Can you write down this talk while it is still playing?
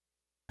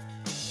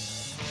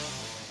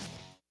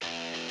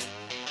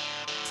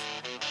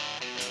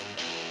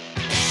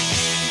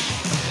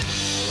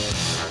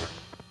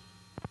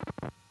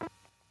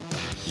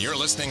You're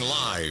listening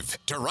live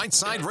to Right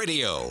Side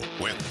Radio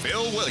with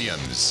Phil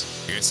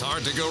Williams. It's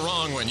hard to go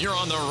wrong when you're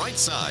on the right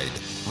side.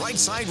 Right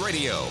Side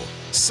Radio.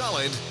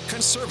 Solid,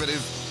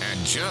 conservative, and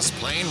just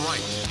plain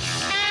right.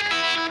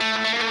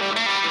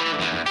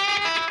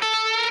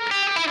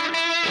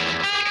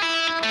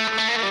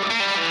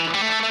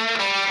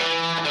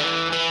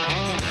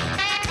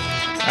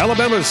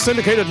 Alabama's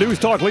syndicated news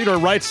talk leader,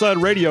 Right Side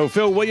Radio.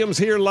 Phil Williams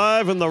here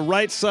live in the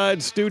Right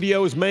Side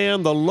studios.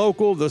 Man, the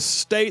local, the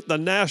state, the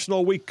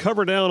national, we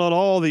cover down on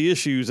all the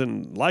issues.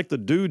 And like the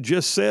dude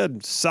just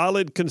said,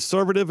 solid,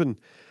 conservative, and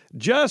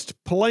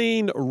just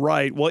plain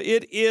right. Well,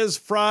 it is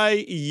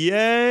Friday.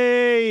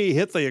 Yay!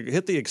 Hit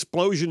the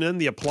explosion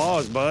and the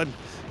applause, bud.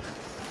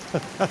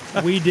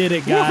 We did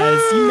it,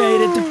 guys. You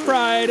made it to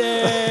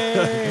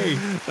Friday.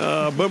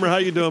 Boomer, how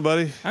you doing,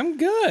 buddy? I'm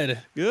good.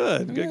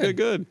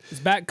 Good. It's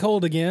back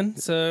cold again,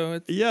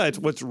 so it's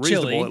what's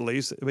reasonable chilly. at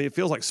least. I mean, it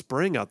feels like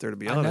spring out there, to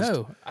be honest. I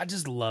know. I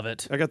just love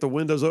it. I got the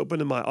windows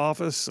open in my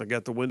office. I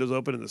got the windows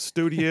open in the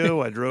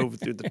studio. I drove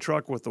through the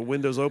truck with the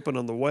windows open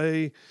on the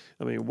way.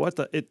 I mean,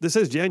 this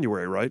is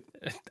January, right?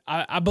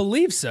 I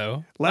believe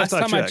so. Last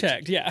time I I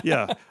checked, yeah.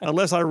 Yeah,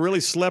 unless I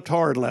really slept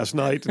hard last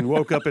night and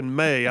woke up in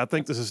May. I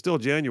think this is still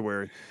January.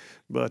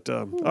 But,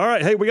 all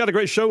right, hey, we got a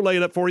great show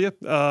laid up for you.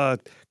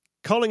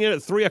 Calling in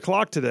at 3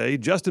 o'clock today,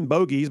 Justin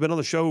Bogie. He's been on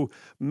the show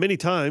many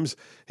times.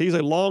 He's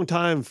a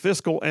longtime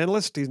fiscal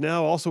analyst. He's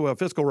now also a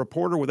fiscal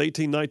reporter with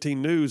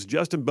 1819 News.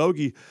 Justin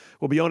Bogie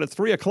will be on at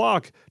 3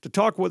 o'clock to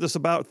talk with us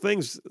about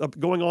things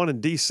going on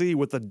in D.C.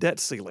 with the debt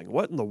ceiling.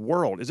 What in the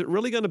world? Is it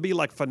really going to be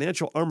like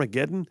financial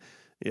Armageddon?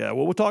 Yeah,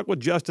 well, we'll talk with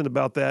Justin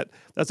about that.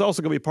 That's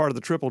also going to be part of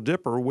the Triple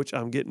Dipper, which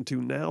I'm getting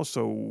to now,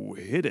 so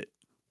hit it.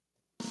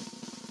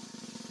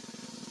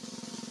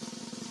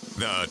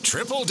 The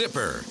Triple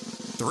Dipper.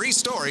 3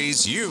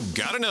 stories you've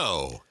got to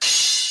know.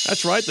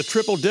 That's right, the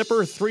Triple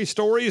Dipper. 3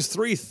 stories,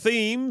 3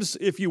 themes,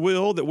 if you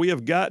will, that we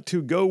have got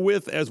to go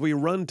with as we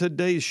run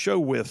today's show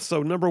with.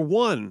 So number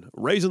 1,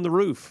 raising the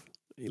roof.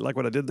 You like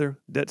what I did there?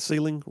 Debt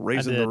ceiling,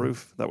 raising the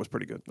roof. That was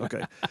pretty good.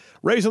 Okay.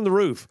 Raising the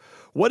roof.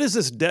 What is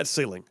this debt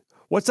ceiling?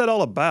 What's that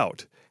all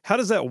about? How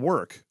does that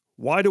work?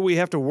 Why do we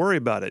have to worry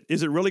about it?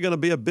 Is it really going to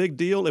be a big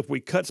deal if we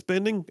cut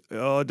spending?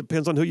 It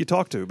depends on who you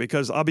talk to,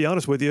 because I'll be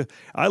honest with you,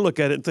 I look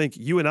at it and think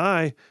you and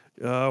I,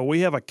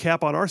 we have a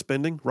cap on our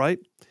spending, right?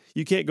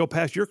 You can't go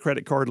past your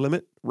credit card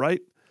limit, right?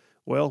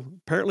 Well,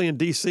 apparently in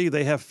D.C.,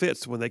 they have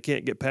fits when they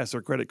can't get past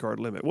their credit card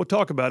limit. We'll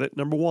talk about it.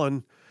 Number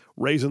 1,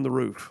 raising the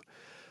roof.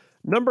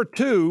 Number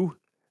 2,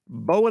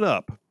 bowing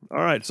up. All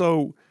right,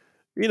 so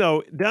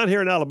down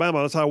here in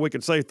Alabama, that's how we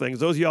can say things.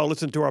 Those of y'all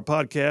listen to our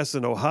podcasts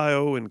in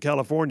Ohio and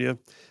California,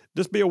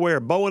 just be aware,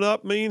 bowing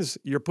up means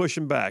you're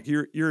pushing back.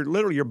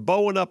 You're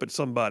bowing up at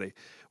somebody.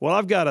 Well,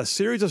 I've got a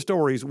series of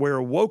stories where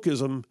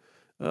wokeism,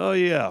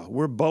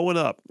 we're bowing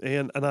up,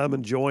 and I'm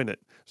enjoying it.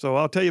 So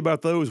I'll tell you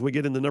about those when we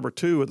get into number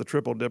 2 of the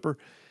Triple Dipper.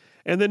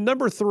 And then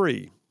number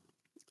 3,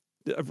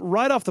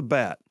 right off the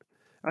bat,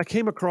 I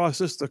came across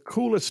the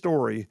coolest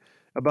story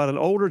about an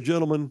older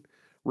gentleman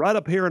right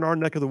up here in our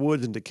neck of the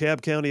woods in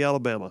DeKalb County,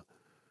 Alabama.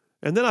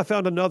 And then I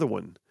found another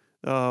one.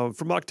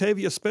 From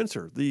Octavia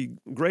Spencer, the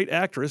great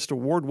actress,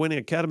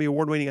 Academy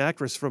Award-winning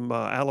actress from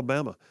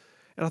Alabama.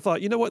 And I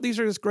thought, you know what, these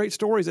are just great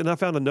stories. And I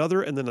found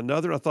another and then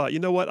another. I thought, you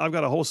know what, I've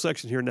got a whole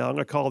section here now. I'm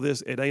going to call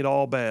this It Ain't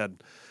All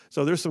Bad.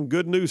 So there's some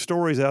good news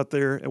stories out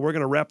there, and we're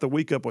going to wrap the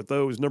week up with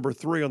those. Number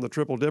 3 on the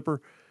Triple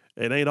Dipper,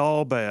 It Ain't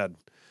All Bad.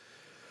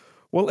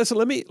 Well, listen,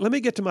 let me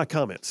get to my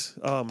comments.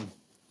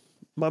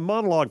 My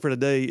monologue for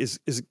today is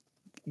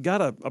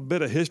got a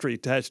bit of history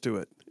attached to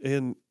it.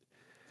 And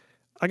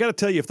I got to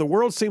tell you, if the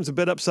world seems a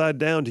bit upside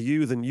down to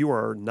you, then you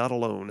are not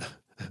alone.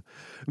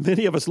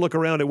 Many of us look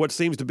around at what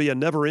seems to be a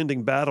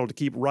never-ending battle to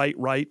keep right,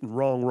 and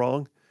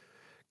wrong.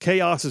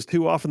 Chaos is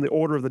too often the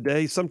order of the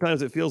day.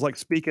 Sometimes it feels like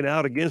speaking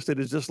out against it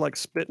is just like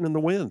spitting in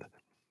the wind.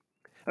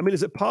 I mean,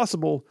 is it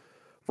possible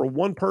for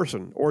one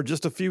person or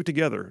just a few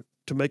together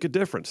to make a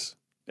difference?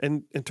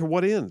 And to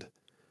what end?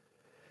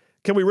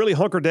 Can we really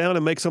hunker down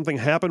and make something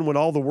happen when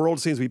all the world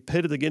seems to be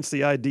pitted against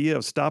the idea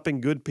of stopping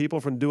good people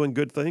from doing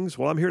good things?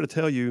 Well, I'm here to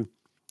tell you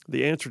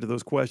the answer to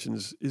those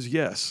questions is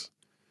yes.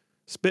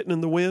 Spitting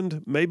in the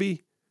wind,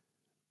 maybe,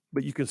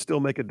 but you can still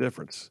make a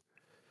difference.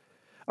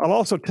 I'll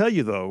also tell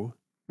you, though,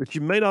 that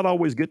you may not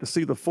always get to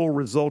see the full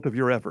result of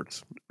your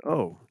efforts.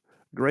 Oh,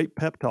 great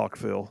pep talk,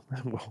 Phil.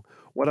 Well,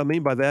 what I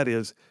mean by that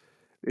is,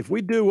 if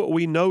we do what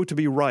we know to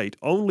be right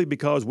only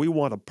because we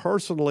want to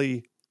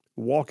personally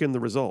walk in the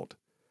result,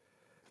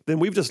 then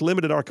we've just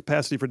limited our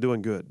capacity for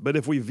doing good. But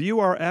if we view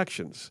our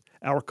actions,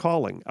 our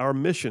calling, our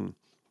mission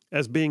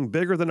as being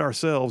bigger than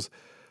ourselves,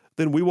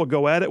 then we will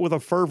go at it with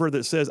a fervor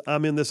that says,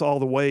 I'm in this all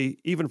the way,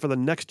 even for the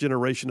next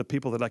generation of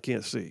people that I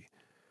can't see.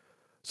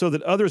 So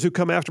that others who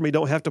come after me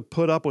don't have to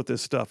put up with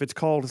this stuff. It's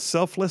called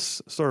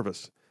selfless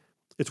service.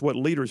 It's what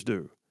leaders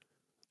do.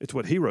 It's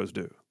what heroes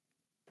do.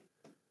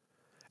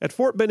 At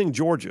Fort Benning,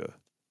 Georgia,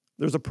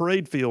 there's a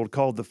parade field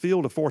called the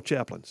Field of Four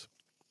Chaplains.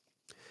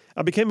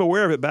 I became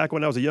aware of it back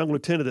when I was a young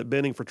lieutenant at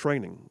Benning for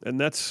training.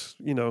 And that's,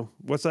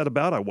 what's that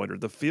about, I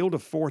wondered? The Field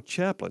of Four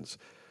Chaplains.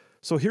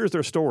 So here's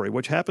their story,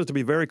 which happens to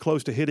be very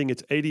close to hitting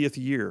its 80th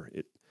year.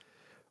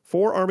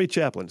 4 Army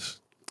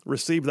chaplains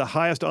received the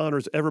highest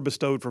honors ever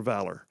bestowed for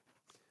valor.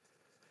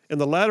 In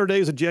the latter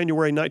days of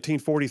January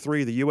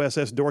 1943, the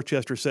USS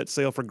Dorchester set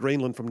sail for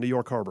Greenland from New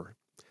York Harbor.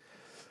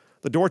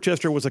 The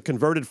Dorchester was a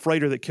converted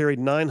freighter that carried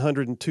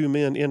 902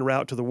 men en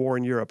route to the war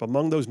in Europe.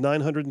 Among those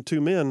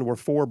 902 men were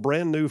 4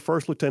 brand new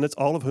first lieutenants,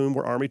 all of whom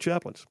were Army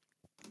chaplains.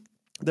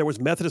 There was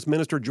Methodist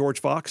minister George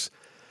Fox,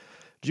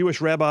 Jewish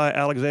Rabbi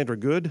Alexander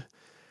Good,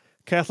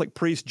 Catholic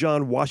priest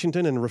John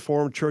Washington, and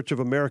Reformed Church of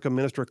America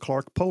minister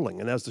Clark Poling.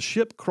 And as the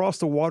ship crossed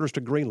the waters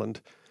to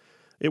Greenland,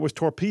 it was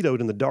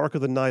torpedoed in the dark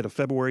of the night of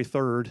February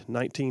 3rd,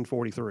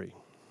 1943.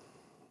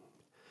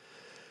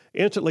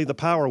 Instantly, the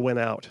power went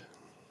out,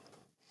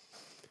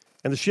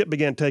 and the ship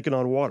began taking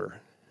on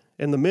water.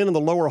 And the men in the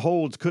lower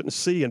holds couldn't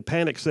see, and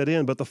panic set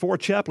in, but the 4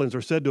 chaplains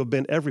are said to have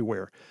been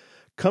everywhere,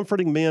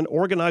 comforting men,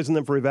 organizing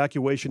them for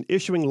evacuation,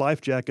 issuing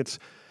life jackets,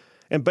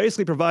 and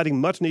basically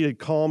providing much-needed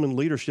calm and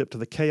leadership to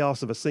the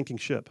chaos of a sinking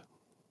ship.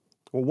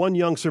 Well, one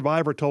young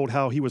survivor told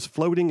how he was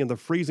floating in the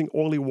freezing,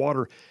 oily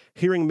water,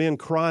 hearing men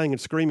crying and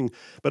screaming,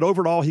 but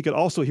over it all, he could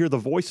also hear the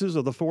voices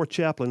of the 4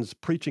 chaplains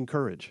preaching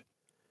courage.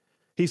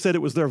 He said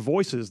it was their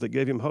voices that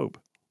gave him hope.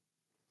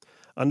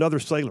 Another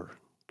sailor,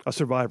 a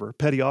survivor,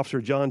 Petty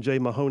Officer John J.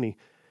 Mahoney,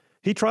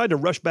 he tried to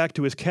rush back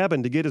to his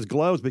cabin to get his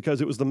gloves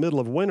because it was the middle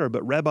of winter,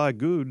 but Rabbi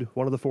Good,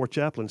 one of the 4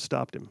 chaplains,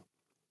 stopped him.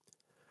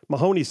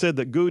 Mahoney said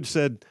that Good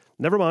said,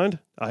 "Never mind,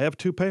 I have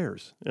 2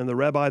 pairs." And the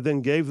rabbi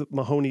then gave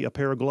Mahoney a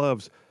pair of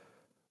gloves,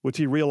 which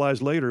he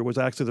realized later was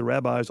actually the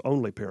rabbi's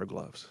only pair of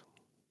gloves.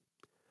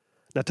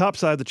 Now,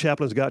 topside, the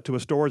chaplains got to a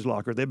storage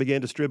locker. They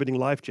began distributing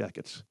life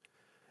jackets.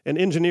 And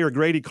engineer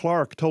Grady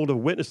Clark told of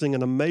witnessing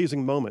an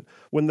amazing moment.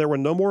 When there were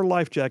no more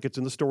life jackets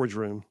in the storage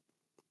room,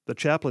 the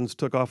chaplains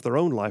took off their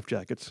own life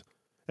jackets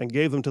and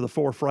gave them to the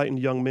 4 frightened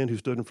young men who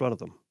stood in front of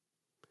them.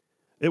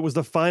 "It was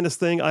the finest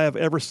thing I have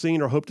ever seen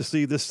or hope to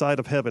see this side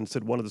of heaven,"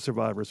 said one of the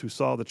survivors who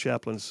saw the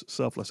chaplain's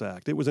selfless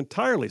act. It was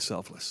entirely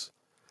selfless.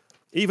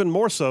 Even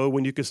more so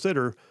when you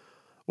consider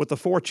what the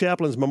 4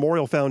 Chaplains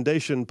Memorial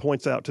Foundation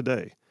points out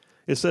today.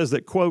 It says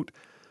that, quote,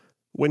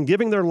 "When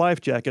giving their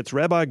life jackets,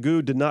 Rabbi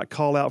Good did not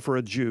call out for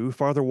a Jew,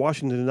 Father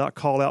Washington did not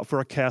call out for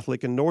a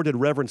Catholic, and nor did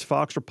Reverends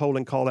Fox or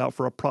Poling call out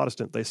for a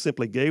Protestant. They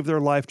simply gave their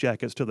life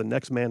jackets to the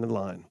next man in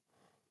line."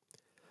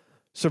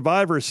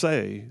 Survivors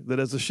say that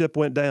as the ship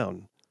went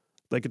down,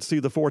 they could see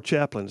the 4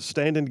 chaplains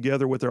standing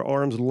together with their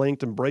arms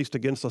linked and braced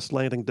against the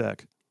slanting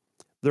deck.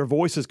 Their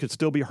voices could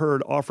still be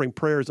heard offering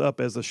prayers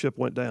up as the ship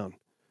went down.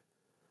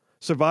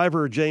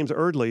 Survivor James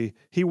Erdley,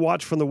 he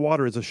watched from the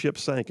water as the ship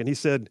sank, and he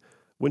said,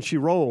 "When she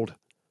rolled,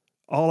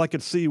 all I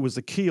could see was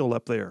the keel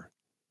up there.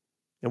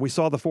 And we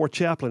saw the 4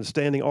 chaplains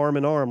standing arm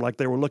in arm like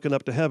they were looking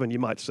up to heaven, you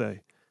might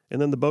say.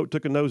 And then the boat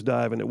took a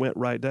nosedive and it went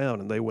right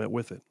down, and they went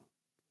with it."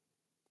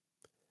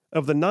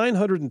 Of the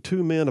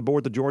 902 men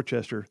aboard the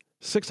Dorchester,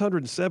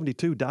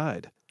 672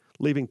 died,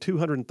 leaving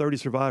 230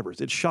 survivors.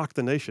 It shocked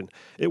the nation.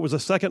 It was the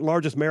second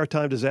largest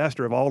maritime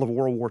disaster of all of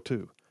World War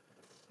II.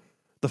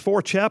 The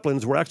 4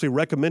 chaplains were actually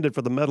recommended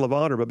for the Medal of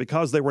Honor, but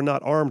because they were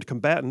not armed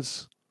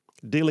combatants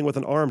dealing with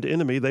an armed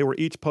enemy, they were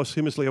each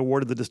posthumously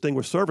awarded the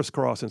Distinguished Service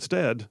Cross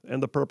instead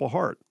and the Purple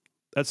Heart.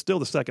 That's still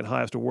the second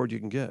highest award you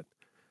can get.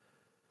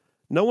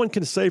 No one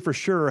can say for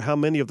sure how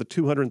many of the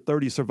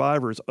 230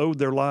 survivors owed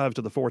their lives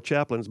to the 4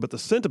 chaplains, but the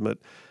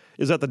sentiment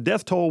is that the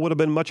death toll would have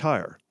been much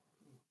higher.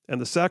 And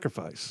the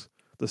sacrifice,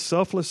 the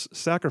selfless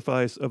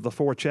sacrifice of the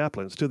 4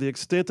 chaplains, to the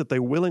extent that they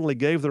willingly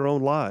gave their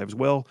own lives,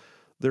 well,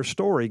 their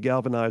story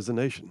galvanized the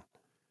nation.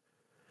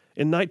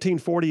 In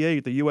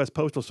 1948, the U.S.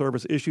 Postal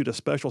Service issued a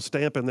special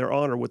stamp in their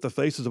honor with the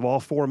faces of all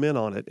 4 men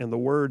on it and the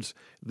words,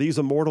 "These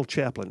immortal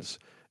chaplains,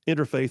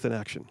 interfaith in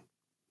action."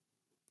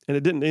 And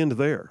it didn't end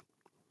there.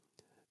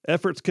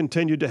 Efforts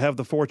continued to have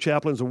the 4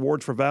 chaplains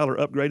awards for valor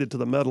upgraded to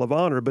the Medal of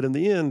Honor, but in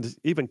the end,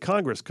 even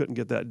Congress couldn't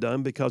get that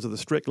done because of the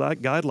strict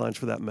guidelines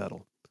for that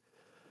medal.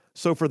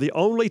 So for the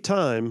only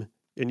time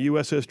in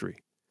U.S. history,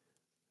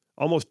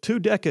 almost 2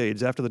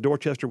 decades after the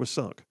Dorchester was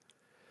sunk,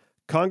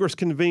 Congress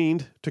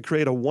convened to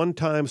create a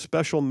one-time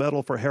special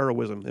medal for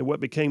heroism, and what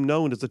became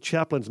known as the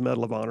Chaplain's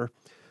Medal of Honor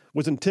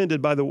was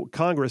intended by the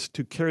Congress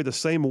to carry the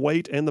same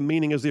weight and the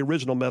meaning as the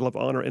original Medal of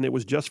Honor, and it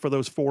was just for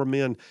those 4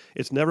 men.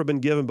 It's never been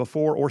given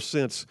before or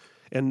since,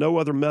 and no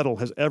other medal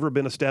has ever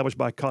been established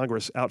by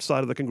Congress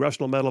outside of the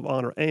Congressional Medal of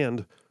Honor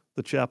and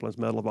the Chaplain's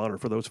Medal of Honor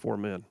for those 4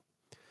 men.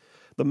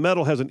 The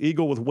medal has an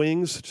eagle with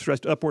wings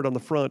stretched upward on the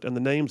front and the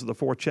names of the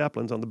 4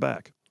 chaplains on the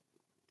back.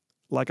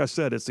 Like I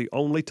said, it's the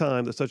only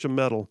time that such a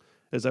medal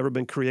has ever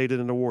been created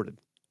and awarded.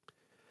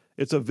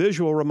 It's a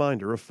visual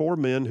reminder of 4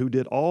 men who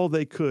did all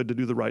they could to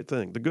do the right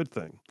thing, the good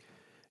thing,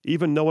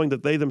 even knowing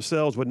that they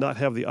themselves would not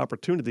have the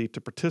opportunity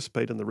to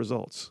participate in the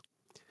results.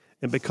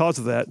 And because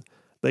of that,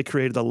 they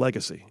created a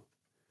legacy.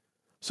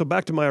 So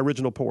back to my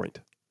original point.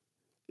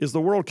 Is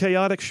the world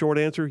chaotic? Short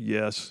answer,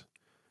 yes.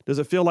 Does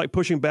it feel like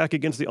pushing back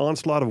against the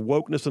onslaught of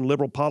wokeness and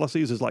liberal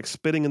policies is like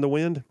spitting in the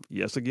wind?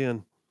 Yes,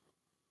 again.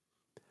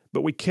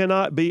 But we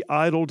cannot be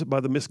idled by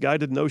the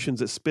misguided notions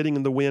that spitting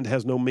in the wind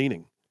has no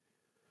meaning.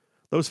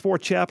 Those 4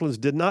 chaplains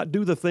did not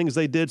do the things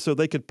they did so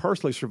they could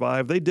personally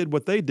survive. They did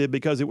what they did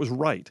because it was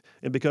right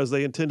and because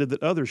they intended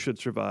that others should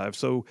survive.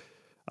 So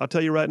I'll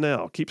tell you right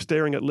now, keep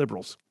staring at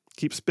liberals.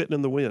 Keep spitting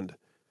in the wind.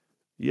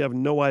 You have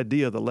no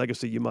idea the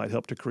legacy you might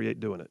help to create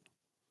doing it.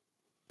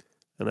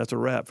 And that's a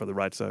wrap for the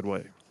Right Side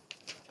Way.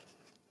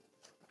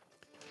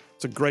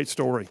 It's a great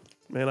story.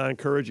 Man, I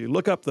encourage you.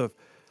 Look up the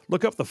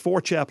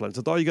 4 chaplains.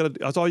 That's all you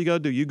got to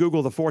do. You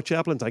Google the 4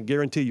 chaplains, I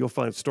guarantee you'll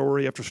find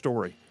story after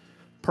story.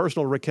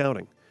 Personal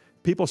recounting.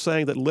 People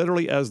saying that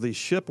literally as the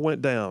ship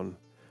went down,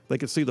 they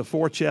could see the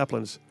 4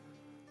 chaplains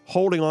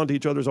holding on to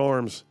each other's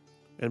arms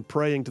and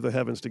praying to the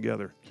heavens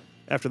together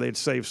after they had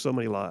saved so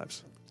many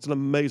lives. It's an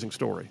amazing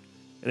story.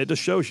 And it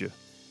just shows you,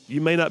 you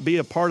may not be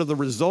a part of the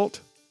result,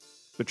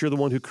 but you're the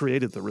one who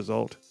created the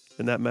result,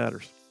 and that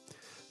matters.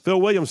 Phil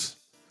Williams,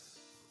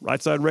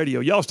 Right Side Radio.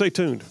 Y'all stay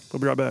tuned.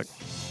 We'll be right back.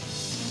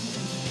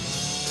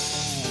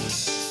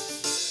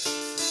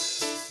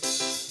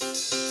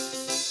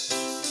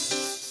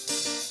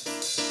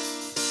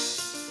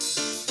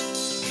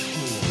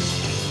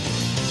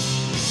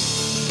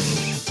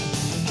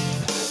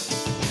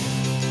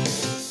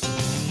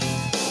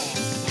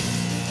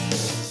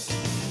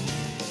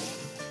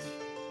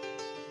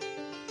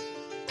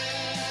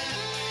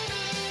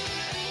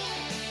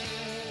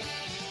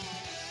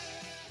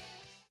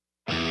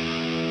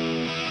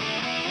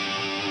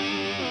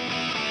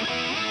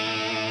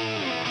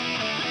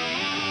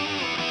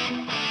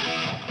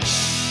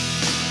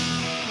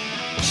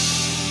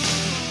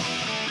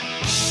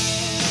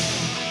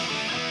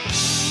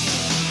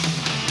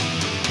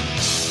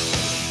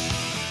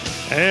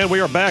 And we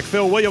are back.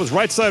 Phil Williams,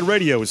 Right Side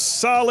Radio.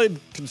 Solid,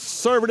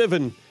 conservative,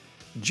 and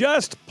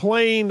just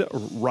plain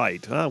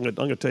right. I'm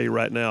going to tell you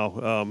right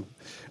now.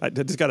 I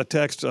just got a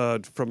text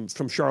from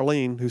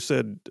Charlene who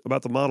said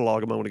about the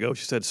monologue a moment ago.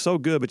 She said, so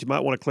good, but you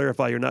might want to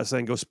clarify you're not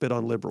saying go spit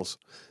on liberals.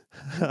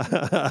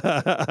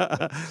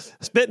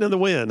 Spitting in the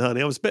wind,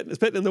 honey. I'm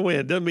spitting in the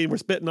wind. Doesn't mean we're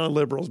spitting on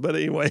liberals. But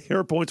anyway,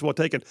 her point's well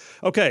taken.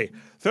 Okay,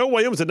 Phil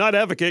Williams did not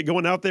advocate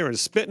going out there and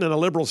spitting in a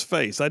liberal's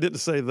face. I didn't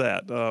say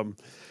that.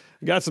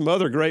 Got some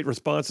other great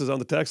responses on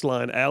the text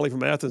line. Allie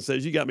from Athens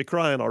says, you got me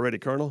crying already,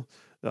 Colonel.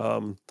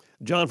 John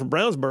from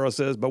Brownsboro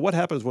says, but what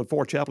happens when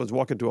 4 chaplains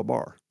walk into a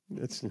bar?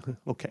 It's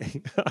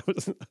okay.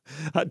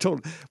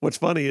 What's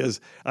funny is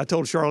I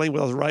told Charlene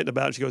what I was writing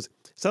about. She goes,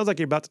 sounds like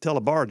you're about to tell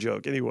a bar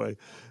joke anyway.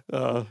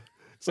 So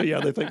yeah,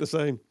 they think the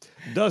same.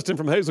 Dustin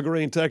from Hazel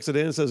Green texted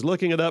in and says,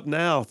 looking it up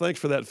now. Thanks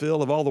for that,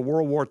 Phil. Of all the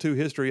World War II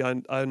history,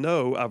 I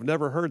know I've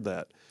never heard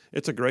that.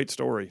 It's a great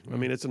story. I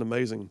mean, it's an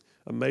amazing,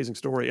 amazing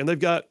story. And they've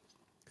got,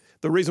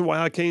 the reason why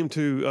I came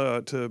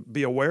to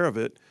be aware of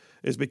it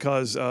is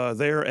because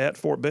there at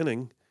Fort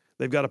Benning,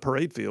 they've got a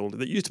parade field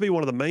that used to be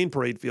one of the main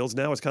parade fields.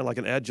 Now it's kind of like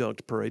an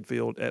adjunct parade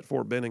field at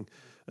Fort Benning,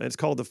 and it's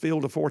called the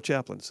Field of 4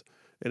 Chaplains,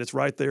 and it's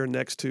right there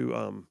next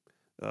to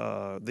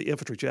the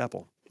Infantry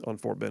Chapel on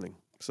Fort Benning.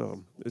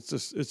 So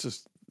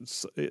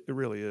it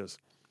really is.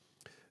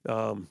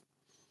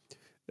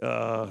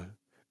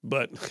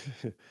 But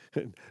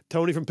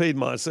Tony from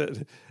Piedmont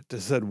said,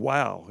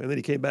 wow. And then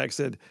he came back and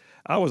said,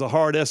 I was a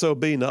hard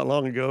SOB not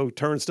long ago,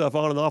 turned stuff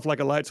on and off like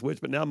a light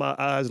switch, but now my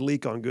eyes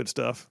leak on good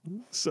stuff.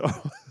 So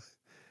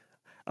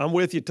I'm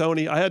with you,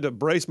 Tony. I had to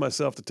brace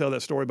myself to tell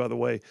that story, by the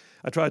way.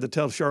 I tried to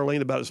tell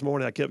Charlene about it this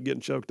morning. I kept getting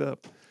choked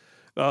up.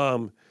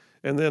 And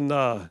then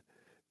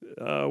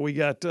we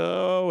got,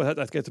 I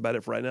think that's about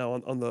it for right now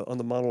on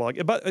the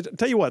monologue. But I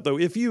tell you what, though,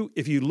 if you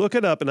look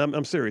it up, and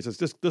I'm serious, it's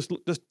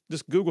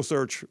just Google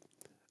search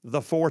the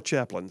 4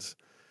 chaplains.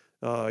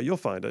 You'll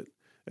find it.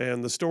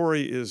 And the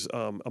story is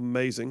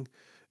amazing.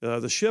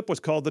 The ship was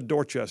called the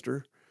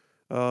Dorchester.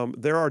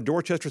 There are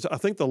Dorchesters. I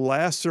think the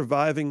last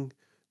surviving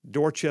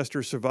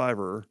Dorchester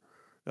survivor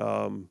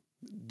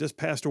just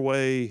passed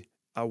away,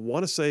 I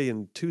want to say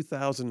in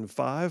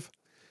 2005.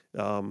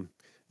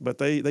 But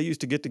they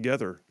used to get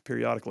together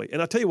periodically.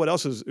 And I'll tell you what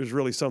else is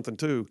really something,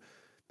 too.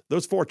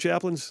 Those 4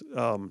 chaplains,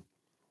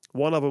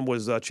 one of them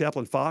was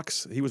Chaplain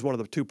Fox. He was one of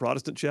the 2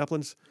 Protestant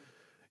chaplains.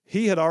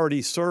 He had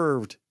already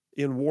served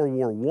in World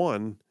War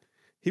I.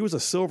 He was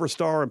a Silver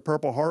Star and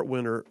Purple Heart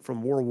winner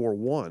from World War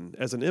I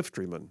as an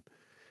infantryman.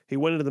 He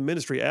went into the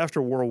ministry after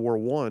World War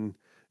I,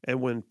 and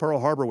when Pearl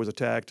Harbor was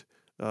attacked,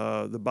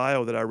 the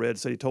bio that I read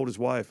said he told his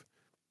wife,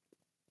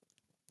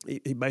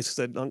 he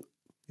basically said, I'm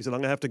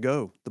going to have to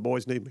go. The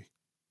boys need me.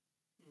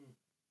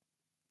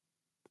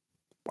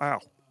 Wow.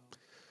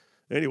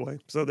 Anyway,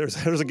 so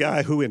there's a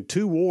guy who in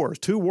 2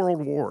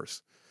 world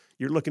wars,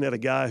 you're looking at a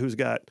guy who's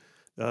got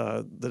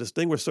the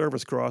Distinguished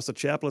Service Cross, the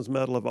Chaplain's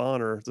Medal of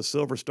Honor, the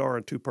Silver Star,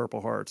 and 2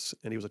 Purple Hearts,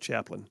 and he was a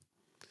chaplain.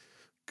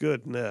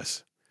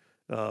 Goodness.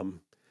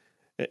 And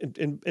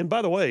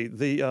by the way,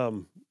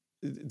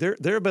 there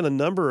have been a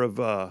number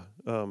of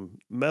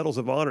medals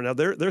of honor. Now,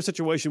 their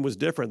situation was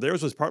different.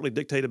 Theirs was partly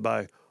dictated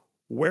by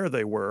where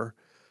they were,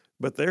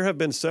 but there have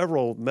been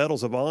several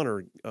medals of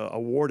honor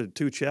awarded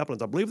to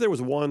chaplains. I believe there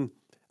was one,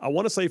 I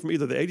want to say from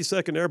either the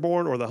 82nd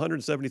Airborne or the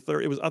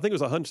 173rd. I think it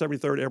was the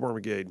 173rd Airborne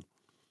Brigade.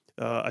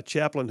 A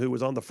chaplain who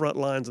was on the front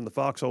lines in the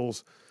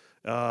foxholes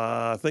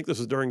I think this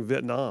was during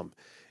Vietnam.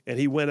 And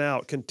he went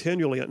out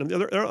continually. And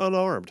they're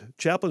unarmed.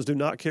 Chaplains do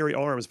not carry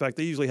arms. In fact,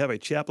 they usually have a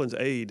chaplain's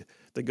aide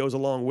that goes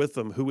along with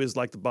them, who is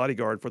like the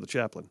bodyguard for the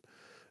chaplain.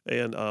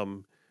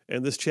 And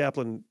this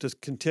chaplain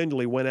just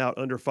continually went out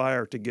under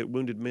fire to get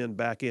wounded men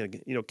back in,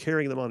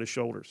 carrying them on his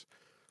shoulders.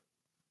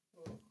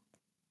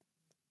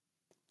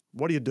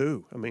 What do you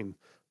do? I mean,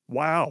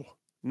 wow.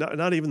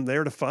 Not even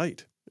there to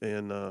fight.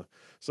 And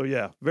so,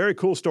 yeah, very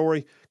cool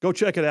story. Go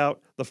check it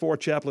out. The 4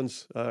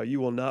 Chaplains. You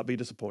will not be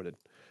disappointed.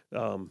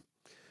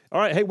 All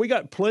right, hey, we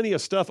got plenty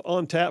of stuff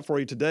on tap for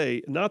you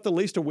today, not the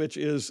least of which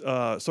is,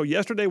 so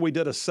yesterday we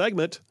did a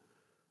segment.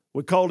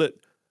 We called it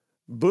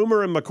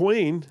Boomer and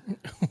McQueen.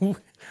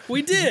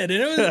 We did,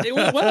 and it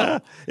went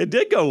well. It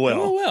did go well.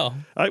 It went well. All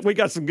right, we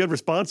got some good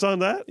response on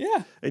that.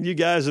 Yeah. And you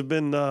guys have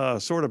been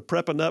sort of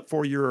prepping up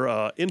for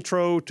your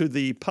intro to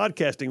the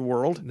podcasting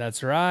world.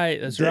 That's right.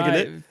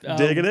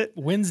 Digging it.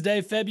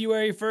 Wednesday,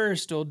 February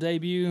 1st, will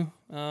debut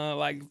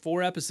like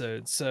 4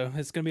 episodes, so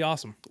it's going to be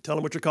awesome. Tell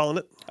them what you're calling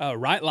it.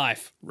 Right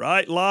Life.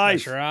 Right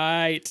Life. That's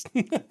right.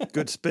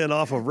 Good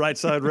spin-off of Right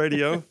Side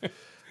Radio.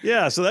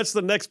 Yeah, so that's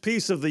the next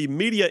piece of the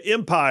media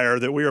empire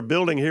that we are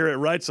building here at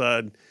Right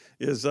Side.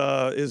 Is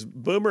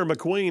Boomer and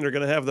McQueen are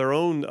going to have their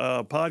own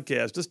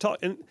podcast? Just talk,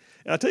 and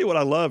I'll tell you what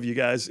I love, you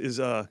guys, is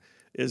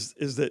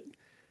that,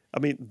 I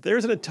mean,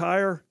 there's an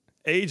entire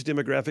age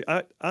demographic.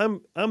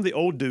 I'm the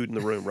old dude in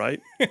the room,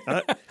 right?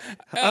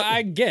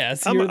 I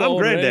guess I'm you're the old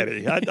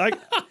granddaddy.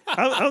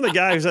 I'm the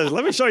guy who says,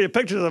 "Let me show you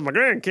pictures of my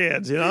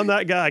grandkids." I'm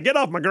that guy. Get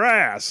off my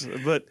grass.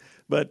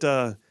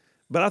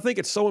 But I think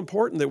it's so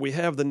important that we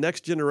have the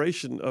next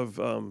generation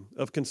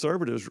of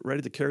conservatives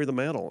ready to carry the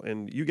mantle,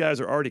 and you guys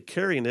are already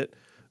carrying it.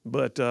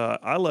 But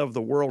I love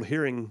the world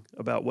hearing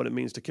about what it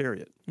means to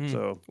carry it.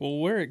 So, well,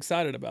 we're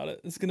excited about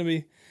it. It's gonna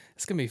be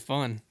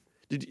fun.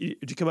 Did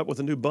you come up with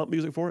a new bump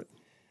music for it?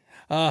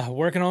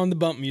 Working on the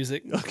bump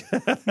music.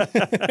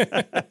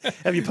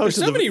 Have you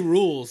posted? There's so many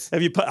rules.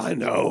 I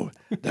know.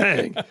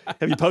 Dang.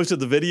 Have you posted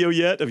the video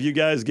yet of you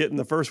guys getting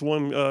the first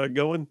one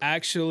going?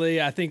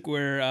 Actually, I think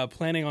we're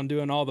planning on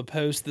doing all the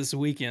posts this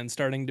weekend.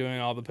 Starting doing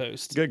all the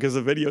posts. Good, because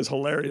the video is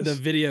hilarious. The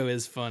video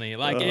is funny.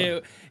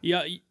 I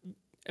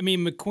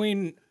mean,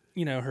 McQueen,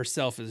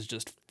 herself is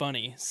just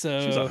funny. So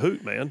she's a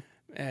hoot, man.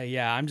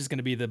 Yeah, I'm just going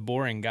to be the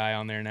boring guy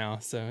on there now.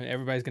 So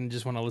everybody's going to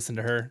just want to listen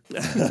to her.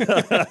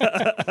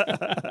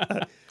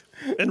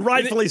 And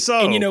rightfully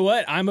so. And you know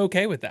what? I'm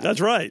okay with that. That's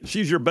right.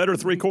 She's your better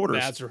 3/4.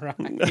 That's right.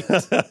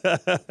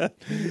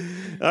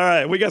 All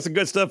right. We got some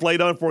good stuff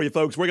laid on for you,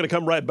 folks. We're going to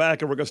come right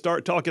back, and we're going to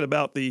start talking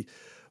about the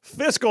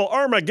fiscal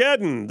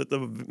Armageddon that the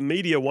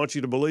media wants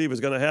you to believe is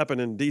going to happen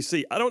in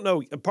D.C. I don't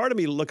know. Part of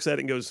me looks at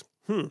it and goes,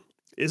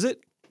 is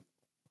it?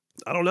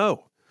 I don't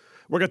know.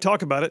 We're going to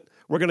talk about it.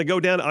 We're going to go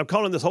down. I'm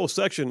calling this whole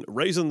section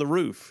 "Raising the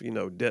Roof."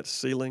 Debt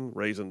ceiling,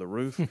 raising the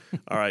roof.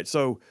 All right,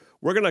 so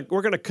we're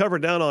gonna cover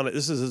down on it.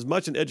 This is as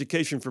much an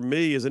education for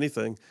me as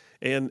anything,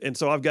 and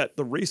so I've got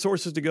the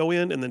resources to go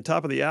in, and then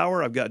top of the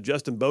hour, I've got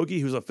Justin Bogey,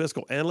 who's a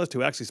fiscal analyst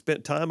who actually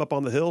spent time up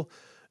on the Hill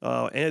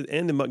and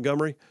in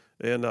Montgomery,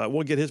 and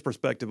we'll get his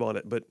perspective on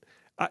it. But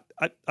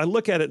I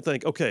look at it and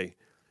think, okay,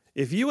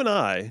 if you and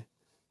I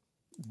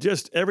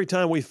just every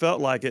time we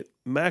felt like it,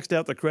 maxed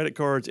out the credit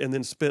cards and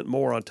then spent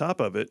more on top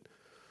of it,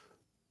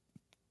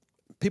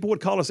 people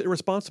would call us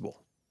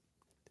irresponsible.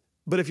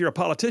 But if you're a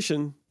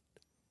politician,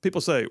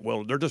 people say,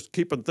 well, they're just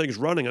keeping things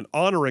running and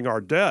honoring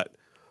our debt.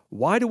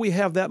 Why do we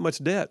have that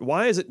much debt?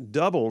 Why has it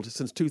doubled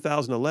since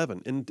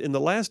 2011? In the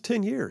last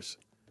 10 years,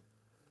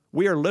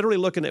 we are literally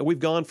looking at, we've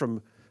gone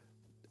from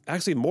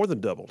actually more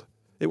than doubled.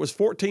 It was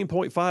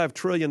 $14.5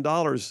 trillion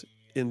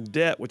in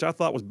debt, which I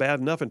thought was bad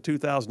enough in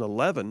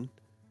 2011.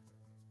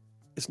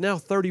 It's now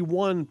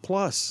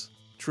 $31+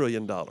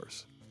 trillion.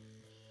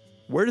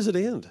 Where does it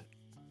end?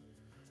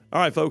 All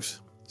right,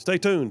 folks, stay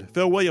tuned.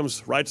 Phil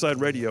Williams, Right Side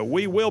Radio.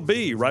 We will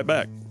be right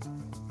back.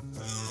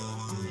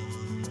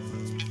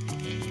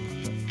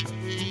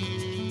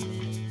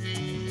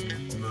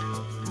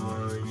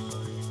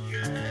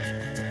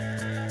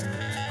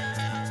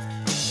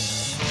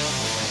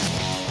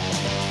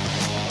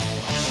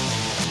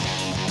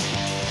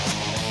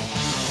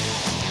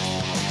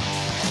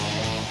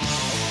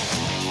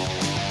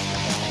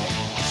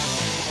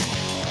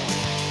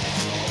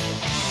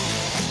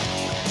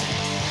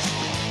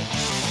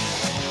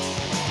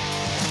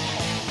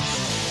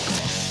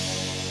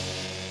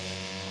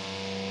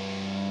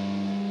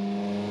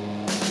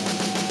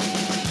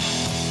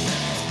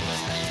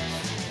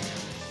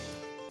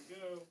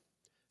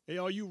 Hey,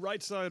 all you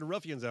Right Side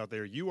ruffians out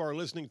there, you are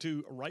listening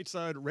to Right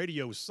Side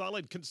Radio,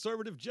 solid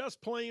conservative,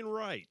 just plain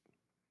right.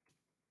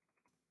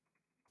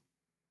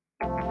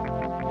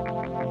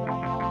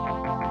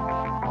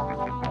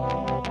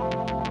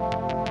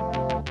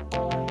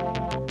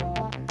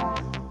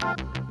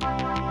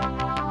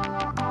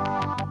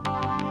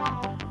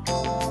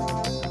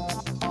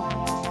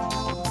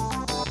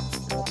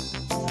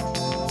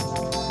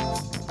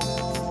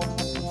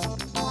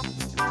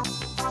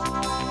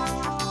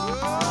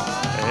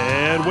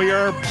 And And we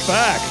are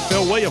back.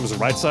 Phil Williams,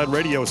 Right Side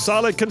Radio.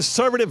 Solid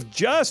conservative,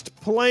 just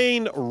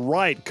plain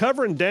right.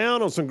 Covering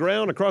down on some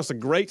ground across the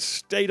great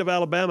state of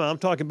Alabama. I'm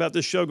talking about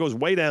this show goes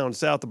way down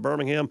south of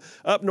Birmingham,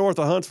 up north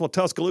of Huntsville,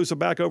 Tuscaloosa,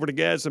 back over to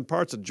Gadsden,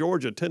 parts of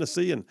Georgia,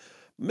 Tennessee, and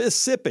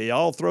Mississippi,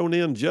 all thrown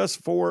in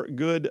just for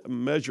good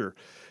measure.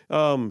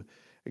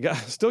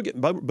 Still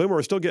getting Boomer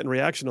is still getting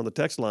reaction on the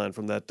text line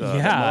from that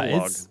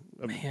monologue.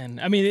 Man,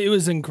 I mean, it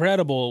was an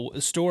incredible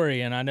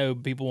story, and I know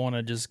people want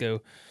to just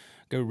go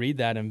read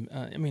that, and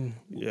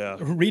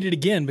read it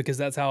again because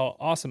that's how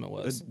awesome it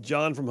was.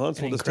 John from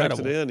Huntsville just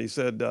texted in. He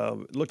said,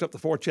 looked up the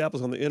 4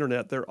 chapels on the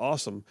internet. They're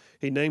awesome.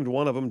 He named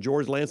one of them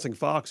George Lansing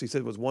Fox. He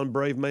said was one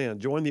brave man.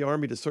 Joined the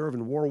Army to serve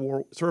in World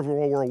War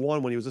I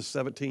when he was just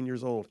 17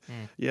 years old.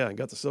 Yeah, and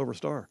got the Silver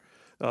Star.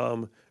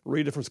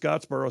 Rita from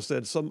Scottsboro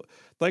said,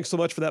 thanks so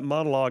much for that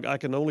monologue. I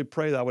can only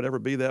pray that I would ever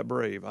be that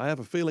brave. I have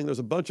a feeling there's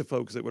a bunch of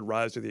folks that would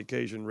rise to the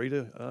occasion.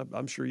 Rita,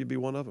 I'm sure you'd be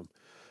one of them.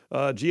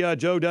 G.I.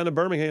 Joe down in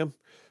Birmingham,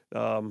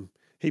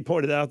 he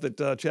pointed out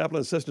that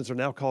chaplain assistants are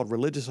now called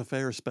religious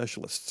affairs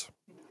specialists.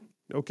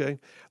 Okay.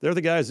 They're the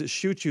guys that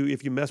shoot you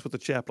if you mess with the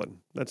chaplain.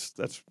 That's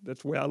the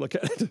way I look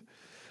at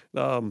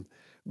it.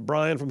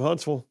 Brian from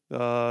Huntsville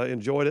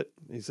enjoyed it.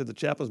 He said the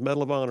chaplain's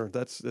Medal of Honor.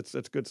 That's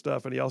good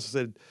stuff. And he also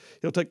said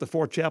he'll take the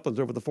 4 chaplains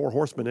over the 4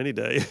 horsemen any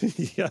day.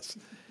 Yes,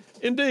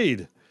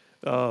 indeed.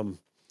 All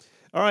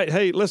right.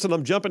 Hey, listen,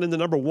 I'm jumping into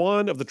number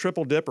 1 of the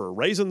Triple Dipper,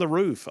 raising the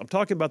roof. I'm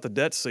talking about the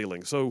debt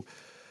ceiling. So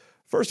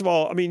first of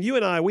all, I mean, you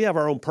and I, we have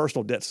our own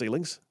personal debt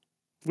ceilings.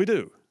 We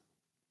do.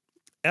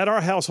 At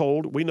our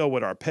household, we know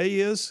what our pay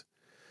is.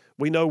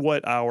 We know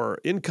what our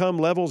income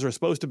levels are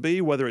supposed to be,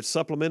 whether it's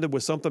supplemented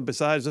with something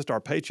besides just our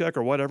paycheck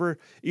or whatever.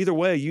 Either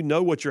way, you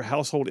know what your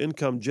household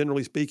income,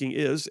 generally speaking,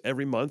 is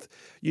every month.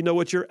 You know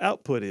what your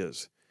output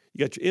is.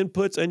 You got your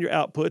inputs and your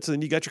outputs, and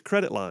then you got your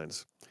credit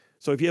lines.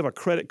 So if you have a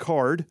credit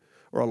card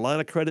or a line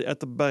of credit at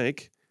the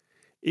bank,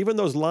 even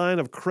those line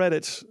of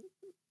credits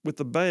with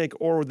the bank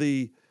or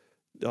the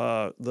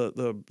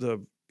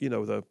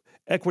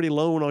equity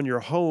loan on your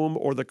home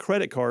or the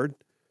credit card,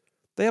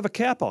 they have a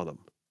cap on them.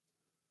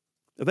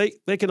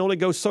 They can only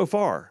go so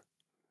far.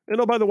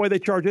 And oh, by the way, they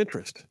charge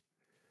interest.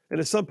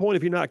 And at some point,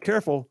 if you're not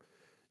careful,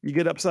 you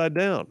get upside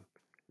down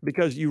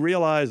because you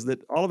realize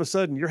that all of a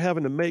sudden you're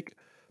having to make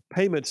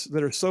payments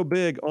that are so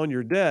big on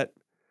your debt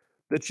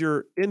that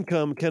your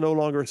income can no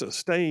longer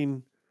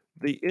sustain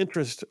the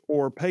interest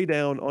or pay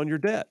down on your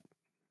debt.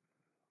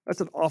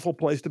 That's an awful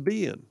place to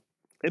be in.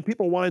 And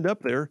people wind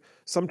up there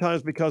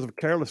sometimes because of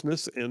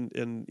carelessness and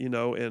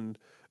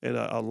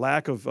a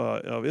lack of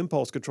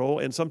impulse control,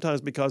 and sometimes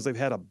because they've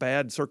had a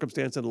bad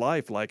circumstance in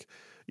life, like,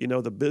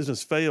 the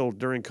business failed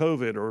during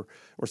COVID or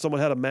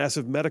someone had a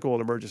massive medical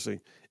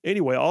emergency.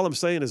 Anyway, all I'm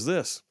saying is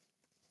this.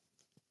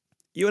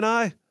 You and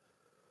I,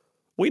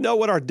 we know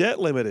what our debt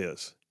limit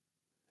is,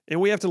 and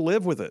we have to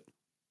live with it.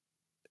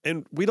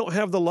 And we don't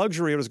have the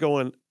luxury of just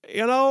going,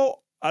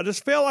 I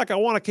just feel like I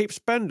want to keep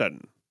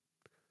spending.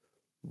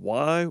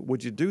 Why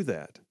would you do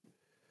that?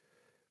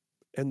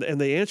 And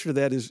the answer to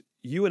that is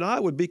you and I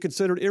would be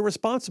considered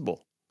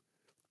irresponsible.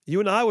 You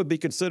and I would be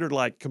considered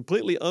like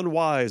completely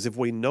unwise if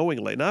we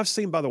knowingly. And I've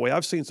seen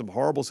some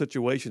horrible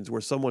situations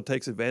where someone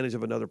takes advantage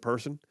of another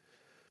person.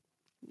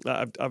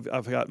 I've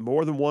got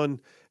more than one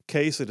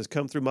case that has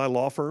come through my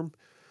law firm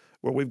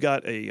where we've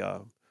got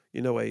a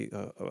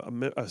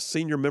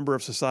senior member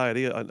of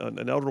society,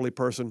 an elderly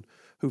person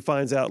who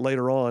finds out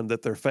later on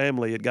that their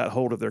family had got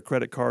hold of their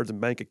credit cards and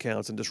bank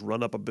accounts and just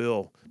run up a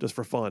bill just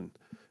for fun.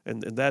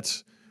 And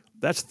that's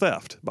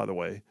theft, by the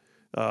way.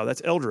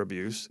 That's elder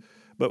abuse.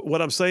 But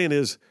what I'm saying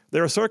is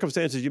there are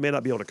circumstances you may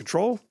not be able to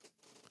control.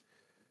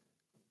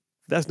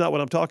 That's not what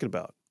I'm talking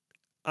about.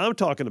 I'm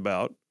talking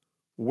about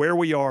where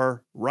we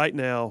are right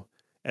now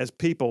as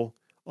people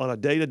on a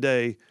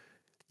day-to-day.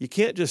 You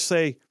can't just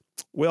say,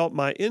 well,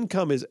 my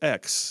income is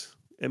X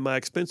and my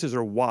expenses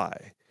are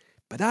Y,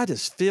 but I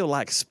just feel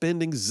like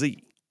spending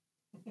Z.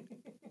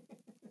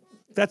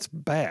 That's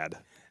bad.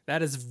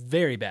 That is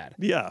very bad.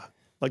 Yeah.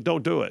 Like,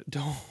 don't do it.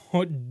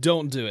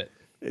 Don't do it.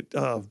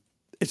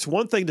 It's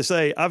one thing to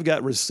say, I've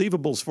got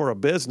receivables for a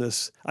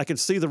business. I can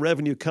see the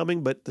revenue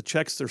coming, but the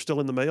checks are still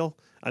in the mail.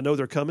 I know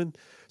they're coming.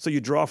 So you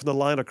draw from the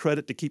line of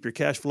credit to keep your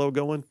cash flow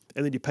going,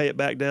 and then you pay it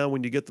back down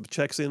when you get the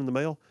checks in the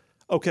mail.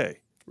 Okay.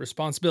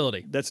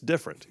 Responsibility. That's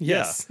different.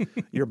 Yes. Yeah.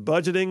 You're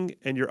budgeting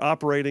and you're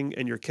operating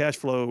and your cash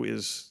flow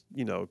is,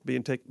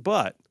 being taken.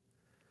 But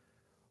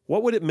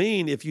what would it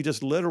mean if you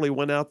just literally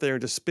went out there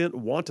and just spent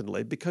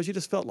wantonly because you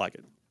just felt like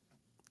it?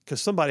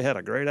 Because somebody had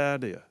a great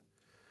idea.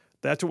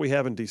 That's what we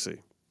have in D.C.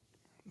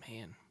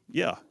 Man.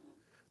 Yeah,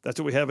 that's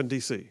what we have in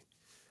D.C.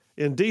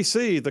 In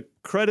D.C., the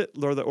credit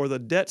or the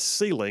debt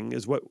ceiling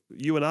is what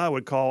you and I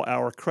would call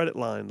our credit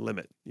line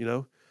limit.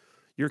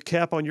 Your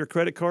cap on your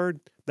credit card,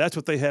 that's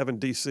what they have in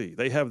D.C.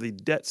 They have the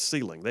debt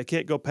ceiling. They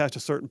can't go past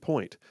a certain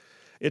point.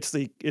 It's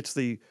the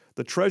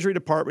Treasury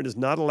Department is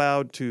not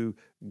allowed to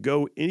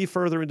go any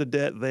further into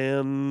debt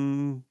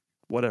than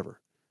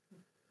whatever.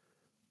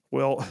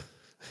 Well,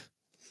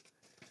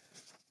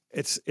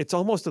 it's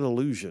almost an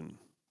illusion.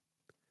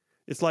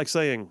 It's like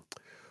saying,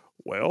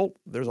 Well,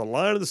 there's a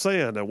line in the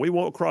sand, and we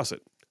won't cross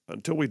it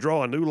until we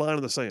draw a new line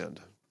in the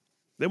sand.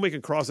 Then we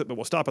can cross it, but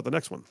we'll stop at the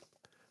next one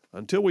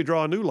until we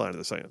draw a new line in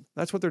the sand.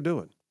 That's what they're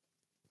doing.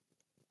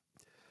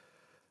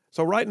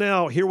 So right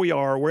now, here we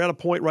are. We're at a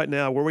point right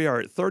now where we are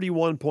at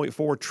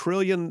 $31.4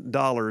 trillion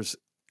as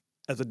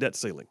a debt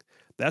ceiling.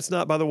 That's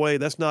not, by the way,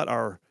 that's not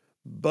our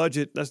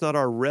budget. That's not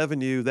our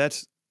revenue.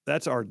 That's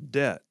our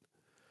debt.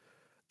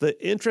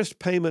 The interest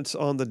payments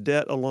on the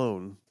debt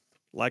alone,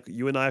 like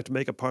you and I have to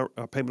make a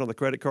payment on the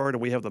credit card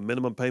and we have the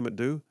minimum payment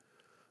due,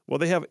 well,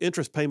 they have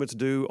interest payments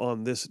due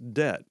on this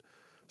debt.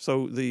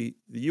 So the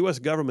U.S.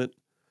 government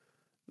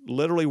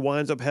literally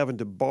winds up having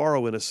to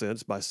borrow, in a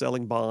sense, by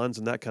selling bonds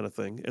and that kind of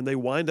thing, and they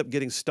wind up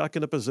getting stuck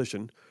in a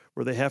position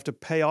where they have to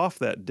pay off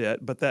that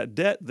debt. But that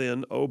debt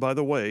then, oh, by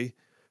the way,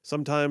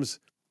 sometimes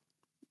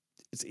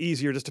it's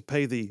easier just to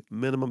pay the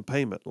minimum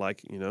payment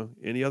like,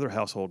 any other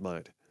household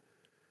might.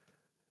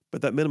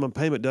 But that minimum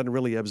payment doesn't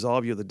really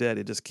absolve you of the debt.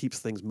 It just keeps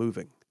things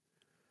moving.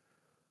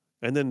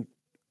 And then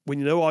when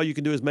you know all you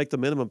can do is make the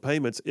minimum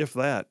payments, if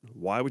that,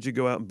 why would you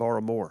go out and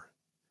borrow more?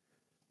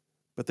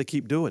 But they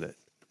keep doing it.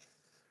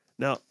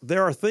 Now,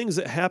 there are things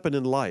that happen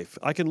in life.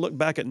 I can look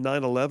back at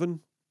 9/11.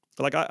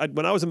 Like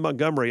when I was in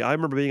Montgomery, I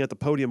remember being at the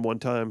podium one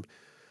time,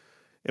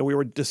 and we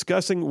were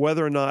discussing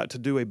whether or not to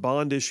do a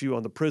bond issue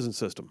on the prison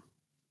system.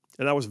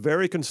 And I was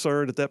very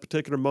concerned at that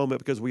particular moment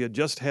because we had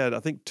just had, I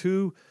think,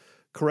 2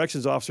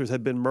 corrections officers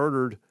had been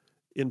murdered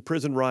in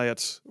prison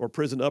riots or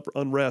prison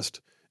unrest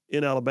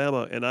in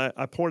Alabama. And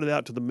I pointed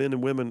out to the men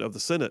and women of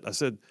the Senate, I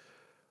said,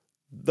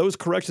 those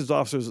corrections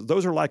officers,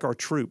 those are like our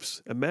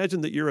troops.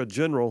 Imagine that you're a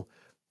general.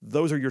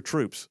 Those are your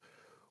troops.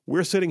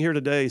 We're sitting here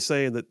today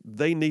saying that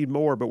they need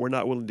more, but we're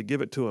not willing to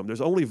give it to them.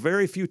 There's only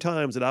very few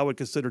times that I would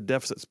consider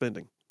deficit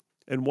spending.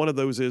 And one of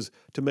those is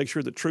to make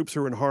sure that troops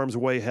who are in harm's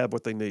way have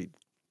what they need.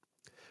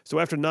 So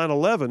after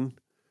 9/11,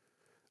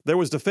 there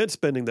was defense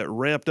spending that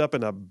ramped up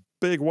in a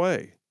big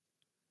way.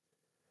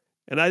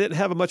 And I didn't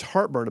have much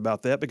heartburn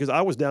about that because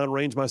I was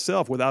downrange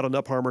myself without an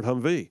up-armored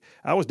Humvee.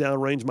 I was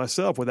downrange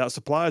myself without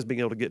supplies being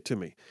able to get to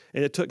me.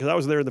 And it took, because I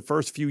was there in the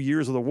first few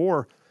years of the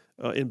war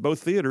in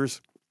both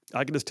theaters,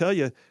 I can just tell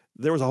you,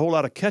 there was a whole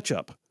lot of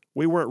catch-up.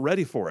 We weren't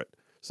ready for it.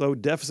 So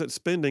deficit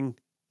spending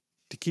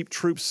to keep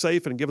troops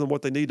safe and give them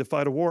what they need to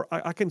fight a war,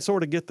 I can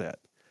sort of get that.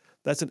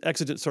 That's an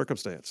exigent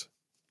circumstance.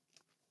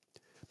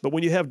 But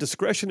when you have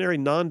discretionary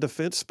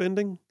non-defense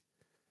spending,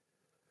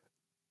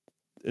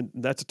 and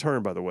that's a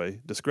term, by the way,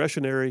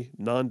 discretionary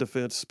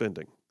non-defense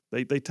spending.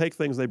 They take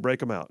things, they break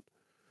them out.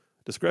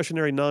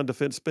 Discretionary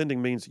non-defense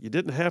spending means you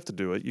didn't have to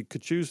do it, you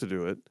could choose to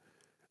do it,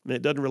 and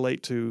it doesn't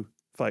relate to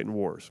fighting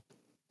wars.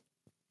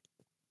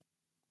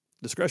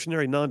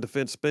 Discretionary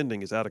non-defense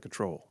spending is out of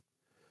control.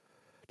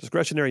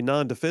 Discretionary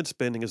non-defense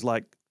spending is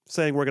like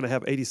saying we're going to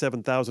have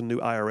 87,000 new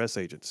IRS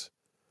agents,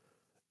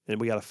 and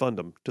we got to fund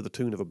them to the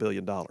tune of $1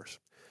 billion.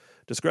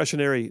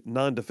 Discretionary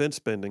non-defense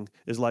spending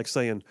is like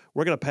saying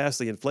we're going to pass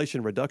the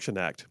Inflation Reduction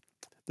Act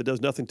that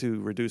does nothing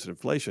to reduce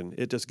inflation.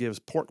 It just gives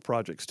pork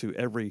projects to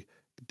every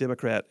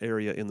Democrat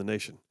area in the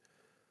nation.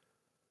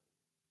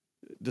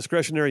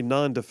 Discretionary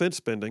non-defense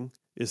spending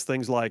is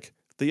things like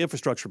the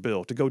infrastructure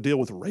bill to go deal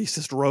with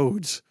racist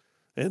roads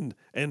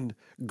and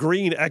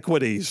green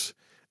equities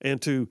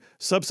and to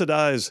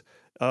subsidize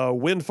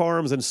wind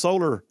farms and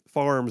solar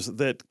farms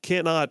that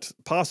cannot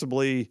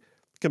possibly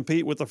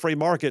compete with the free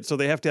market, so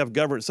they have to have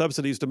government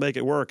subsidies to make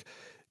it work.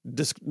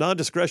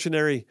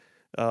 Non-discretionary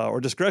or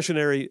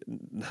discretionary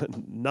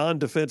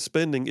non-defense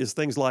spending is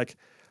things like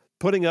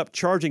putting up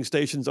charging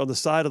stations on the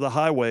side of the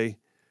highway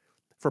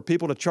for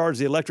people to charge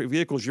the electric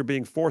vehicles you're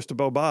being forced to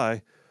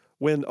buy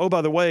when, oh,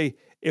 by the way,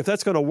 if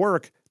that's going to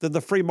work, then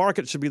the free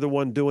market should be the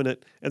one doing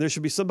it, and there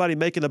should be somebody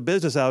making a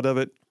business out of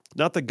it,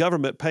 not the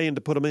government paying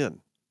to put them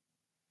in.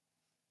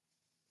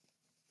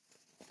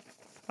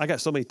 I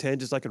got so many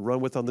tangents I could run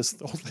with on this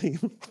whole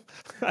thing.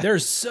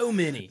 There's so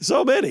many.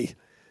 So many.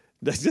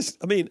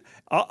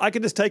 I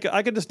could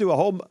just do a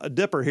whole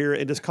dipper here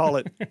and just call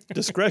it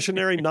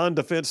discretionary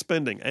non-defense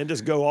spending and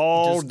just go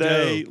all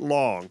day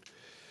long.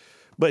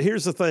 But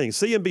here's the thing.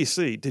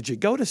 CNBC. Did you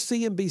go to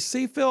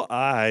CNBC, Phil?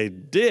 I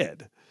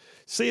did.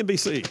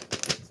 CNBC.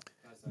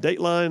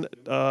 Dateline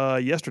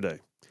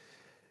yesterday.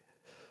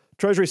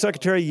 Treasury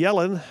Secretary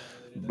Yellen,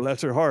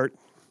 bless her heart,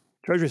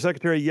 Treasury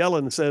Secretary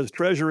Yellen says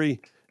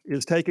Treasury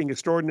is taking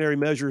extraordinary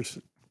measures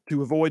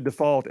to avoid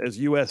default as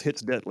U.S.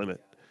 hits debt limit.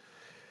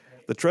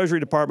 The Treasury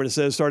Department, it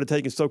says, started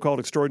taking so-called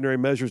extraordinary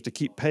measures to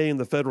keep paying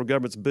the federal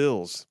government's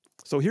bills.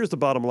 So here's the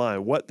bottom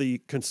line. What the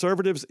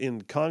conservatives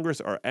in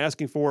Congress are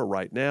asking for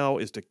right now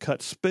is to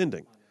cut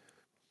spending.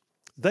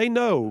 They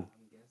know,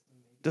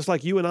 just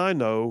like you and I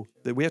know,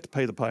 that we have to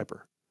pay the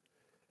piper.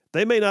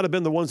 They may not have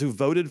been the ones who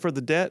voted for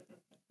the debt,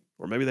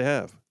 or maybe they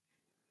have.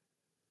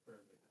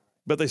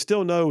 But they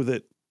still know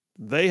that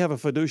they have a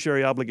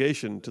fiduciary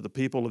obligation to the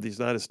people of the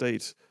United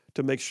States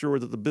to make sure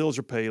that the bills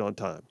are paid on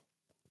time.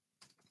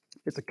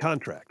 It's a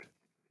contract,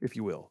 if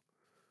you will.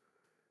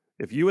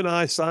 If you and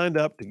I signed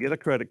up to get a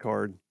credit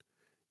card,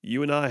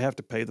 you and I have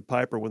to pay the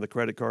piper when the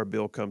credit card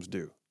bill comes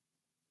due.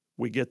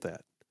 We get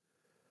that.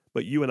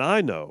 But you and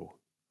I know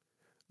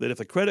that if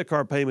the credit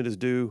card payment is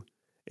due,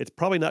 it's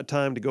probably not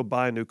time to go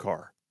buy a new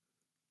car.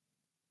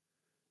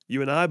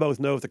 You and I both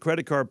know if the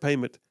credit card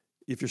payment,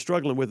 if you're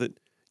struggling with it,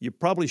 you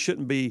probably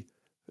shouldn't be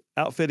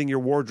outfitting your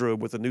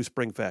wardrobe with the new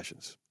spring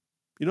fashions.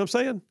 You know what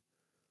I'm saying?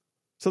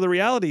 So the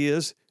reality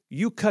is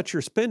you cut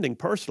your spending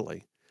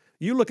personally.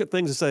 You look at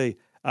things and say,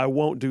 I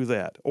won't do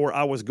that. Or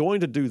I was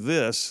going to do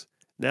this,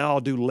 now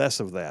I'll do less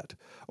of that.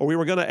 Or we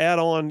were going to add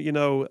on,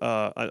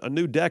 a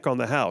new deck on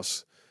the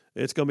house.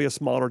 It's going to be a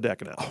smaller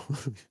deck now.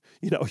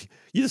 You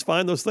just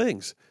find those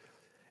things.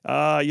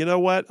 You know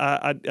what?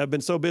 I've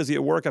been so busy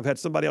at work, I've had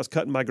somebody else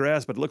cutting my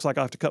grass, but it looks like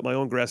I have to cut my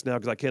own grass now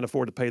because I can't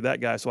afford to pay that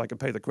guy so I can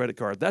pay the credit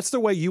card. That's the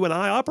way you and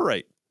I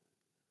operate.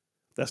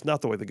 That's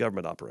not the way the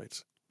government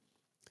operates.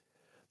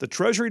 The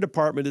Treasury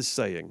Department is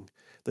saying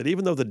that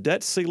even though the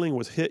debt ceiling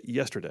was hit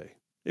yesterday,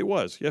 it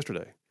was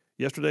yesterday.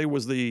 Yesterday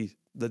was the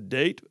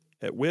date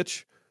at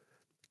which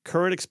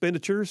current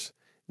expenditures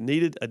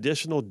needed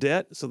additional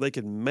debt so they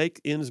could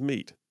make ends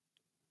meet.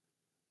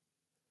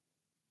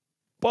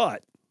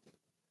 But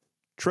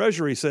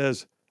Treasury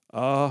says,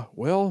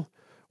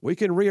 we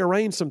can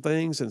rearrange some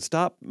things and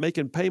stop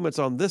making payments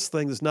on this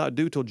thing that's not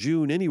due till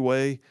June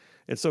anyway.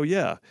 And so,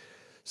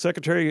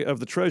 Secretary of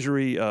the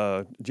Treasury,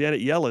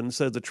 Janet Yellen,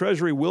 says the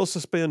Treasury will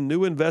suspend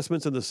new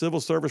investments in the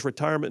Civil Service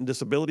Retirement and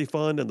Disability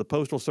Fund and the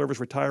Postal Service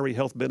Retiree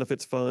Health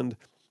Benefits Fund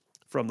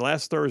from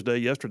last Thursday,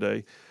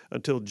 yesterday,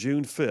 until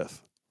June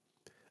 5th.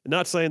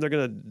 Not saying they're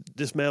going to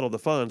dismantle the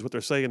funds. What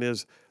they're saying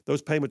is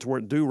those payments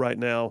weren't due right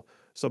now,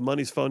 so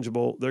money's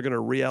fungible. They're going to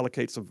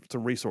reallocate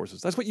some resources.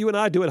 That's what you and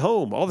I do at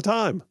home all the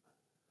time.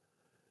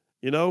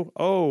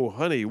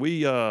 Honey,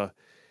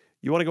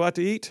 you want to go out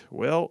to eat?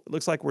 Well, it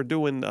looks like we're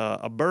doing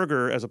a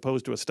burger as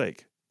opposed to a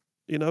steak.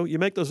 You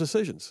make those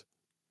decisions.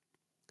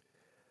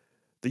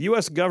 The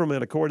U.S.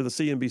 government, according to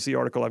the CNBC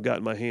article I've got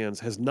in my hands,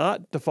 has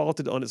not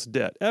defaulted on its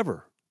debt,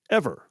 ever.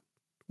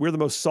 We're the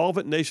most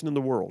solvent nation in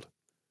the world,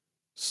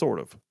 sort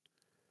of.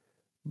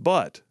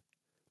 But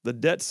the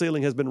debt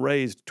ceiling has been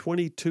raised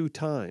 22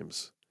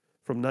 times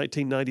from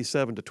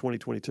 1997 to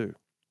 2022.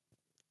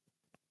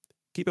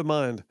 Keep in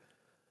mind,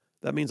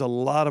 that means a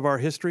lot of our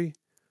history,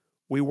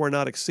 we were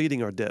not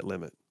exceeding our debt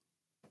limit.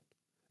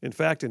 In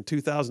fact, in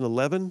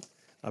 2011,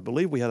 I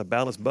believe we had a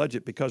balanced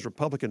budget because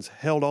Republicans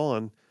held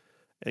on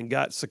and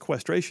got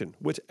sequestration,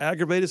 which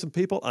aggravated some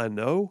people, I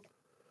know.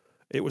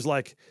 It was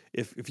like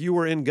if you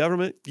were in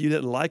government, you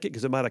didn't like it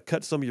because it might have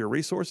cut some of your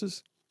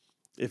resources.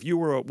 If you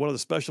were one of the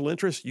special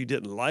interests, you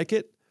didn't like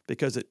it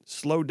because it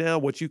slowed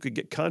down what you could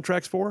get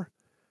contracts for.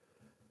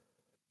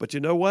 But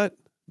you know what?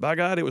 By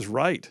God, it was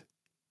right.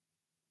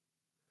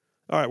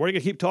 All right, we're going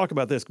to keep talking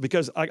about this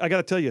because I got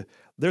to tell you,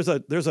 there's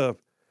a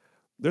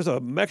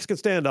Mexican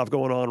standoff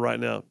going on right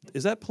now.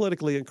 Is that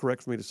politically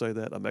incorrect for me to say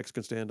that, a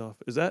Mexican standoff?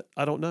 Is that?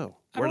 I don't know.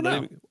 I don't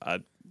know.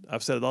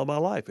 I've said it all my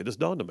life. It just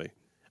dawned on me.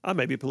 I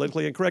may be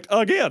politically incorrect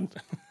again.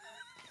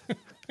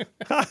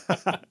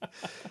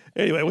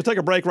 Anyway, we'll take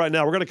a break right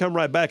now. We're going to come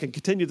right back and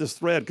continue this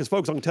thread because,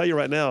 folks, I'm going to tell you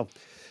right now,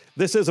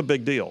 this is a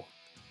big deal.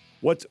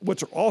 What's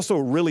also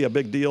really a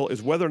big deal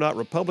is whether or not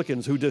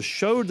Republicans, who just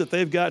showed that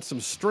they've got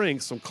some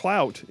strength, some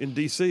clout in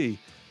D.C.,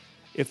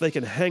 if they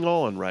can hang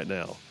on right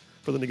now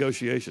for the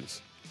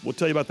negotiations. We'll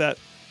tell you about that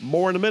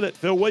more in a minute.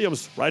 Phil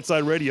Williams, Right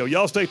Side Radio.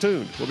 Y'all stay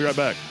tuned. We'll be right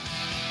back.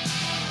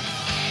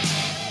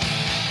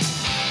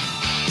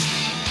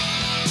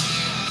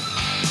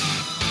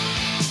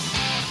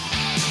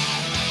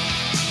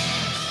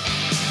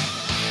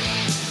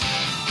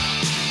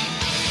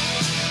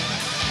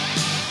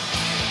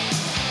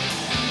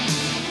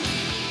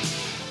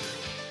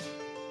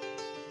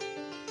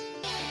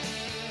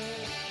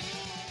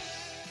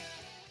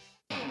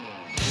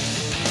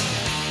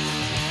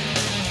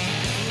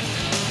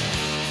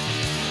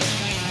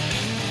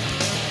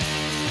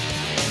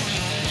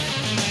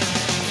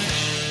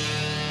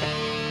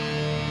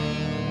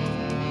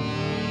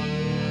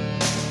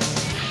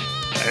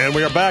 And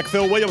we are back.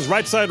 Phil Williams,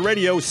 Right Side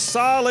Radio,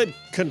 solid,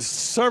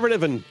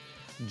 conservative, and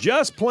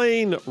just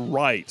plain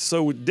right.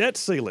 So debt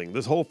ceiling,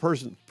 this whole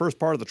first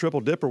part of the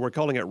Triple Dipper, we're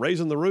calling it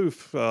raising the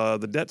roof.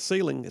 The debt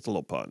ceiling, it's a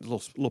little pun, a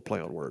little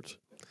play on words.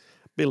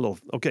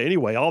 Okay,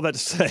 anyway, all that to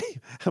say,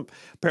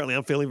 apparently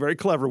I'm feeling very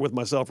clever with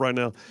myself right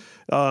now.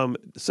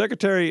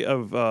 Secretary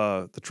of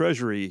the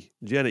Treasury,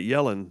 Janet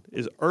Yellen,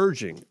 is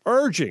urging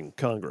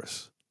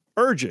Congress,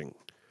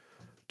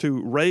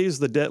 to raise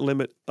the debt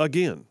limit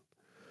again.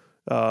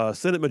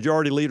 Senate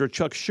Majority Leader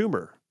Chuck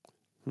Schumer,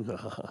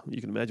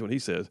 you can imagine what he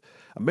says,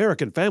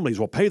 American families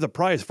will pay the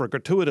price for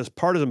gratuitous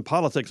partisan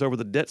politics over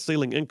the debt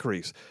ceiling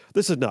increase.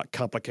 This is not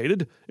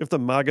complicated. If the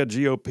MAGA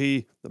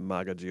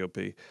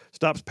GOP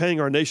stops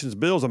paying our nation's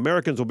bills,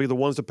 Americans will be the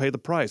ones to pay the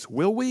price.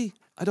 Will we?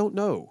 I don't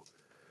know.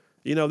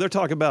 They're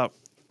talking about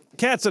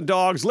cats and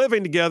dogs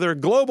living together,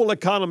 global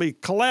economy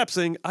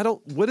collapsing.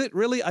 Would it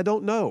really? I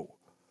don't know.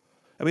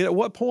 I mean, at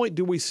what point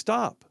do we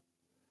stop?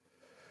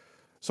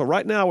 So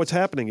right now what's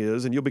happening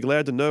is, and you'll be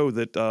glad to know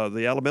that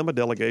the Alabama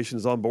delegation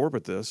is on board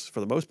with this. For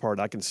the most part,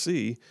 I can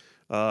see.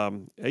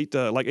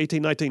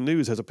 1819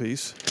 News has a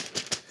piece.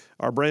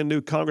 our brand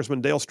new Congressman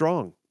Dale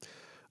Strong.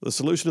 The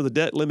solution to the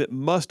debt limit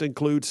must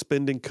include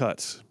spending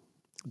cuts.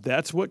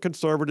 That's what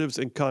conservatives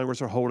in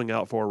Congress are holding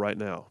out for right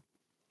now.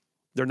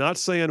 They're not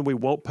saying we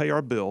won't pay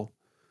our bill.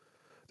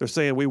 They're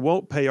saying we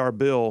won't pay our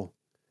bill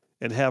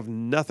and have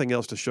nothing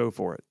else to show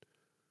for it.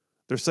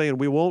 They're saying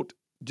we won't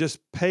just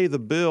pay the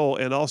bill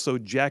and also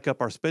jack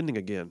up our spending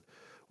again.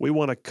 We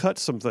want to cut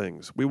some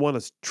things. We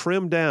want to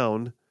trim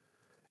down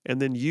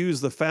and then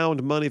use the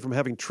found money from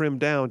having trimmed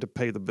down to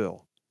pay the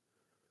bill.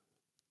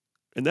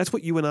 And that's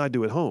what you and I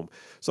do at home.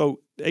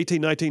 So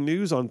 1819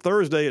 News on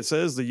Thursday, it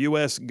says the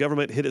U.S.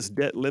 government hit its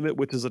debt limit,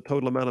 which is the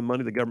total amount of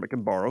money the government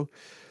can borrow.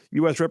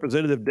 U.S.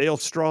 Representative Dale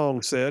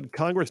Strong said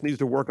Congress needs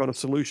to work on a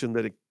solution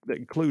that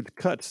includes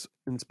cuts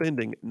in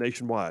spending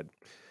nationwide.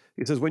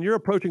 He says, when you're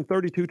approaching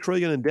 $32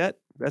 trillion in debt,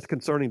 that's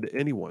concerning to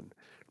anyone.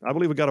 I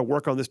believe we've got to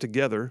work on this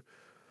together.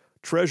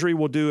 Treasury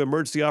will do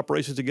emergency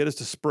operations to get us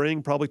to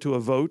spring, probably to a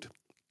vote.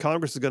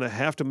 Congress is going to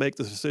have to make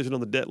the decision on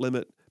the debt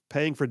limit,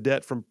 paying for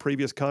debt from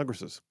previous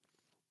Congresses.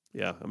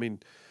 Yeah, I mean,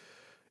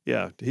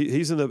 yeah,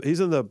 he's in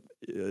the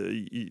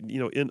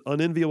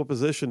unenviable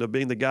position of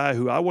being the guy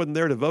who I wasn't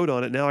there to vote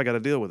on it. Now I got to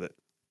deal with it.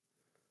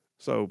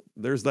 So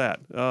there's that.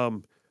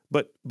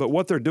 But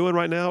what they're doing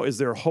right now is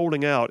they're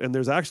holding out, and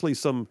there's actually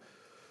some,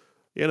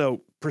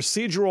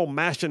 procedural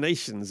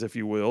machinations, if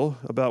you will,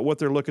 about what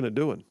they're looking at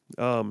doing.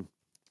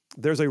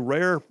 There's a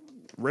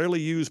rarely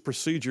used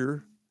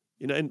procedure.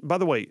 And by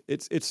the way,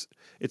 it's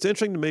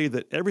interesting to me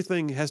that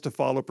everything has to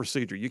follow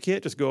procedure. You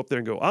can't just go up there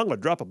and go, I'm going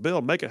to drop a bill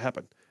and make it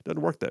happen. It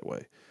doesn't work that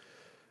way.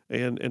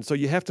 And so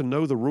you have to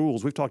know the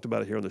rules. We've talked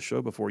about it here on the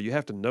show before. You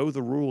have to know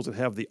the rules and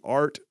have the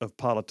art of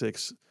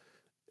politics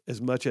as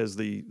much as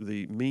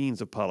the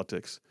means of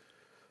politics.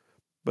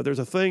 But there's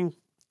a thing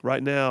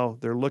right now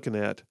they're looking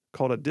at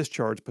called a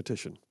discharge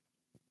petition.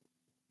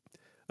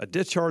 A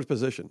discharge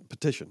petition.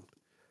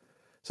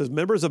 It says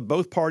members of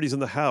both parties in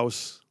the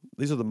House,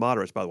 these are the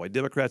moderates, by the way,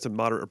 Democrats and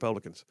moderate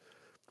Republicans.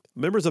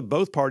 Members of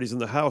both parties in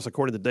the House,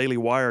 according to the Daily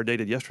Wire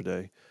dated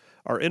yesterday,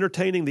 are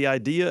entertaining the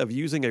idea of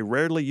using a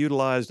rarely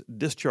utilized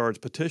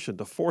discharge petition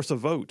to force a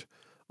vote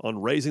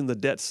on raising the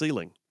debt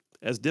ceiling,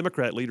 as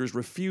Democrat leaders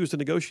refuse to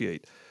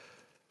negotiate.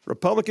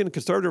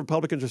 Conservative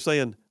Republicans are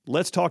saying,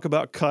 let's talk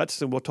about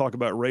cuts and we'll talk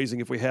about raising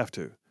if we have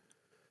to.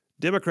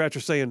 Democrats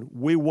are saying,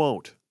 we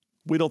won't.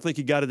 We don't think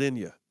you got it in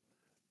you.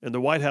 And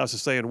the White House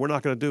is saying, we're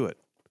not going to do it.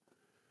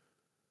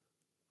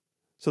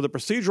 So the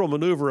procedural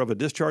maneuver of a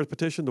discharge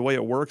petition, the way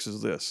it works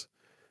is this.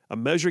 A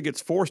measure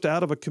gets forced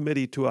out of a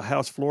committee to a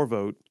House floor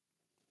vote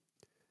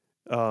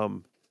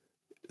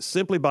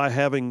simply by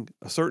having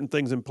certain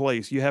things in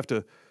place. You have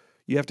to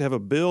have a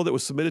bill that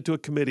was submitted to a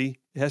committee.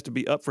 It has to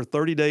be up for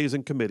 30 days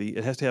in committee.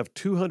 It has to have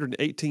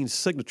 218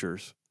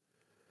 signatures.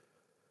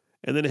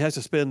 And then it has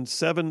to spend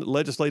 7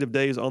 legislative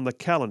days on the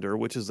calendar,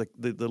 which is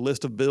the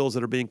list of bills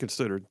that are being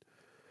considered.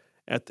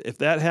 If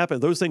that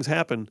happens, those things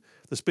happen,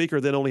 the Speaker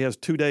then only has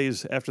 2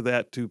 days after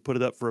that to put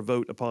it up for a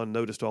vote upon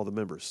notice to all the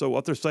members. So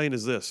what they're saying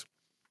is this.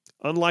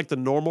 Unlike the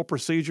normal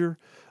procedure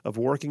of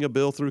working a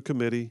bill through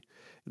committee,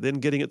 then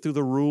getting it through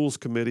the Rules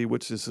Committee,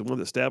 which is the one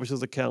that establishes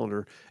the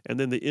calendar, and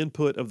then the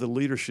input of the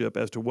leadership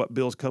as to what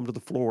bills come to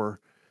the floor,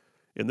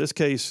 in this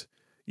case,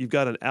 you've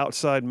got an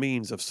outside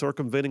means of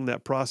circumventing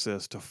that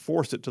process to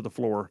force it to the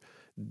floor,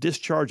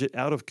 discharge it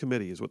out of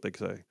committee is what they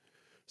say.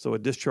 So a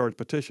discharge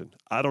petition.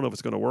 I don't know if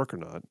it's going to work or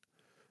not.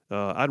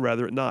 I'd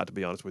rather it not, to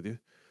be honest with you,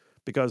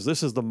 because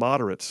this is the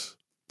moderates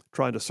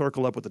trying to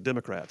circle up with the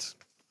Democrats.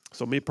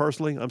 So me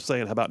personally, I'm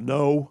saying, how about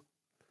no?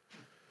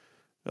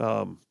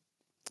 The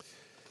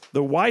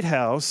White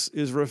House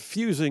is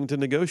refusing to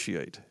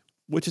negotiate,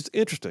 which is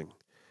interesting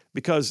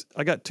because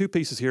I got 2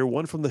 pieces here,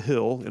 one from The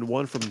Hill and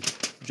one from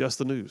Just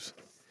the News.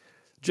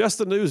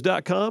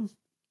 JustTheNews.com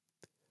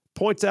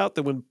points out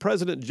that when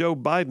President Joe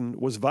Biden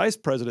was Vice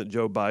President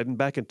Joe Biden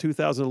back in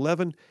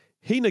 2011,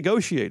 he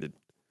negotiated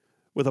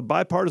with a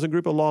bipartisan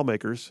group of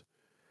lawmakers,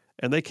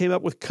 and they came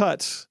up with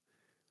cuts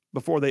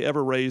before they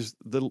ever raised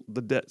the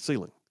debt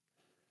ceiling.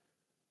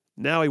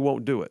 Now he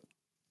won't do it.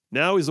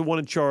 Now he's the one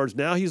in charge.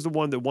 Now he's the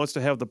one that wants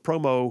to have the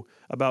promo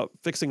about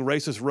fixing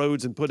racist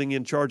roads and putting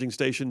in charging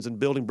stations and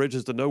building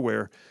bridges to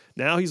nowhere.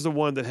 Now he's the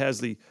one that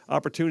has the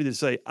opportunity to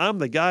say, I'm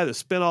the guy that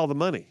spent all the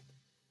money.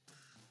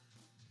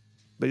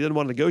 But he didn't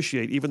want to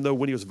negotiate, even though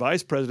when he was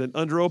vice president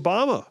under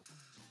Obama,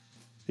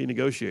 he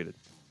negotiated.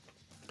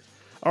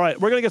 All right,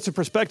 we're going to get some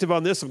perspective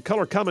on this, some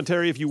color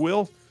commentary, if you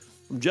will,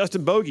 from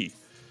Justin Bogey,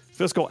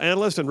 fiscal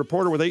analyst and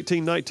reporter with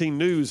 1819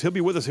 News. He'll be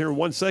with us here in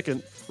 1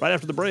 second, right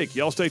after the break.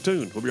 Y'all stay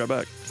tuned. We'll be right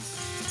back.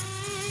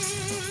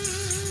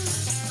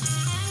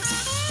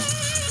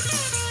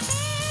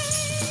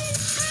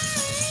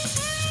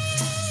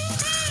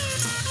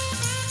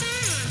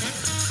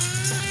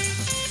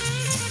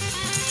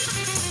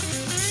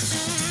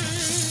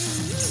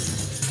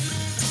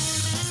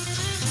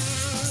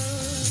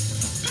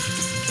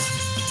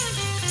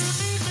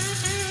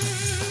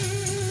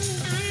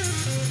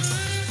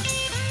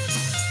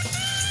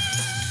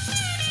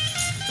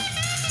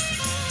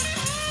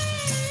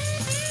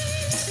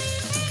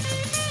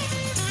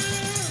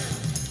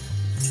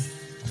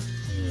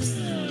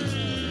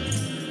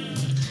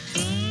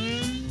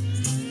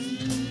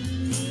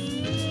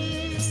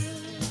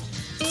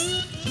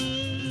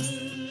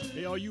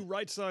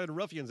 right side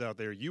ruffians out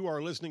there. You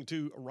are listening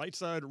to Right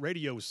Side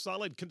Radio,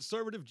 solid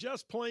conservative,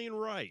 just plain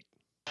right.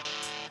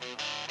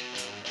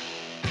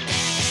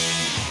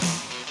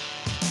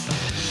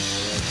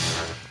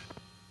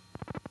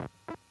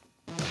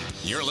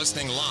 You're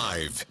listening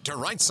live to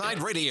Right Side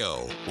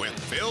Radio with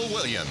Phil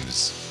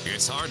Williams.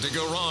 It's hard to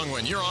go wrong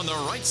when you're on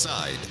the right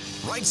side.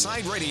 Right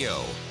Side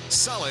Radio,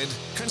 solid,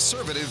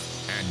 conservative,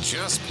 and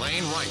just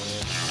plain right.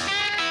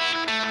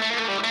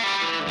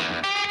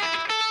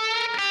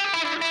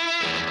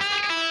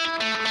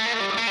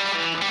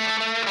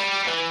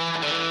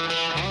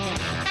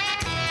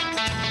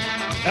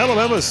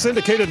 Alabama's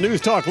syndicated news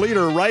talk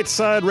leader, Right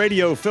Side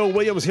Radio. Phil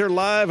Williams here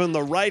live in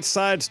the Right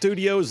Side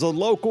studios, the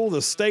local,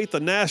 the state, the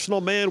national.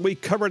 Man, we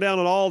cover down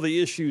on all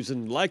the issues.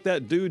 And like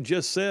that dude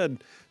just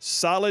said,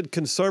 solid,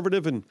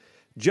 conservative, and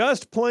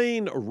just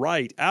plain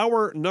right.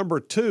 Hour number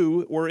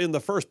 2, we're in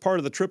the first part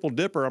of the Triple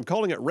Dipper. I'm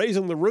calling it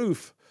Raising the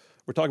Roof.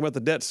 We're talking about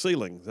the debt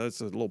ceiling.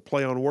 That's a little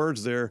play on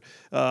words there.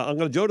 I'm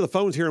going to go to the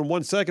phones here in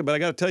 1 second, but I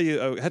got to tell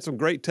you, I had some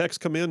great texts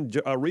come in.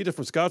 Rita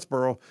from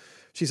Scottsboro.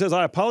 She says,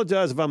 I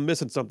apologize if I'm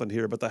missing something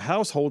here, but the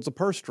House holds the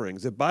purse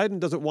strings. If Biden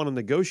doesn't want to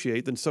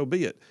negotiate, then so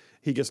be it.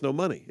 He gets no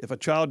money. If a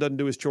child doesn't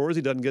do his chores,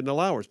 he doesn't get an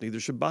allowance. Neither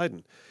should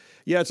Biden.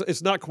 Yeah,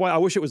 it's not quite. I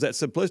wish it was that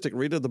simplistic,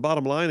 Rita. The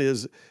bottom line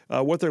is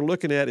what they're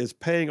looking at is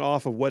paying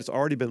off of what's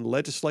already been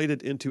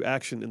legislated into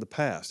action in the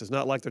past. It's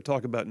not like they're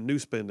talking about new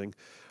spending.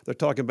 They're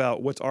talking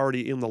about what's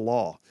already in the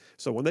law.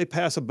 So when they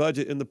pass a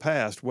budget in the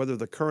past, whether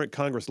the current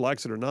Congress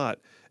likes it or not,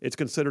 it's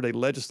considered a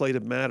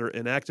legislative matter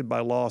enacted by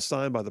law,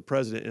 signed by the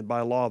president, and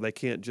by law they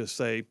can't just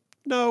say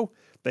no.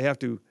 They have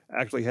to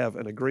actually have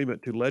an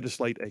agreement to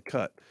legislate a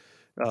cut.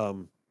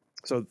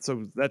 So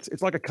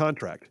it's like a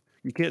contract.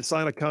 You can't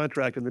sign a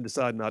contract and then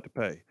decide not to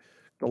pay.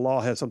 The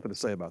law has something to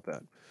say about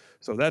that.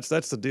 So that's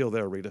the deal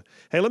there, Rita.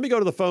 Hey, let me go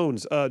to the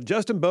phones.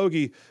 Justin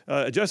Bogie.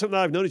 Justin and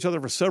I have known each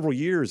other for several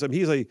years. I mean,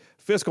 he's a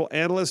fiscal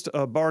analyst,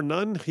 bar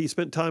none. He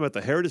spent time at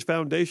the Heritage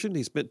Foundation.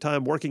 He spent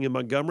time working in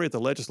Montgomery at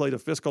the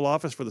Legislative Fiscal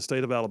Office for the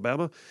state of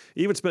Alabama.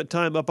 He even spent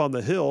time up on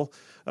the Hill.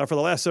 For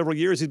the last several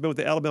years, he's been with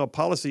the Alabama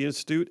Policy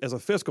Institute as a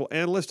fiscal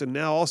analyst and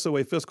now also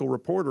a fiscal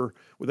reporter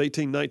with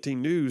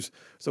 1819 News.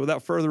 So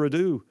without further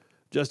ado,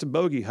 Justin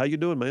Bogie, how you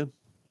doing, man?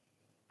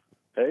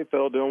 Hey,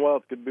 Phil, doing well.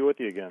 It's good to be with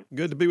you again.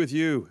 Good to be with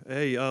you.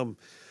 Hey,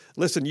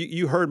 listen,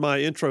 you heard my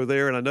intro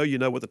there, and I know you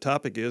know what the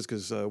topic is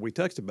because we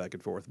texted back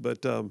and forth.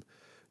 But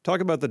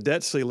talking about the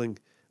debt ceiling,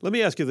 let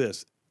me ask you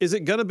this. Is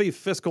it going to be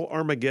fiscal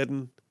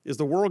Armageddon? Is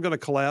the world going to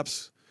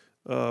collapse?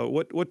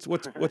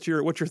 What's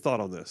your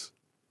thought on this?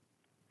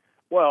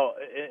 Well,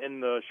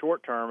 in the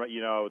short term,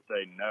 I would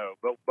say no.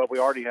 But we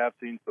already have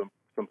seen some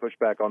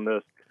pushback on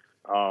this.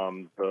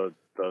 The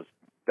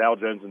Dow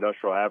Jones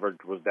Industrial Average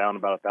was down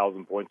about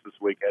 1,000 points this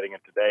week heading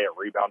into today. It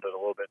rebounded a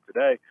little bit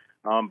today.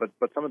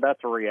 But some of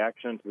that's a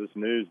reaction to this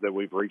news that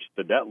we've reached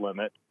the debt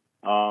limit.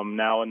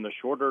 Now, in the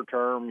shorter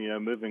term,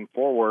 moving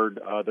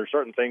forward, there's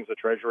certain things the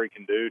Treasury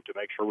can do to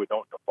make sure we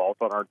don't default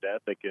on our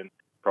debt. They can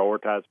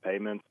prioritize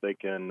payments. They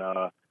can,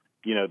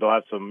 they'll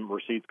have some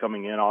receipts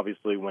coming in,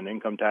 obviously, when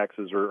income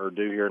taxes are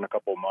due here in a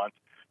couple of months.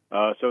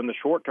 So in the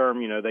short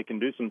term, they can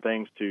do some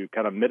things to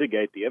kind of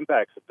mitigate the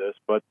impacts of this.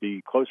 But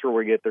the closer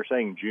we get, they're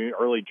saying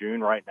early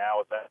June right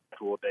now is that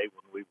actual date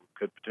when we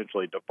could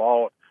potentially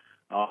default.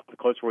 The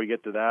closer we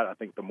get to that, I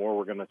think the more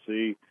we're going to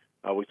see.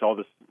 We saw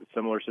this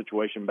similar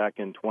situation back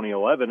in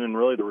 2011, and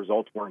really the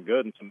results weren't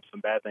good, and some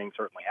bad things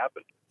certainly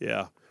happened.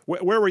 Yeah.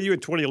 Where were you in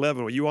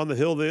 2011? Were you on the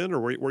Hill then, or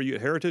were you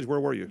at Heritage? Where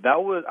were you? I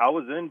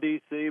was in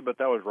D.C., but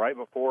that was right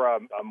before I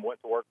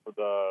went to work for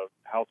the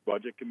House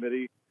Budget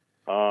Committee.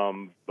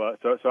 But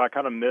I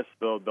kind of missed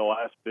the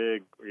last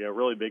big,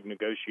 really big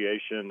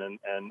negotiation,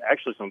 and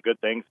actually some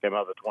good things came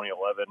out of the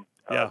 2011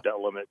 debt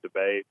limit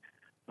debate.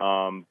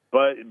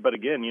 But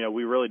again,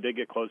 we really did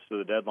get close to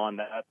the deadline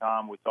at that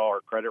time. We saw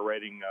our credit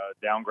rating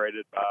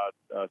downgraded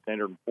by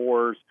Standard &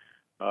 Poor's.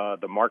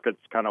 The markets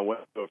kind of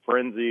went to a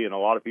frenzy, and a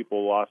lot of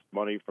people lost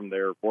money from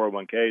their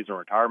 401ks and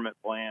retirement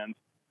plans.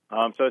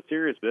 So it's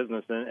serious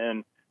business,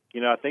 and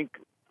I think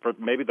for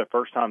maybe the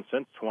first time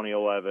since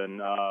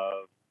 2011.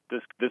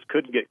 This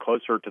could get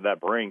closer to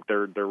that brink.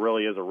 There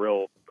really is a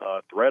real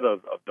threat of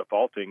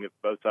defaulting if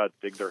both sides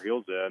dig their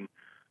heels in.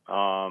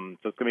 So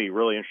it's going to be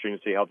really interesting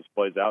to see how this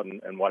plays out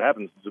and what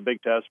happens. It's a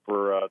big test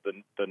for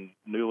the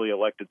newly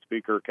elected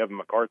Speaker, Kevin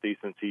McCarthy,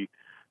 since he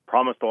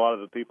promised a lot of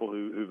the people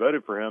who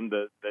voted for him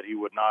that he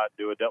would not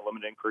do a debt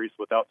limit increase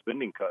without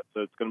spending cuts.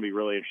 So it's going to be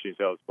really interesting to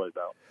see how this plays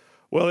out.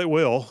 Well, it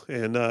will,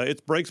 and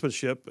it's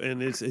brinksmanship,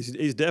 and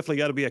he's definitely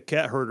got to be a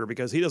cat herder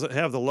because he doesn't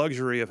have the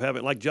luxury of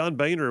having, like John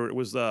Boehner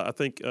was, I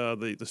think,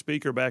 the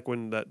speaker back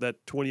when that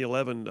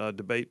 2011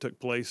 debate took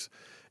place,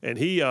 and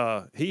he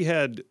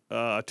had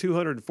a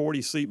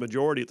 240-seat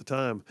majority at the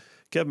time.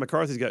 Kevin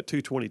McCarthy's got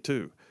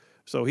 222,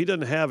 so he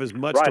doesn't have as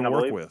much to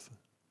work with.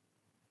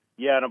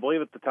 Yeah, and I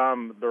believe at the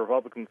time the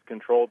Republicans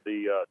controlled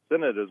the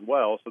Senate as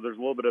well, so there's a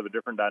little bit of a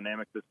different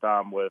dynamic this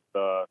time with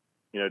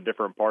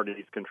different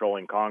parties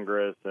controlling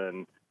Congress,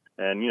 and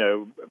And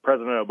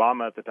President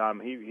Obama at the time,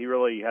 he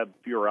really had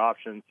fewer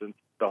options since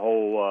the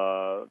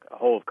whole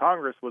of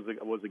Congress was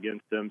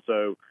against him.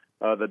 So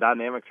the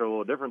dynamics are a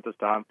little different this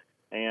time.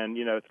 And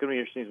it's going to be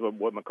interesting to see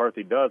what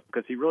McCarthy does,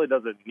 because he really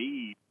doesn't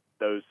need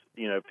those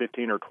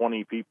 15 or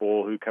 20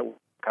 people who kind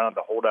of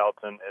the holdouts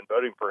and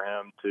voting for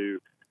him to.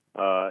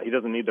 He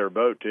doesn't need their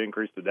vote to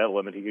increase the debt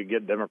limit. He could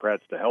get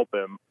Democrats to help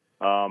him,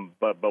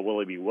 but will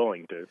he be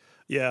willing to?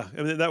 Yeah,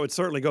 and that would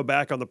certainly go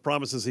back on the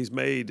promises he's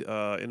made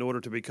in order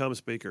to become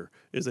Speaker,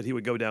 is that he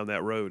would go down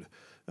that road.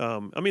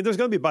 There's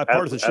going to be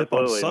bipartisanship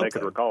on something. They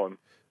could recall him.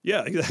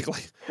 Yeah,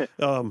 exactly.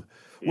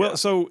 Well,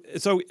 so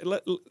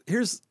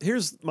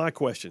here's my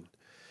question,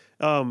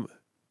 and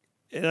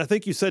I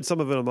think you said some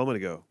of it a moment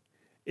ago.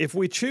 If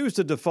we choose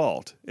to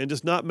default and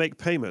just not make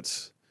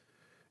payments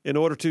in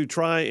order to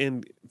try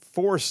and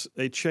force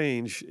a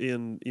change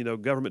in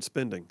government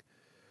spending,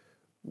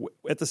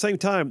 at the same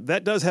time,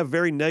 that does have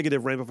very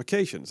negative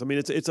ramifications. I mean,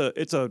 it's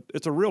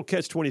a real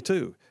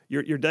catch-22.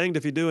 You're danged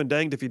if you do and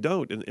danged if you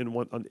don't.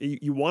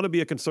 You want to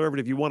be a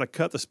conservative. You want to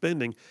cut the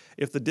spending.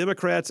 If the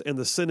Democrats and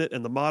the Senate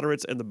and the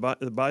moderates and the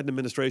Biden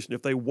administration,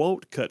 if they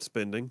won't cut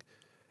spending,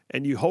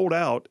 and you hold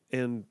out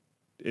and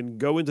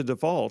go into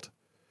default,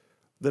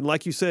 then,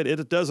 like you said,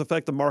 it does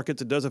affect the markets.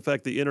 It does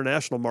affect the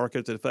international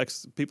markets. It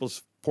affects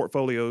people's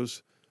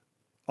portfolios.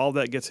 All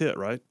that gets hit,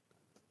 right?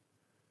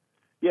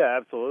 Yeah,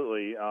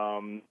 absolutely.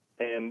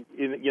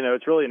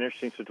 It's really an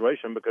interesting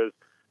situation, because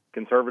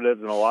conservatives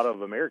and a lot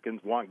of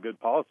Americans want good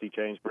policy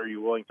change, but are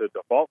you willing to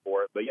default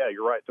for it? But yeah,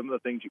 you're right. Some of the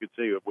things you could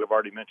see, we've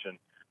already mentioned,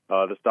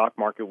 the stock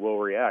market will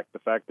react. The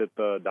fact that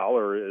the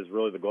dollar is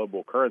really the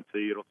global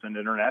currency, it'll send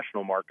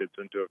international markets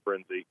into a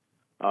frenzy.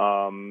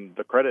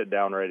 The credit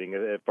down rating,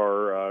 if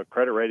our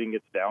credit rating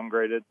gets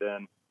downgraded,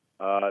 then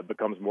it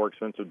becomes more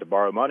expensive to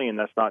borrow money, and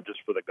that's not just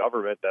for the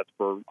government, that's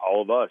for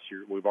all of us.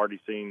 We've already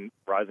seen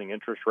rising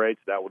interest rates.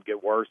 That would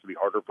get worse. It'd be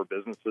harder for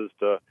businesses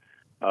to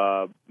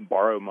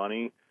borrow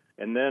money.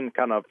 And then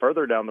kind of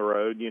further down the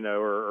road,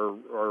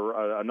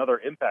 or another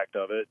impact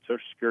of it,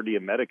 Social Security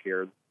and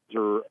Medicare,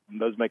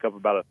 those make up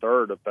about a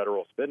third of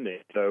federal spending.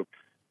 So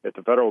if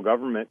the federal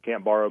government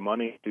can't borrow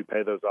money to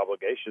pay those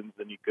obligations,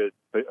 then you could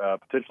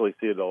potentially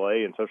see a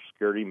delay in Social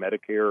Security,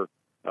 Medicare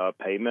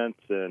payments,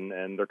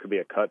 and there could be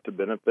a cut to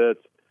benefits.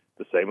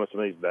 The same with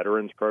some of these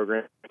veterans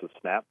programs, the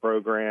SNAP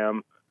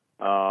program.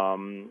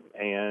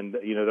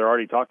 They're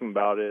already talking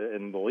about it,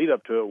 and the lead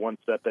up to it, one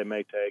step they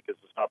may take is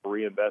to stop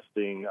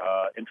reinvesting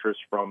interest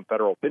from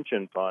federal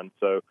pension funds.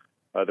 So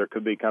there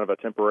could be kind of a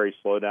temporary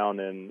slowdown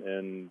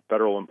in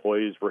federal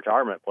employees'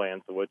 retirement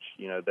plans, which,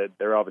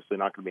 they're obviously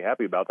not going to be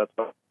happy about. That's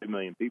about 2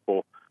 million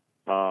people.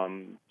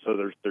 So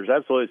there's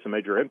absolutely some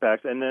major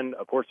impacts. And then,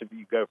 of course, if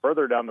you go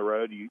further down the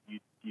road,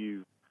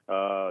 you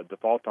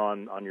default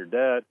on your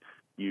debt,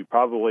 you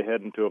probably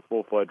head into a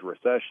full-fledged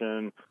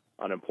recession.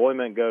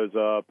 Unemployment goes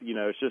up.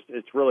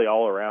 It's really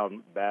all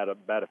around bad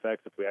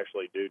effects if we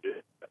actually do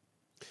it.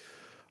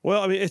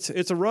 Well, I mean,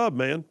 it's a rub,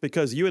 man,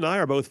 because you and I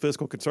are both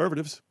fiscal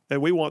conservatives,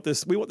 and we want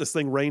this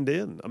thing reined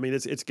in. I mean,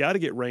 it's got to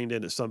get reined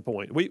in at some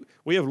point.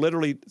 We have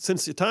literally,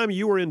 since the time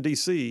you were in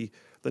D.C.,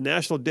 the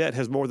national debt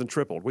has more than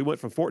tripled. We went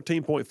from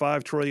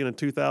 $14.5 trillion in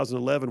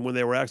 2011 when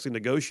they were actually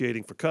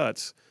negotiating for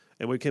cuts,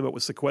 and we came up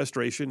with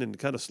sequestration and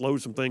kind of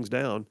slowed some things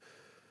down,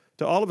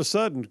 to all of a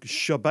sudden,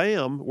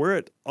 shabam, we're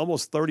at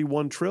almost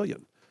 $31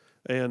 trillion.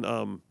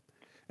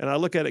 And I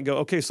look at it and go,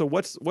 okay, so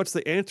what's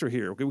the answer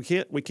here?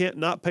 We can't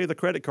not pay the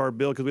credit card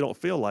bill because we don't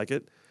feel like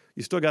it.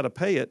 You still got to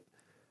pay it.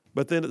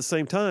 But then at the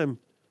same time,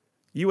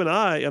 you and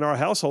I in our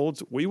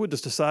households, we would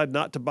just decide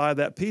not to buy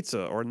that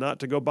pizza or not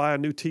to go buy a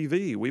new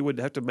TV. We would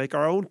have to make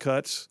our own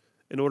cuts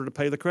in order to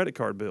pay the credit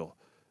card bill.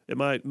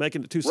 Am I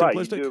making it too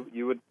simplistic? Right.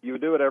 You would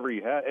do whatever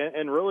you had.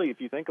 And really,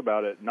 if you think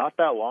about it, not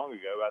that long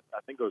ago, I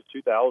think it was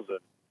 2000,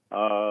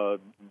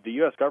 the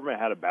U.S. government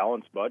had a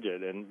balanced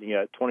budget. And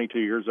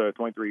 23 years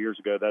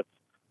ago, that's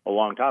a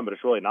long time, but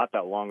it's really not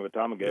that long of a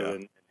time ago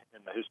in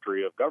the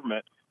history of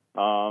government.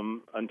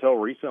 Until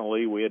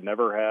recently, we had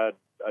never had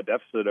a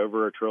deficit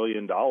over $1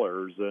 trillion,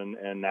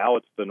 and now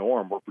it's the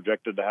norm. We're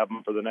projected to have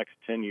them for the next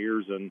 10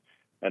 years, and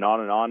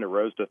on and on. It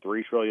rose to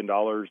 $3 trillion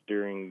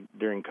during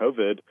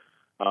COVID,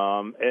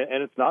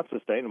 and it's not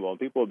sustainable. And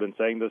people have been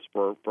saying this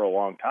for a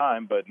long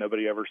time, but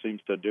nobody ever seems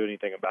to do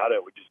anything about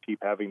it. We just keep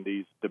having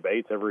these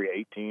debates every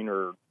 18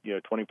 or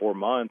 24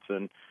 months,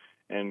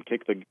 and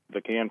kick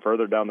the can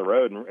further down the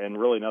road, and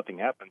really nothing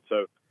happens.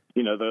 So,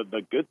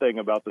 the good thing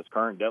about this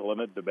current debt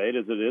limit debate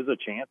is it is a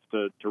chance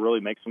to really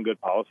make some good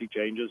policy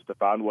changes, to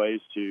find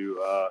ways to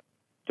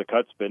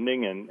cut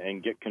spending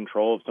and get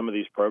control of some of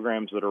these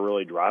programs that are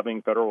really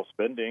driving federal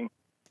spending.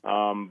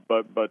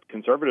 But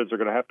conservatives are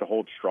going to have to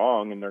hold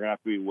strong, and they're going to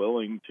have to be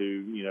willing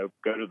to,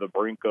 go to the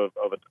brink of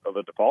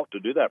a default to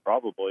do that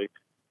probably.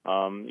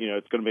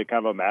 It's going to be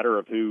kind of a matter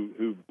of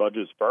who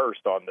budges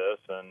first on this,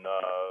 and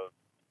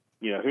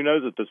who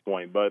knows at this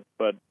point, but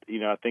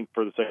I think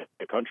for the sake of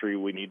the country,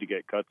 we need to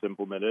get cuts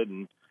implemented,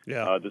 and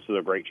this is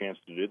a great chance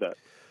to do that.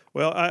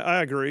 Well,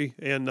 I agree,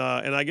 and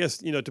I guess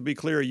to be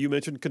clear, you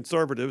mentioned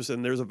conservatives,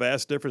 and there's a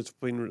vast difference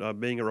between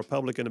being a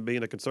Republican and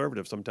being a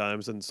conservative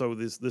sometimes. And so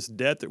this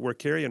debt that we're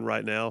carrying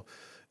right now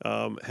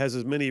has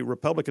as many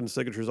Republican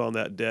signatures on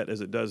that debt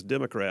as it does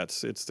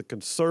Democrats. It's the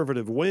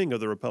conservative wing of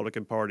the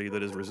Republican Party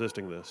that is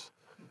resisting this.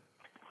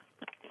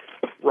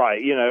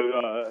 Right.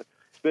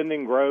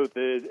 Spending growth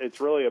it's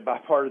really a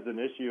bipartisan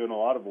issue in a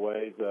lot of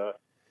ways.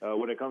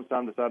 When it comes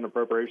time to sign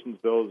appropriations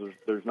bills,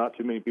 there's not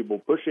too many people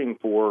pushing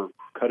for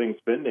cutting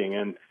spending,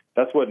 and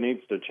that's what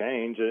needs to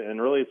change.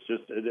 And really,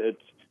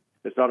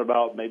 it's not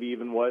about maybe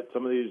even what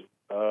some of these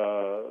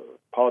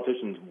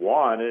politicians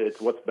want.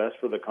 It's what's best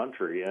for the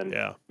country, and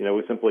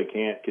we simply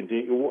can't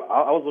continue.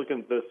 I was looking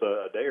at this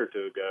a day or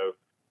two ago.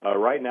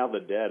 Right now, the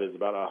debt is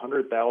about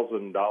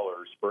 $100,000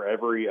 for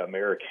every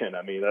American.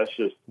 I mean, that's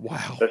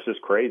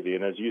just crazy.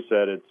 And as you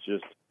said, it's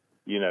just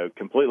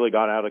completely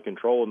gone out of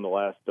control in the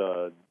last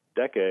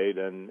decade,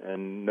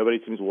 and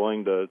nobody seems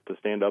willing to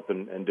stand up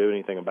and do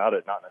anything about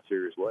it, not in a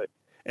serious way.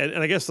 And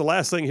I guess the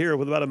last thing here,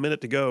 with about a minute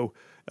to go,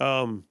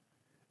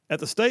 at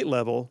the state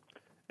level,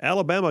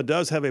 Alabama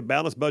does have a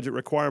balanced budget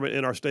requirement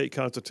in our state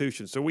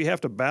constitution. So we have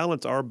to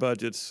balance our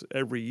budgets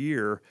every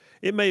year.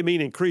 It may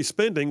mean increased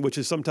spending, which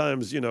is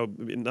sometimes,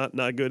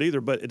 not good either,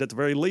 but at the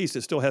very least,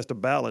 it still has to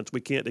balance. We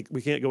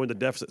can't go into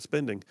deficit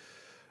spending.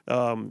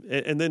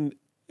 And then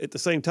at the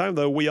same time,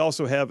 though, we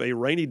also have a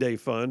rainy day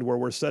fund where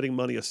we're setting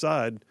money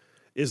aside.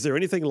 Is there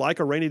anything like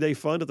a rainy day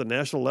fund at the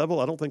national level?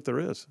 I don't think there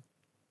is.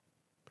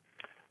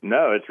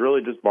 No, it's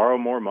really just borrow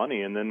more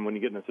money. And then when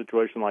you get in a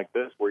situation like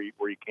this where you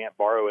can't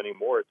borrow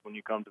anymore, it's when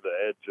you come to the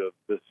edge of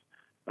this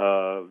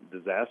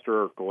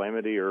disaster or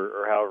calamity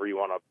or however you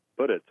want to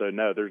put it. So,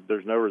 no,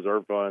 there's no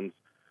reserve funds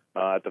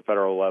at the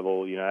federal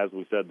level. As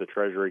we said, the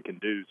Treasury can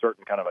do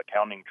certain kind of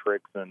accounting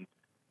tricks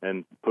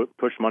and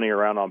push money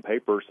around on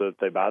paper so that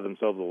they buy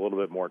themselves a little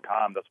bit more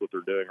time. That's what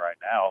they're doing right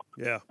now.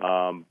 Yeah.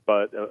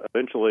 But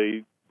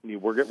eventually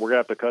we're going to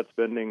have to cut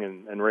spending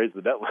and raise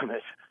the debt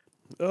limit.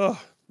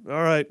 Oh,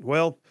 all right.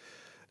 Well,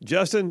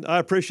 Justin, I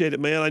appreciate it,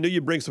 man. I knew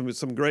you'd bring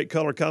some great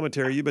color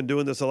commentary. You've been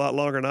doing this a lot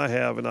longer than I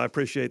have, and I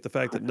appreciate the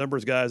fact that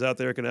numbers guys out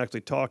there can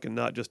actually talk and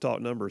not just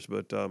talk numbers.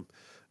 But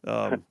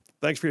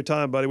thanks for your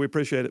time, buddy. We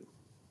appreciate it.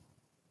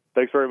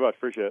 Thanks very much.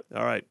 Appreciate it.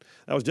 All right.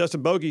 That was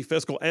Justin Bogey,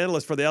 fiscal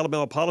analyst for the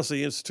Alabama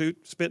Policy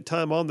Institute. Spent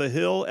time on the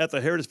Hill at the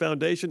Heritage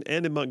Foundation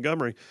and in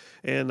Montgomery,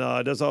 and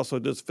does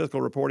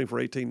fiscal reporting for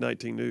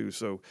 1819 News.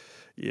 So,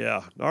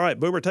 yeah. All right,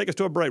 Boomer, take us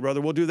to a break,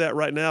 brother. We'll do that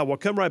right now. We'll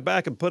come right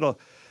back and put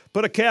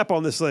a cap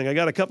on this thing. I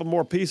got a couple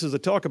more pieces to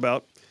talk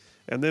about,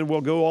 and then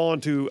we'll go on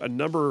to a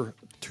number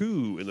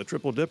 2 in the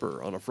Triple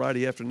Dipper on a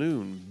Friday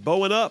afternoon.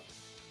 Bowing up.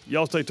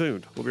 Y'all stay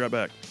tuned. We'll be right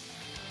back.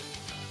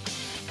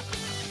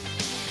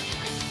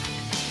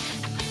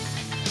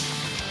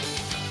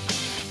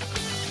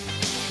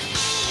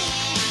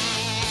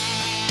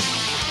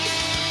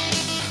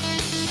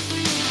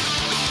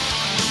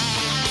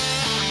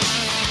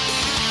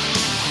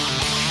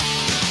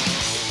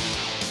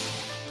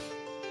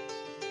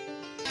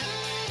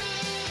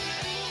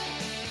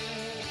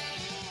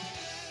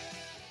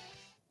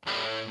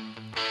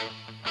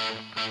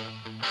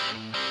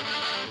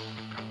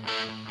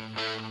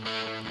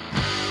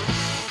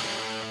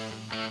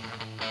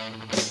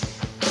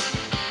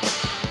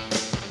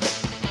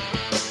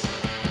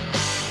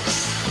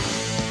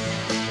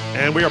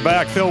 And we are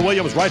back. Phil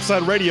Williams, Right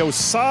Side Radio,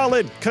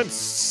 solid,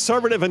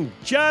 conservative, and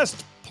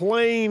just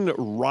plain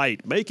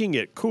right, making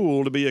it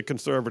cool to be a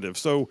conservative.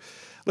 So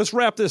let's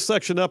wrap this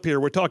section up here.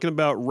 We're talking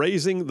about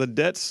raising the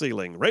debt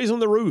ceiling, raising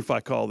the roof, I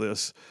call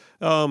this.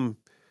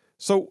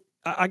 So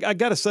I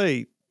got to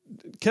say,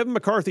 Kevin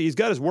McCarthy, he's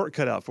got his work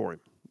cut out for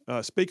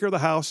him. Speaker of the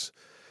House,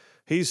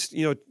 he's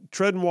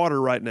treading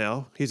water right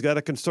now. He's got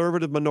a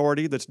conservative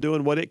minority that's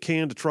doing what it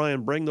can to try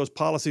and bring those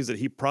policies that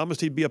he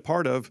promised he'd be a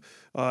part of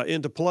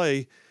into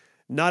play.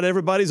 Not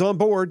everybody's on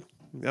board.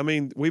 I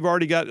mean, we've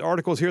already got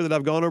articles here that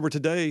I've gone over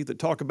today that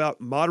talk about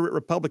moderate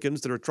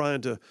Republicans that are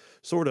trying to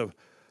sort of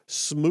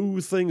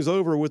smooth things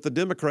over with the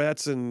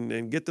Democrats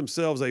and get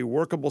themselves a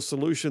workable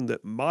solution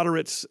that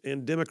moderates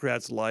and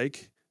Democrats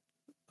like.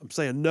 I'm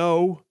saying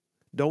no,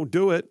 don't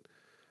do it.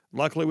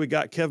 Luckily, we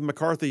got Kevin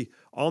McCarthy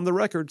on the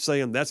record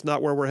saying that's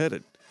not where we're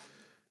headed.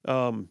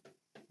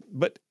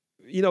 But,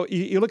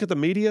 you look at the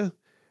media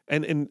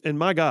and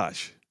my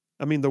gosh,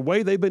 I mean, the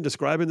way they've been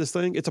describing this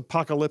thing, it's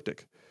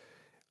apocalyptic.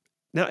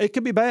 Now, it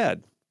could be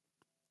bad.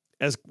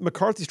 As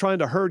McCarthy's trying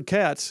to herd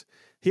cats,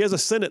 he has a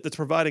Senate that's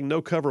providing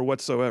no cover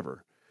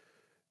whatsoever.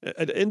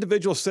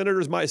 Individual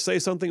senators might say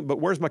something, but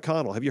where's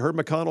McConnell? Have you heard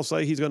McConnell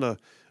say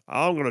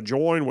I'm going to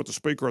join with the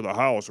Speaker of the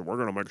House and we're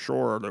going to make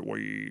sure that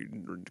we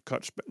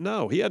cut spend?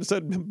 No, he hadn't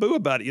said boo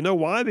about it. You know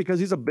why? Because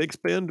he's a big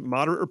spend,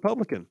 moderate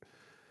Republican.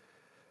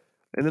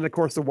 And then, of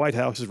course, the White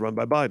House is run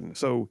by Biden.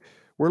 So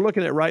we're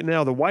looking at right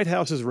now, the White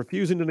House is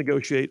refusing to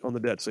negotiate on the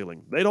debt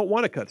ceiling. They don't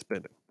want to cut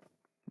spending.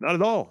 Not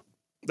at all.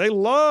 They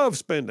love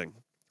spending.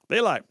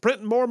 They like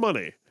printing more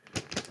money.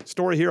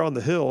 Story here on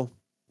the Hill.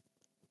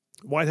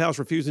 White House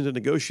refusing to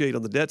negotiate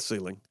on the debt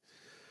ceiling.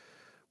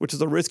 which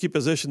is a risky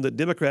position that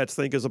Democrats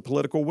think is a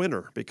political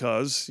winner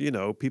because,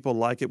 people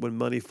like it when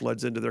money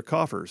floods into their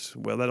coffers.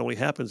 Well, that only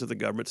happens if the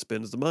government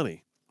spends the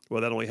money.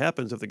 Well, that only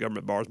happens if the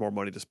government borrows more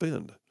money to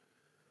spend.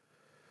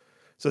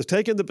 So it's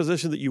taken the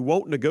position that you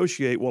won't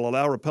negotiate will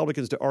allow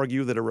Republicans to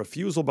argue that a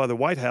refusal by the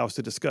White House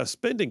to discuss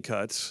spending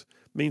cuts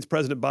means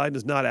President Biden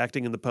is not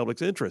acting in the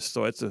public's interest.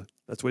 So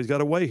that's what he's got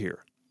to weigh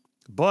here.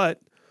 But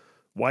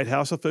White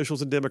House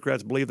officials and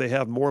Democrats believe they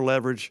have more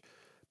leverage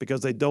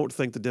because they don't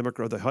think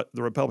the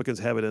Republicans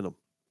have it in them.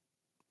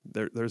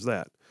 There's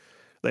that.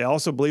 They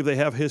also believe they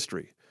have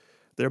history.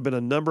 There have been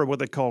a number of what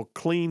they call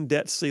clean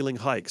debt ceiling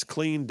hikes.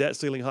 Clean debt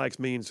ceiling hikes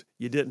means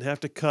you didn't have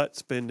to cut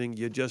spending,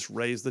 you just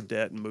raised the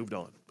debt and moved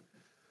on.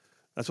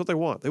 That's what they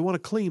want. They want a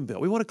clean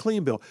bill. We want a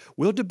clean bill.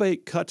 We'll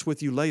debate cuts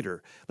with you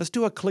later. Let's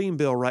do a clean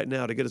bill right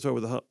now to get us over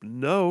the hump.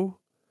 No.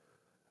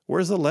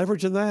 Where's the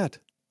leverage in that?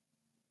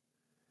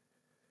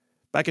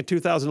 Back in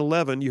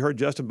 2011, you heard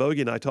Justin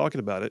Bogie and I talking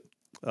about it.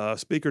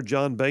 Speaker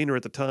John Boehner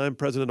at the time,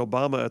 President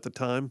Obama at the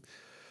time,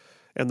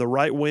 and the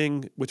right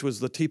wing, which was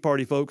the Tea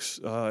Party folks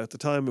at the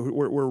time,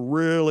 were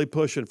really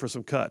pushing for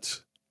some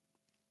cuts.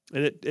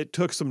 And it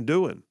took some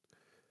doing.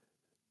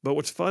 But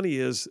what's funny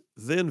is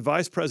then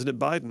Vice President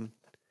Biden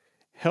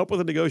helped with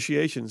the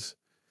negotiations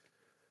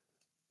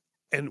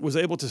and was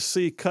able to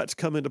see cuts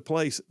come into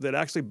place that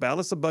actually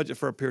balanced the budget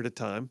for a period of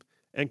time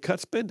and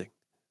cut spending.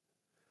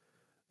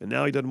 And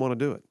now he doesn't want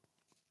to do it.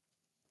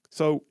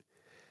 So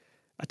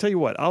I tell you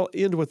what, I'll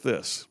end with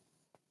this.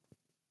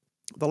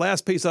 The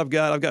last piece I've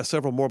got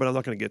several more, but I'm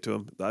not going to get to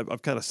them.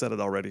 I've kind of said it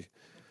already.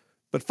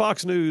 But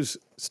Fox News,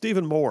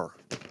 Stephen Moore,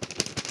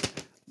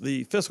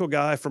 the fiscal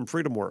guy from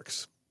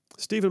FreedomWorks,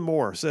 Stephen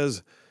Moore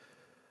says,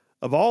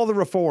 of all the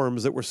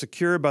reforms that were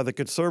secured by the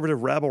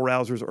conservative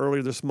rabble-rousers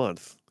earlier this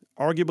month,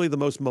 arguably the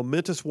most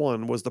momentous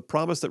one was the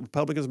promise that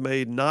Republicans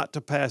made not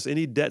to pass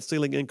any debt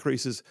ceiling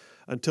increases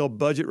until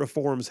budget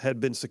reforms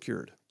had been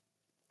secured.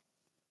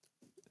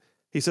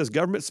 He says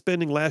government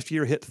spending last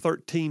year hit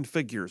 13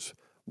 figures,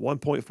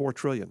 $1.4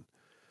 trillion.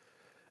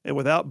 And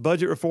without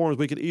budget reforms,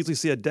 we could easily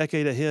see a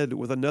decade ahead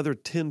with another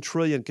 $10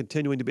 trillion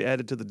continuing to be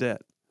added to the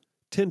debt.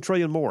 $10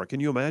 trillion more.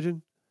 Can you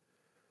imagine?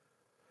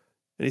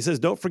 And he says,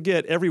 don't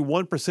forget, every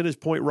 1 percentage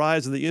point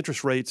rise in the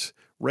interest rates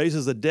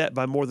raises the debt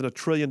by more than $1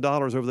 trillion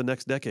over the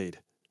next decade.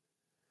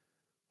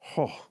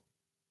 Oh,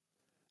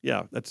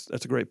 yeah, that's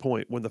a great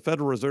point. When the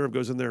Federal Reserve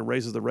goes in there and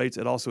raises the rates,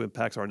 it also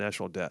impacts our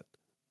national debt.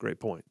 Great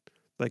point.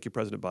 Thank you,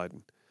 President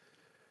Biden.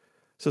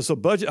 So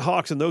budget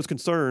hawks and those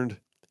concerned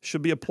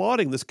should be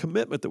applauding this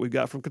commitment that we've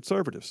got from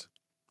conservatives.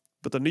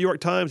 But the New York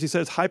Times, he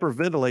says,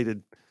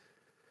 hyperventilated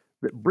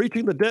that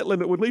breaching the debt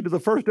limit would lead to the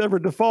first ever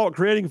default,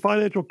 creating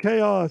financial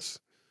chaos.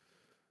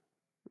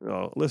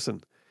 Oh,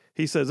 listen,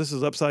 he says this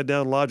is upside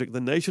down logic.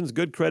 The nation's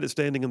good credit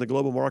standing in the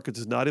global markets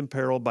is not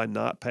imperiled by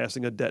not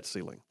passing a debt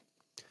ceiling.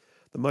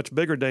 The much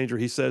bigger danger,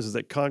 he says, is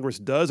that Congress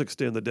does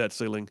extend the debt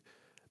ceiling,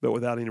 but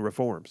without any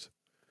reforms.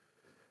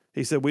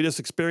 He said, we just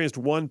experienced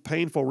one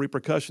painful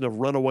repercussion of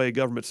runaway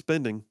government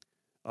spending,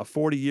 a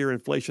 40-year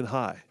inflation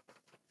high.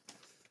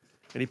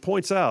 And he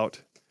points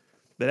out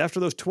that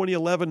after those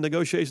 2011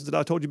 negotiations that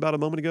I told you about a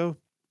moment ago,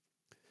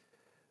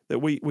 that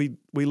we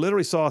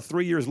literally saw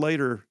 3 years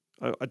later,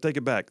 I take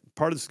it back.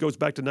 Part of this goes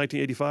back to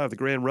 1985, the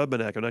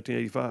Gramm-Rudman Act of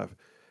 1985.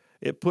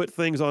 It put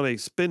things on a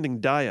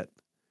spending diet.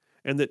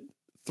 And that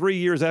 3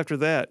 years after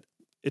that,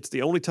 it's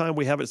the only time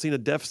we haven't seen a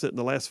deficit in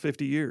the last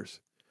 50 years.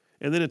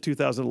 And then in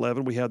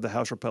 2011, we had the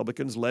House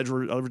Republicans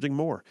leveraging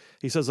more.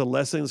 He says the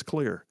lesson is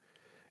clear.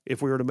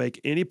 If we are to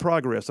make any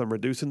progress on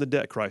reducing the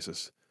debt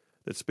crisis,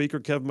 that Speaker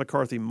Kevin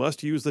McCarthy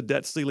must use the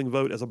debt ceiling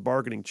vote as a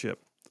bargaining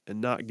chip and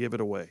not give it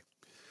away.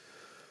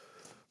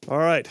 All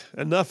right,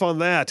 enough on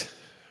that.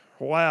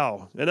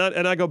 Wow. And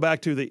I go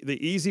back to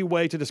the easy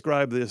way to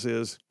describe this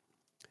is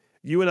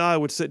you and I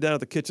would sit down at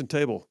the kitchen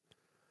table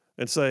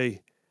and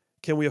say,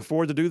 can we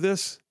afford to do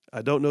this?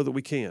 I don't know that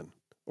we can.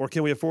 Or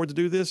can we afford to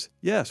do this?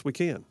 Yes, we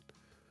can.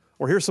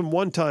 Or here's some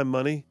one-time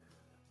money.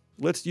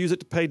 Let's use it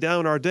to pay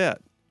down our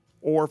debt.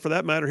 Or for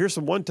that matter, here's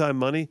some one-time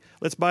money.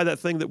 Let's buy that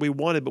thing that we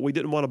wanted, but we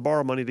didn't want to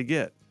borrow money to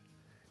get.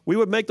 We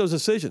would make those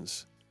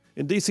decisions.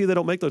 In D.C., they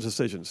don't make those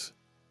decisions.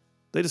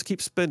 They just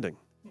keep spending.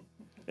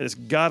 And it's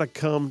got to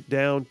come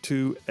down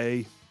to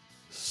a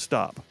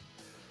stop.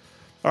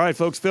 All right,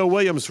 folks, Phil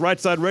Williams, Right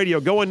Side Radio,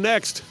 going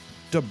next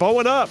to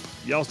Bowing Up.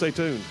 Y'all stay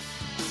tuned.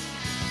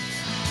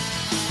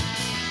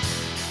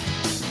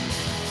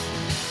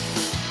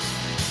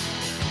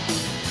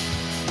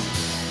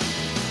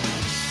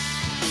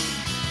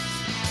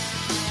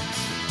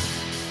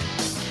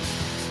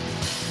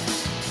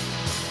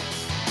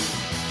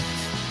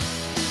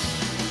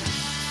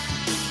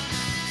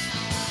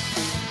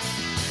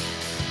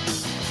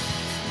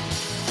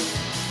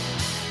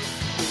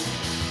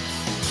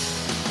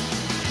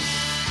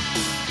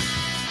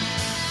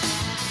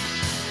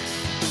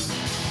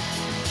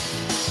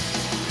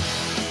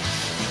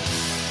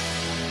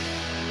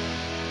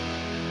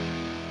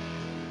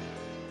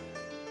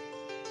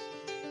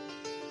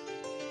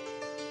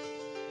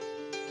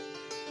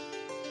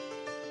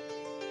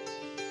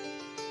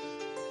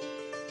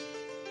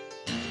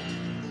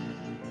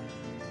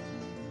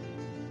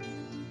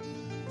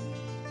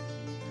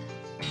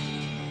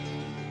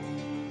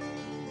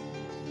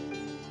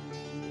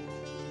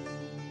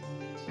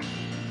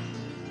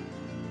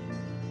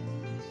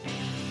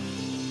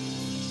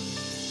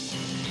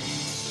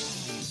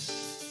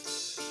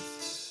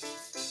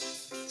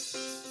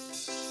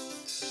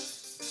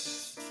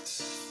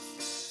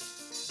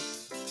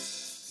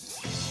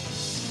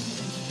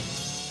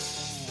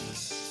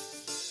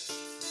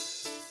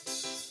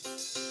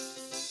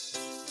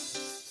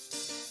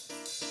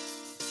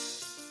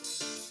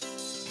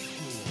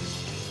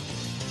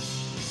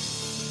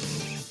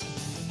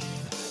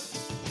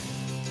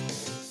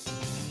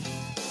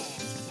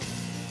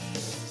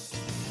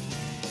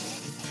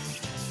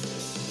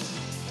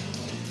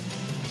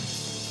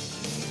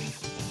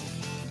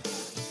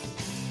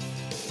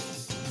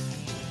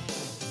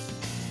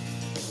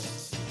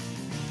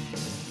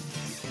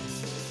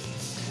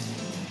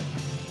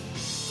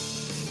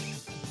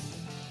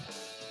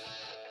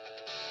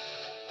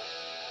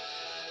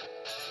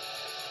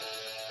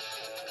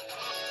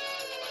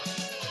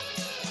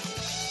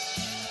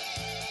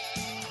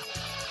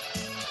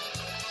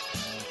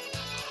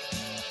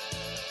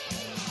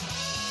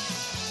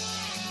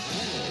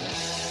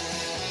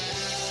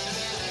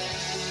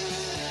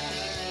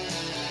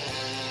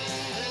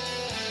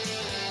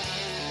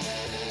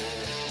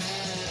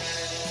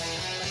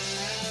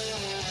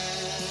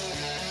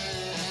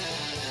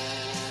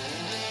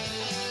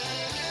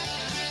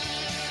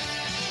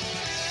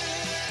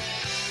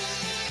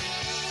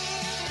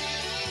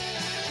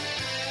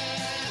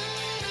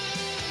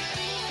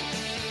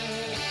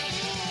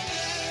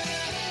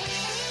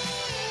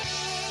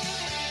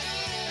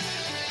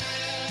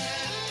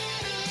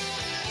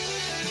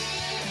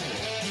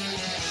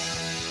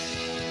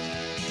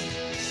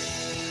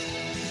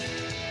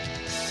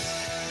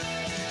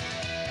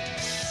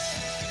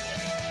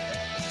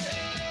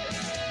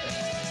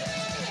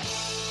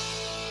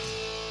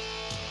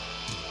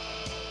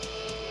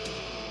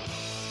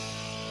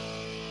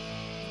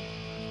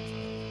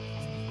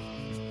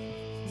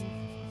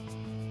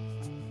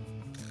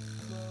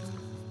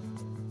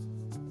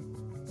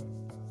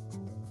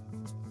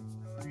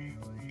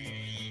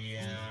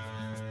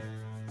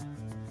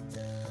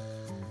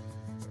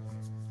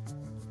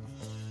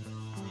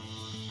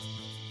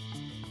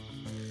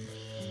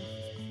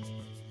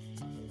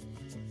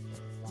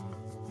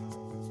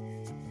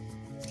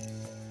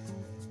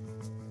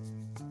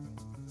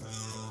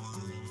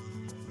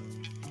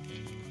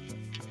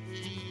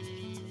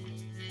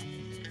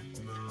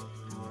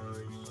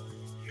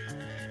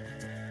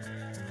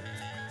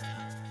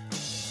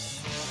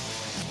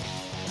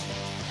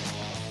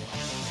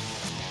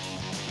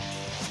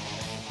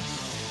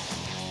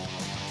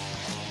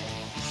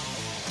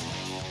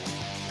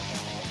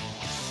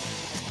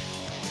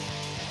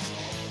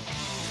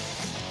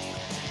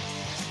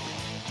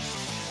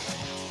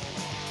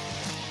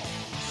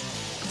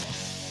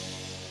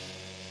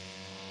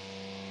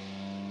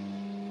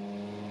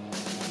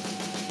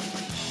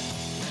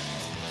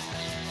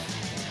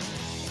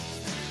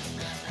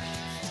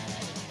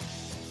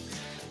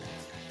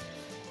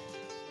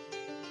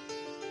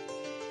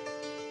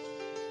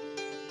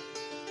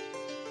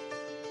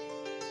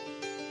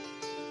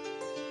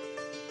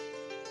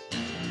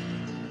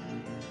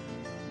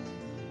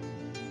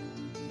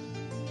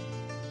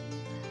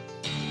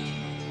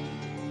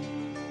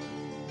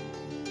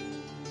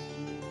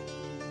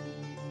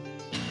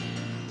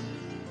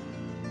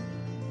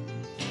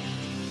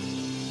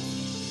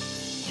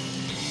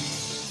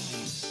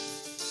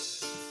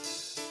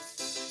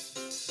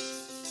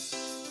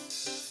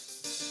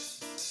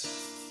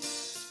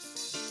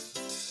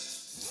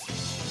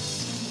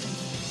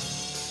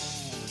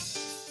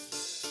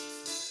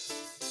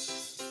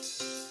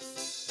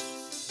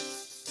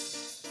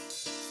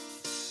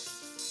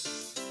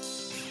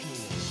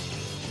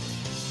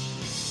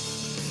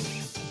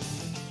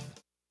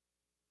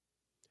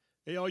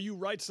 Hey, all you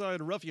right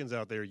side ruffians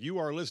out there, you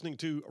are listening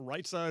to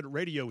Right Side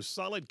Radio,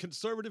 solid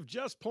conservative,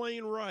 just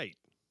plain right.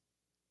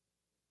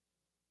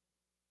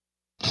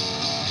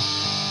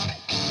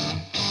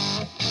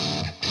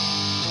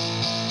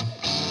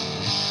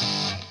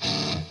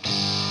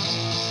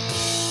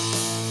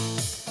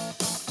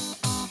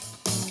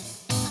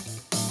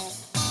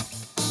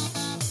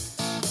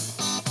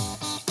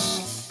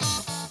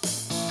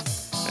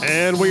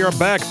 And we are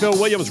back. Phil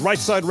Williams, Right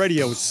Side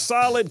Radio,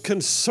 solid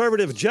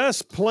conservative,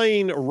 just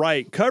plain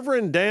right,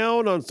 covering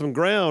down on some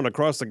ground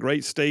across the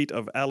great state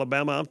of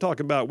Alabama. I'm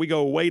talking about we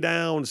go way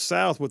down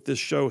south with this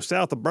show,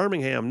 south of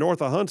Birmingham,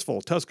 north of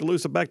Huntsville,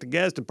 Tuscaloosa, back to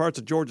Gadsden, parts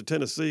of Georgia,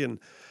 Tennessee, and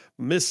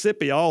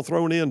Mississippi, all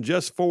thrown in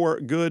just for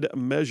good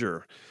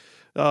measure.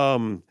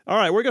 All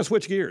right, we're going to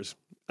switch gears.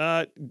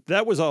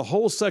 That was a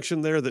whole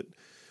section there that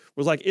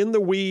was like in the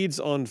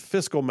weeds on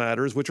fiscal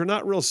matters, which are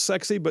not real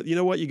sexy, but you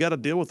know what? You got to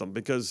deal with them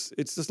because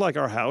it's just like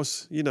our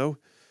house,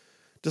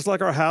 just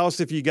like our house.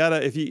 If you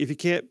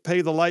can't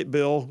pay the light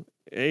bill,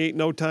 ain't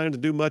no time to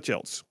do much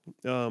else.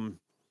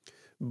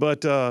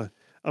 But I'm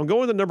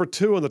going to number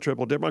 2 on the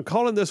Triple Dipper. I'm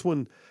calling this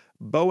one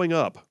Bowing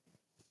Up.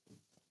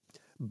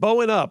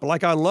 Bowing Up.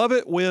 Like I love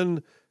it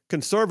when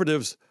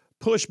conservatives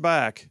push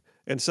back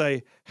and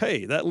say,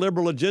 hey, that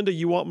liberal agenda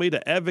you want me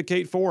to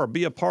advocate for or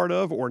be a part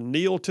of or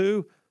kneel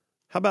to,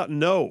 how about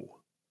no?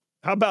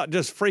 How about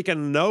just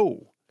freaking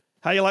no?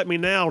 How you like me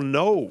now?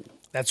 No.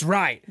 That's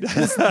right.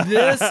 This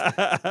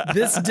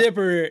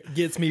Dipper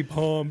gets me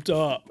pumped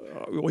up.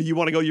 Well, you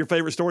want to go your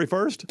favorite story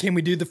first? Can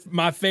we do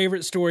my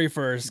favorite story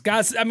first?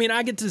 Guys, I mean,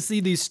 I get to see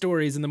these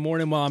stories in the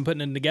morning while I'm putting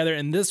them together,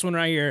 and this one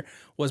right here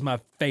was my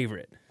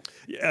favorite.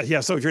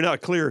 Yeah. So if you're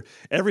not clear,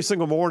 every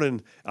single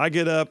morning I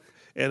get up,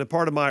 and a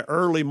part of my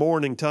early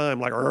morning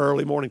time is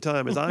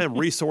I am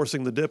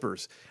resourcing the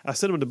Dippers. I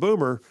send them to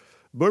Boomer.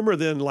 Boomer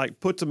then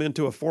puts them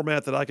into a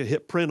format that I could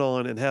hit print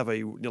on and have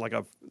in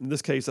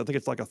this case, I think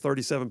it's like a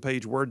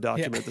 37-page Word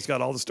document that's got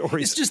all the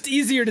stories. It's just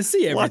easier to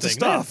see everything. Lots of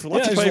stuff.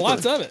 Lots of paper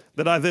lots of it.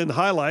 That I then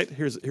highlight.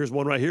 Here's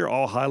one right here,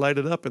 all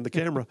highlighted up in the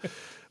camera.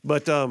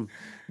 But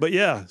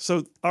yeah,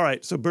 so all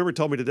right. So Boomer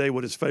told me today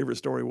what his favorite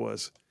story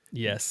was.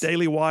 Yes.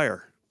 Daily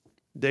Wire,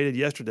 dated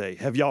yesterday.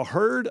 Have y'all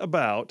heard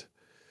about,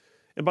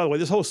 and by the way,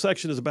 this whole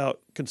section is about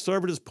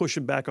conservatives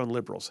pushing back on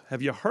liberals.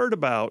 Have you heard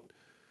about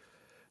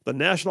the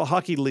National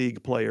Hockey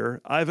League player,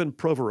 Ivan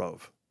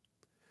Provorov?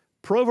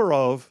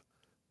 Provorov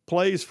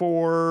plays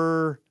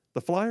for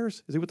the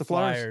Flyers? Is he with the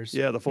Flyers?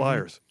 Yeah, the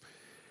Flyers.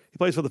 Mm-hmm. He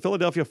plays for the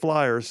Philadelphia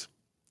Flyers.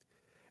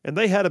 And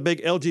they had a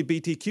big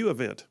LGBTQ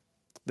event.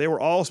 They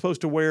were all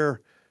supposed to wear,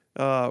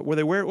 what were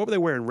they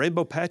wearing?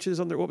 Rainbow patches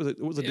on their, what was it?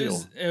 What was the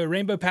deal? It was,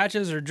 rainbow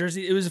patches or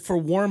jersey. It was for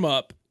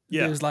warm-up.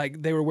 Yeah. It was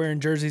like they were wearing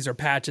jerseys or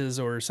patches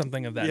or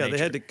something of that nature. Yeah, they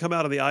had to come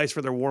out on the ice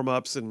for their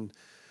warm-ups and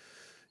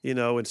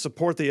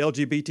support the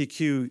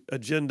LGBTQ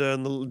agenda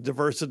and the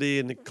diversity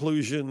and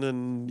inclusion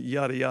and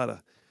yada,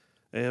 yada.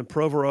 And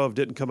Provorov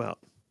didn't come out.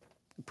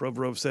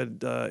 Provorov said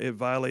it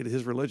violated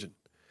his religion,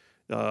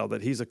 that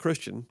he's a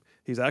Christian.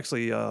 He's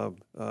actually,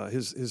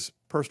 his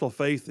personal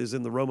faith is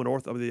in the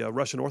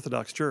Russian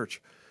Orthodox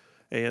Church.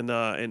 And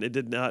it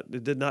did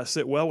not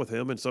sit well with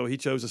him, and so he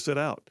chose to sit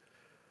out.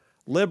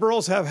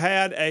 Liberals have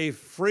had a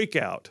freak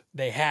out.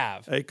 They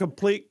have. A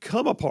complete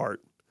come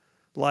apart.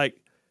 Like,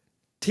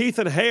 teeth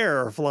and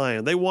hair are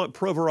flying. They want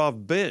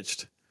Provorov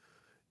benched.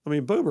 I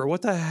mean, Boomer,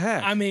 what the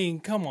heck? I mean,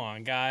 come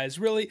on, guys.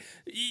 Really?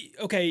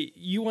 Okay,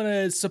 you want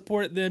to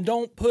support them.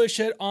 Don't push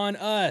it on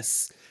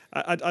us.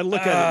 I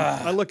look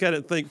at it. I look at it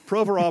and think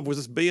Provorov was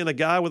just being a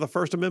guy with a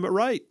First Amendment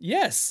right.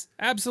 Yes,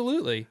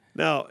 absolutely.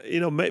 Now,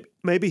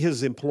 maybe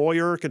his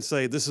employer can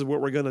say this is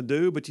what we're going to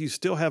do, but you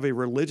still have a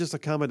religious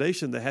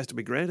accommodation that has to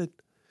be granted.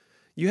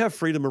 You have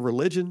freedom of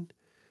religion.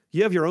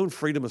 You have your own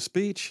freedom of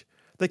speech.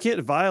 They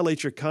can't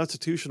violate your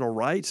constitutional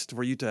rights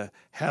for you to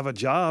have a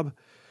job.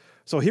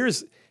 So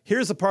here's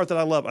the part that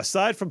I love.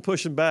 Aside from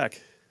pushing back,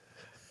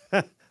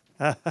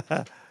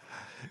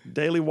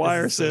 Daily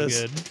Wire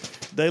says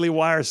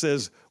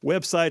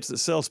websites that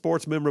sell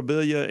sports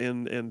memorabilia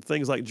and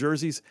things like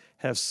jerseys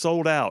have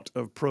sold out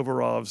of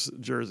Provorov's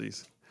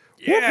jerseys.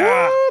 Yeah.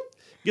 Whoop, whoop.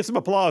 Get some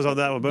applause on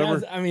that one,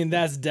 Boomer.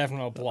 That's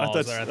definite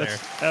applause right there.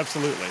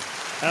 Absolutely.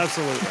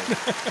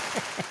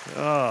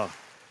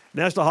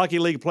 National Hockey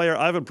League player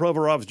Ivan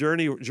Provorov's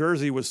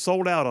jersey was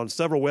sold out on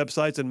several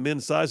websites in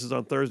men's sizes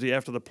on Thursday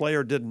after the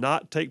player did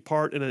not take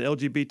part in an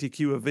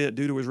LGBTQ event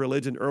due to his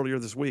religion earlier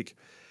this week.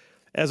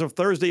 As of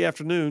Thursday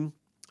afternoon,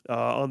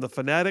 on the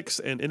Fanatics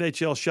and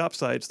NHL shop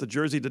sites, the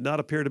jersey did not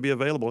appear to be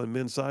available in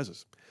men's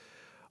sizes.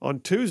 On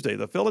Tuesday,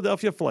 the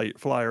Philadelphia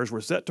Flyers were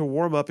set to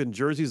warm up in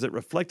jerseys that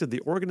reflected the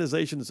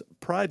organization's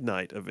Pride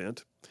Night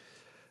event.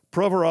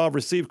 Provorov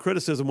received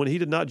criticism when he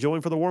did not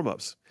join for the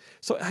warm-ups.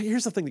 So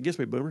here's the thing that gets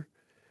me, Boomer.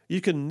 You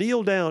can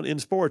kneel down in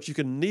sports. You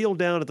can kneel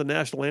down at the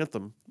national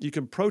anthem. You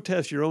can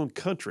protest your own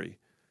country,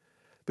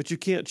 but you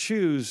can't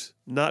choose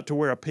not to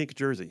wear a pink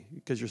jersey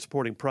because you're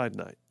supporting Pride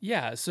Night.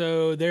 Yeah,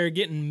 so they're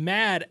getting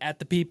mad at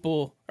the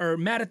people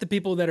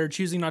that are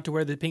choosing not to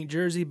wear the pink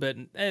jersey, but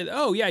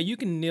you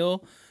can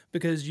kneel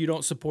because you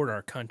don't support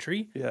our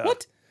country. Yeah.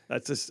 What?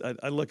 That's just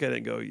I look at it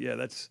and go, yeah,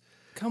 that's.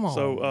 Come on,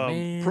 so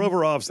man.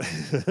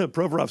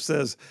 Provorov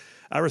says,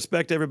 I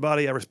respect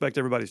everybody. I respect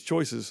everybody's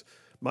choices.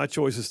 My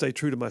choice is to stay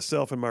true to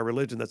myself and my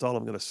religion. That's all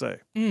I'm going to say.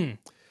 And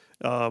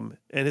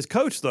his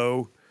coach,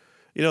 though,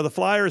 the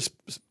Flyers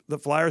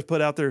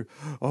put out there,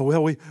 oh,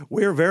 well,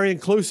 we're very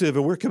inclusive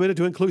and we're committed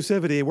to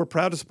inclusivity and we're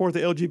proud to support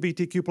the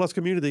LGBTQ plus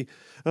community.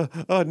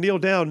 Kneel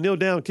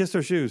down, kiss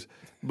their shoes.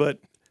 But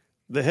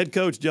the head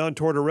coach, John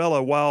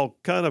Tortorella, while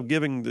kind of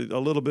giving a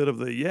little bit of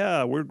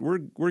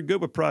we're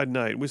good with Pride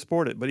Night, we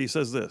support it, but he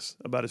says this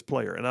about his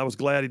player, and I was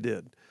glad he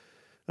did.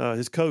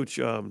 His coach,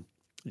 John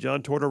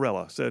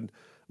Tortorella, said,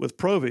 with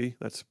Provy,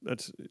 that's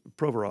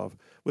Provorov,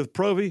 with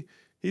Provy,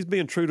 he's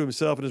being true to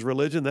himself and his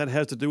religion. That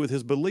has to do with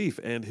his belief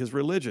and his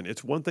religion.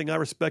 It's one thing I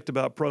respect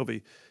about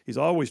Provy. He's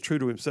always true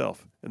to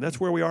himself, and that's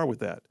where we are with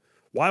that.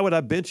 Why would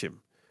I bench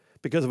him?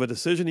 Because of a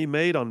decision he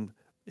made on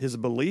his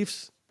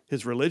beliefs,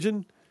 his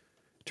religion?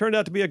 Turned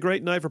out to be a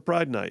great night for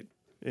Pride Night.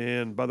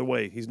 And by the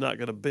way, he's not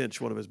going to bench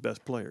one of his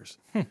best players.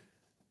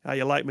 How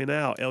you like me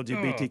now,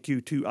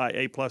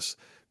 LGBTQ2IA plus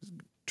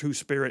True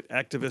Spirit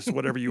activist,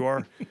 whatever you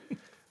are.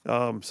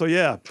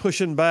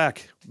 Pushing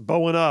back,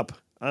 bowing up.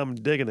 I'm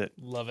digging it.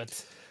 Love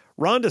it.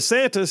 Ron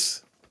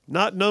DeSantis,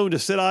 not known to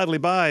sit idly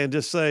by and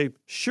just say,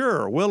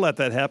 sure, we'll let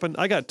that happen.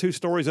 I got 2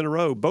 stories in a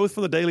row, both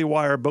from the Daily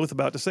Wire, both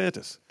about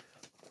DeSantis.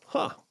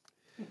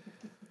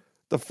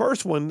 The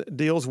first one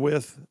deals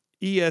with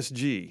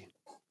ESG.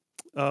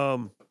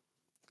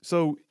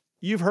 So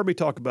you've heard me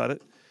talk about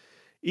it.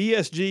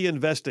 ESG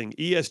investing,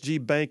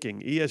 ESG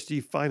banking,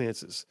 ESG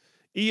finances,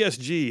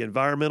 ESG,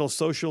 environmental,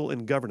 social,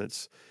 and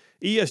governance.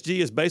 ESG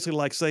is basically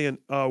like saying,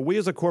 we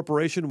as a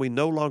corporation, we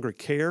no longer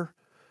care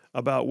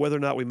about whether or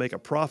not we make a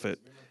profit.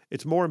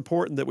 It's more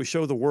important that we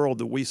show the world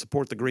that we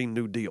support the Green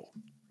New Deal.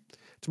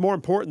 It's more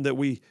important that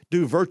we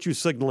do virtue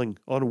signaling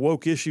on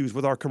woke issues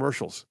with our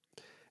commercials.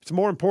 It's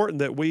more important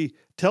that we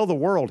tell the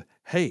world,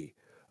 hey,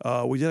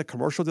 we did a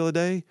commercial the other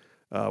day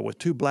with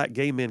 2 black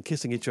gay men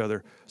kissing each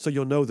other, so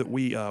you'll know that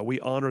we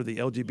honor the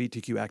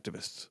LGBTQ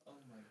activists.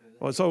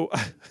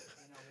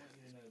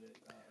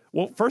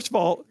 Well, first of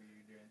all,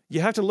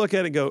 you have to look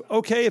at it and go,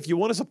 okay, if you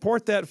want to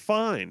support that,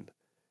 fine.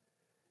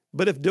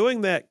 But if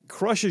doing that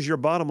crushes your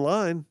bottom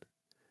line,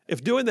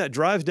 if doing that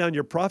drives down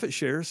your profit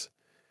shares,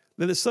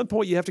 then at some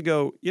point you have to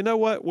go, you know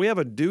what? We have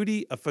a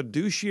duty, a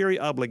fiduciary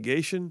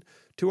obligation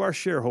to our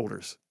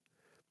shareholders.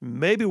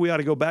 Maybe we ought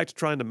to go back to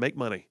trying to make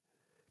money,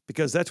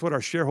 because that's what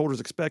our shareholders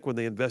expect when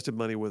they invested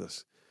money with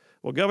us.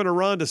 Well, Governor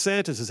Ron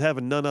DeSantis is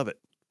having none of it.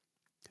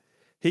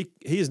 He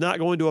is not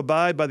going to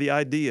abide by the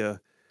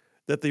idea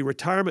that the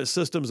retirement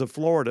systems of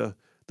Florida,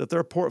 that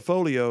their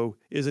portfolio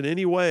is in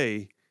any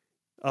way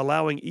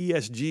allowing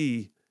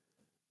ESG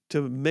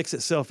to mix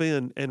itself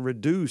in and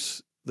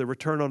reduce the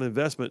return on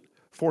investment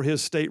for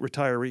his state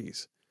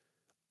retirees.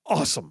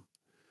 Awesome.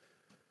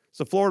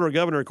 So Florida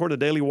Governor, according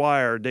to Daily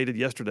Wire, dated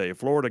yesterday,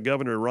 Florida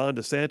Governor Ron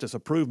DeSantis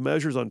approved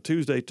measures on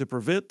Tuesday to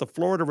prevent the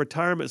Florida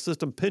Retirement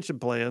System pension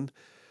plan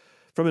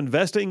from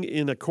investing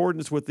in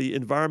accordance with the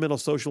environmental,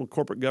 social, and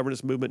corporate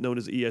governance movement known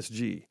as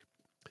ESG.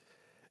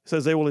 It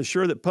says they will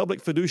ensure that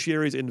public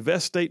fiduciaries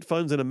invest state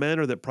funds in a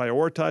manner that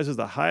prioritizes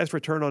the highest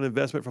return on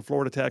investment for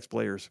Florida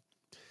taxpayers.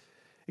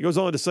 He goes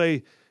on to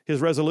say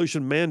his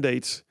resolution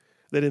mandates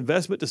that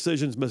investment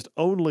decisions must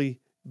only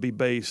be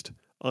based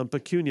on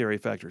pecuniary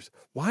factors.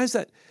 Why is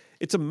that?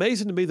 It's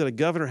amazing to me that a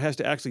governor has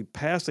to actually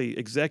pass an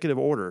executive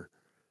order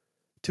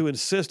to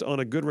insist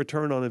on a good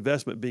return on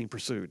investment being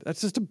pursued.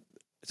 It's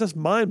just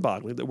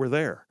mind-boggling that we're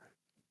there.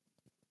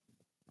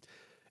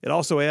 It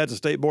also adds the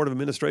State Board of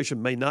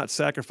Administration may not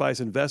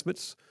sacrifice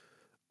investments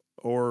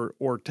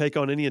or take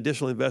on any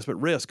additional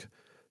investment risk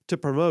to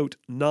promote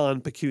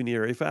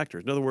non-pecuniary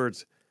factors. In other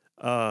words,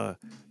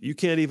 you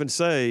can't even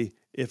say,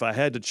 if I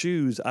had to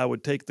choose, I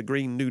would take the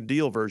Green New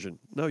Deal version.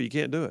 No, you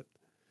can't do it.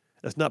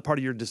 That's not part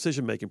of your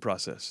decision-making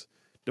process.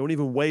 Don't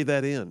even weigh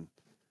that in.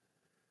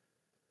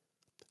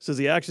 It says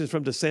the actions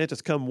from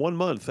DeSantis come 1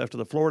 month after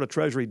the Florida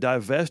Treasury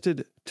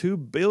divested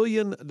 $2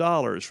 billion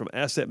from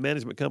asset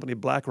management company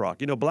BlackRock.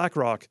 You know,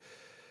 BlackRock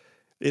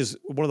is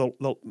one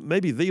of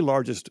maybe the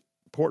largest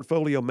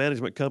portfolio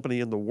management company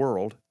in the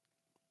world,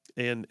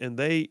 and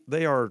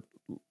they are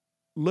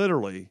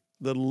literally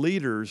the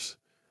leaders,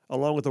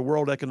 along with the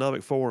World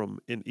Economic Forum,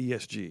 in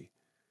ESG.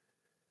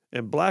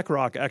 And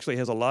BlackRock actually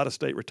has a lot of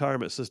state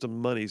retirement system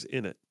monies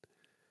in it.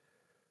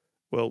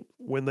 Well,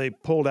 when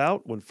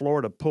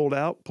Florida pulled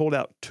out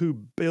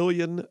 $2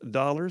 billion,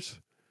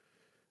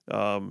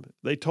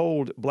 they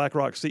told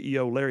BlackRock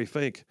CEO Larry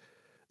Fink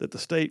that the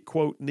state,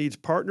 quote, needs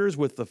partners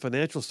with the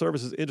financial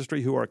services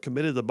industry who are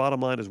committed to the bottom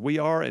line as we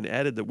are, and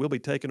added that we'll be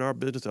taking our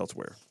business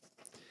elsewhere.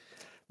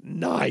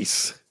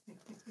 Nice.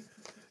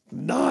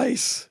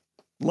 Nice.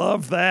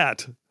 Love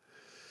that.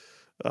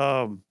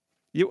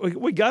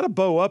 We got to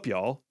bow up,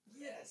 y'all.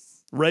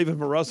 Yes. Raven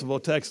from Russellville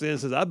texts in and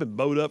says, I've been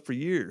bowed up for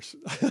years.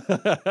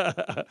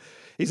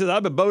 He says,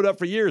 I've been bowed up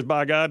for years,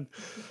 by God.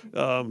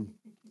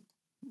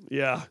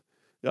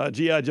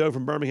 G.I. Joe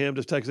from Birmingham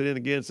just texted in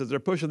again, says they're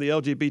pushing the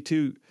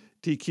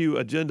LGBTQ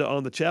agenda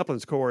on the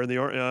chaplain's corps in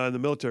the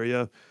military.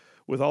 Yeah,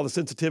 with all the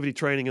sensitivity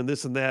training and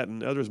this and that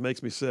and others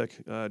makes me sick.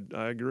 I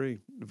agree.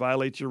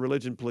 Violate your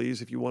religion,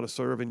 please, if you want to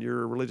serve in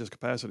your religious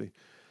capacity.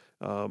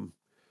 So,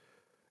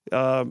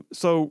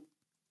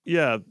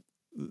 yeah,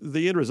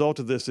 the end result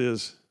of this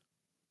is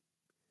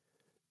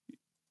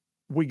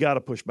we got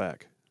to push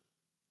back.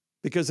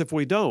 Because if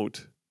we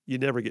don't, you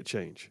never get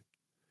change.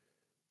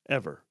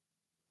 Ever.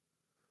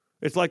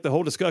 It's like the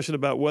whole discussion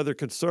about whether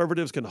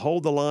conservatives can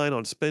hold the line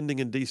on spending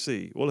in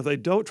D.C. Well, if they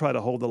don't try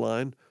to hold the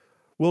line,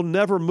 we'll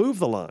never move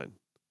the line.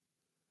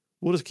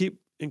 We'll just keep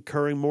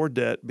incurring more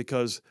debt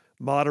because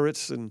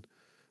moderates and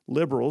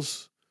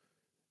liberals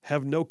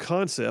have no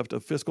concept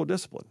of fiscal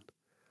discipline.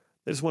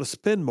 They just want to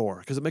spend more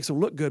because it makes them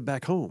look good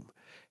back home.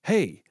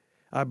 Hey,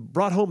 I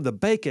brought home the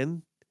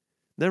bacon.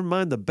 Never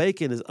mind the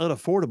bacon is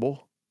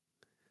unaffordable.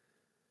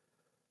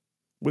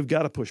 We've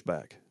got to push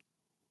back.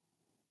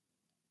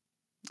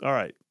 All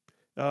right.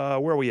 Where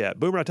are we at?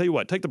 Boomer, I tell you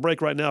what, take the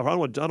break right now. I don't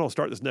want to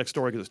start this next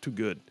story because it's too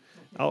good.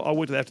 I'll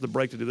wait till after the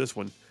break to do this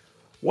one.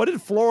 What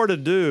did Florida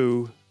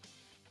do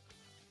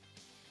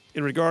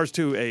in regards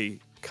to a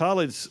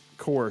college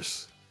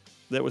course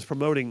that was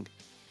promoting,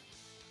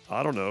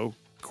 I don't know,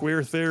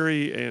 queer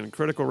theory and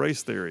critical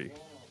race theory?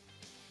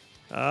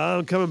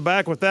 I'm coming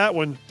back with that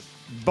one.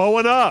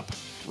 Bowing up.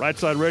 Right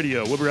Side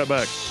Radio. We'll be right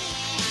back.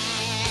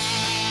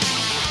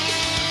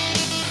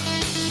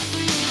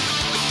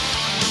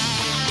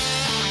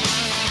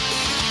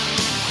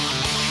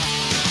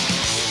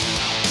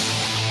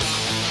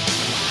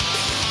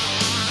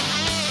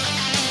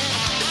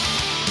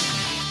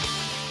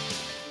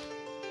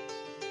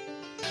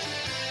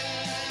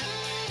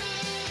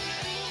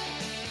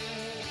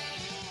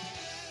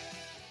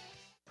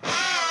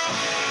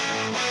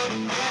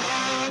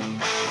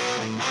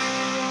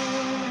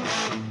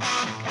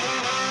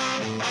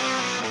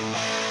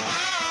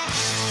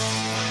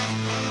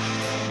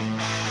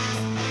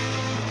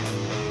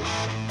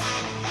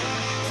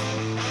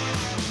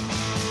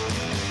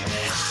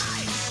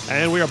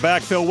 And we are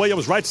back. Phil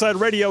Williams, Right Side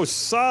Radio,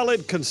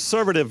 solid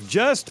conservative,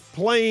 just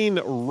plain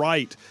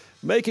right,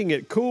 making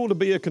it cool to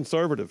be a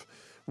conservative.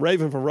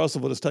 Raven from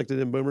Russellville just texted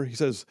in, Boomer. He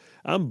says,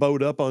 I'm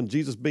bowed up on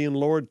Jesus being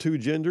Lord, 2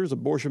 genders,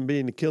 abortion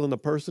being killing a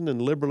person,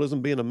 and liberalism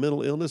being a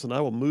mental illness, and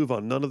I will move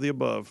on none of the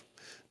above.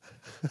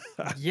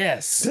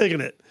 Yes.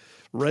 Digging it.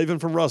 Raven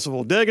from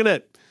Russellville, digging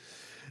it.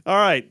 All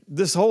right,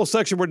 this whole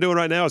section we're doing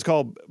right now is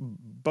called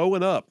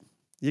bowing up.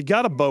 You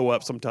got to bow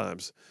up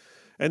sometimes.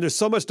 And there's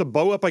so much to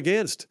bow up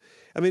against.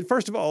 I mean,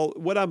 first of all,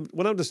 what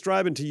I'm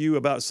describing to you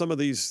about some of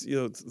these,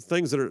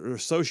 things that are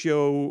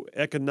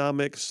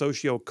socio-economic,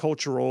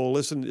 socio-cultural.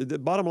 Listen, the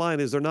bottom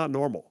line is they're not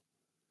normal.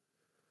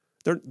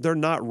 They're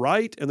not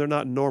right and they're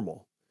not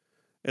normal.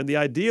 And the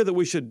idea that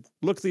we should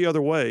look the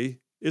other way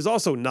is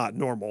also not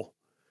normal.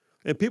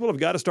 And people have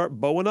got to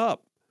start bowing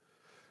up.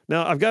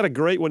 Now, I've got a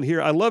great one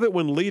here. I love it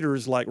when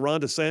leaders like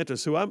Ron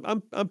DeSantis, who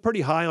I'm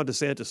pretty high on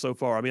DeSantis so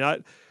far. I mean,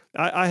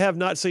 I have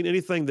not seen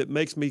anything that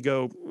makes me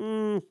go,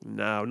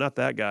 no, not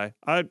that guy.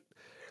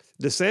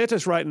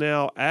 DeSantis right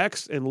now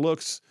acts and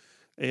looks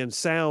and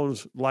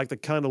sounds like the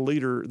kind of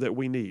leader that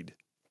we need.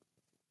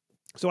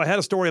 So I had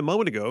a story a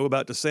moment ago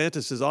about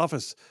DeSantis'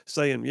 office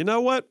saying, you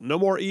know what? No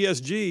more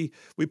ESG.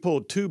 We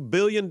pulled $2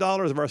 billion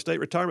of our state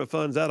retirement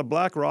funds out of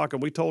BlackRock,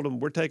 and we told them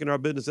we're taking our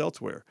business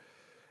elsewhere.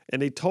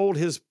 And he told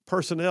his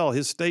personnel,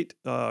 his state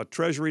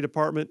Treasury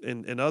Department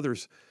and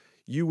others,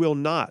 you will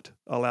not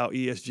allow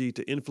ESG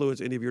to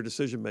influence any of your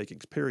decision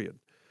makings, period.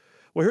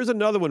 Well, here's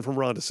another one from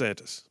Ron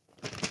DeSantis.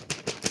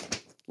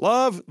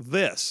 Love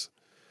this.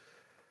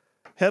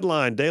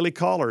 Headline, Daily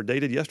Caller,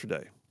 dated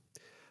yesterday.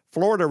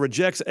 Florida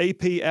rejects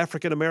AP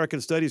African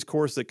American Studies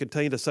course that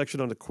contained a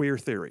section on the queer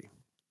theory.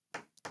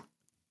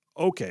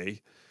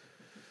 Okay.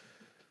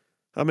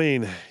 I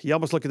mean, you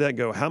almost look at that and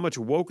go, how much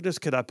wokeness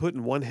could I put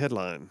in one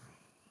headline?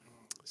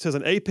 It says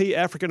an AP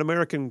African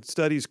American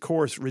Studies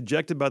course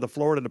rejected by the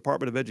Florida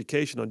Department of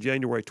Education on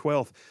January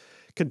 12th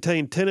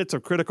contained tenets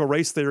of critical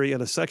race theory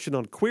and a section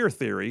on queer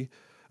theory,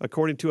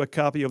 according to a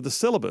copy of the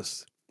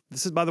syllabus.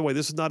 This is, by the way,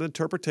 this is not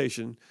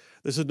interpretation.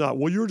 This is not,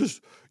 well, you're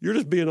just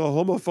being a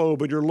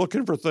homophobe and you're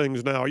looking for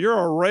things now. You're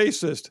a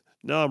racist.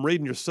 No, I'm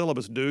reading your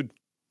syllabus, dude.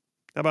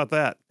 How about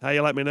that? How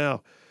you like me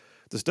now?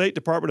 The State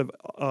Department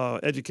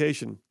of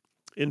Education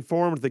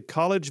informed the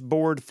College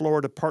Board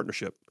Florida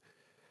Partnership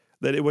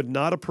that it would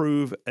not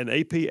approve an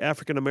AP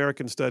African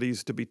American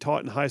Studies to be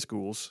taught in high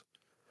schools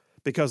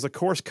because the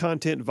course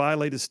content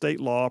violated state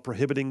law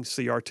prohibiting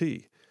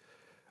CRT,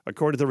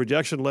 according to the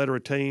rejection letter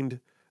obtained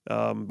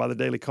by the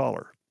Daily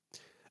Caller.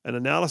 An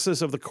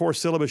analysis of the course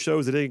syllabus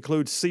shows that it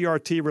includes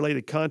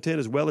CRT-related content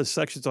as well as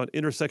sections on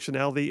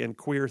intersectionality and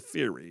queer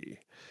theory.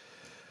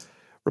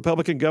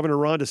 Republican Governor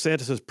Ron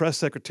DeSantis' press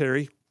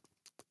secretary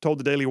told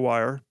the Daily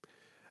Wire,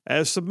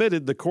 as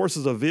submitted, the course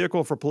is a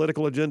vehicle for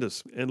political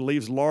agendas and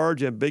leaves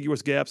large,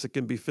 ambiguous gaps that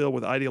can be filled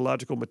with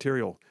ideological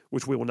material,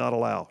 which we will not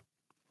allow.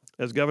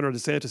 As Governor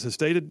DeSantis has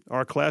stated,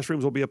 our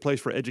classrooms will be a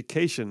place for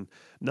education,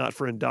 not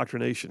for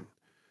indoctrination.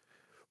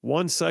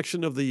 One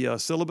section of the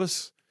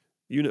syllabus,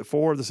 Unit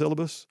 4 of the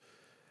syllabus,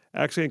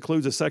 actually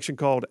includes a section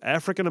called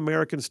African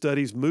American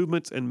Studies,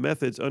 Movements and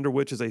Methods, under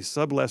which is a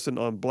sublesson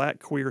on Black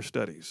queer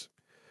studies.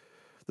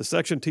 The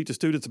section teaches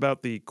students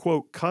about the,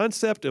 quote,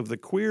 concept of the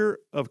queer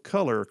of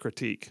color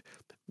critique,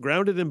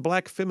 grounded in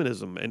Black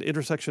feminism and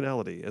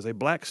intersectionality as a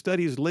Black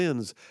studies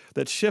lens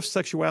that shifts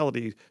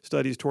sexuality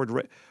studies toward...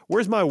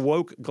 Where's my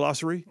woke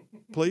glossary,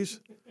 please?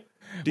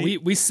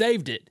 We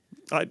saved it.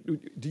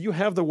 Do you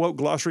have the woke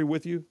glossary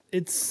with you?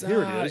 It's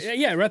here. It is.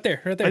 Yeah, right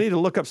there. I need to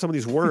look up some of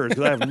these words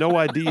because I have no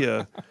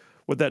idea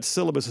what that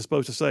syllabus is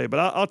supposed to say. But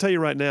I'll tell you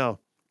right now,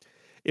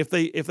 if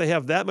they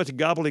have that much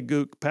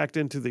gobbledygook packed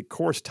into the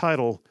course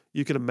title,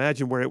 you can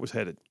imagine where it was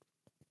headed.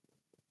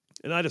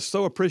 And I just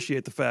so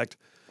appreciate the fact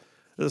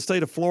that the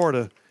state of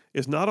Florida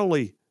is not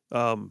only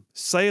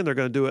saying they're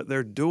going to do it,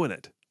 they're doing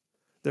it.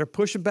 They're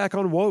pushing back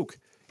on woke.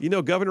 You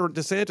know, Governor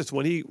DeSantis,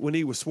 when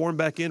he was sworn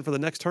back in for the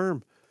next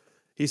term,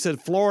 he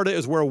said, Florida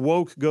is where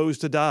woke goes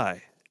to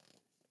die.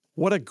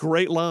 What a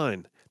great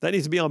line. That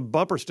needs to be on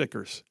bumper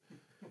stickers.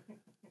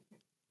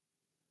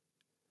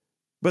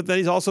 But then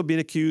he's also being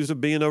accused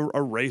of being a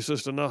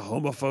racist and a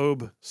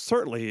homophobe.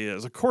 Certainly he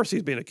is. Of course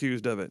he's being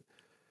accused of it.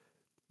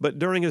 But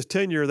during his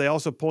tenure, they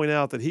also point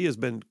out that he has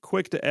been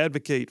quick to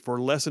advocate for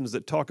lessons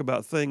that talk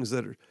about things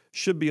that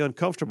should be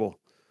uncomfortable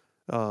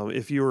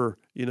if you're,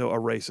 a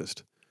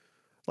racist.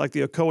 Like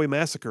the Ocoee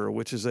Massacre,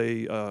 which is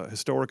a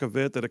historic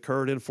event that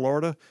occurred in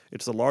Florida.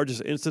 It's the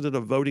largest incident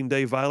of voting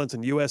day violence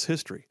in U.S.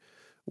 history,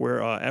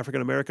 where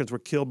African Americans were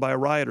killed by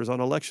rioters on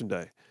Election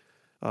Day.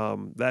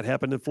 That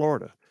happened in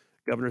Florida.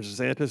 Governor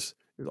DeSantis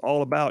is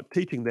all about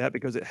teaching that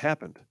because it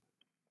happened.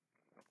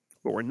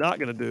 What we're not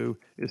going to do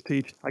is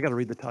teach. I got to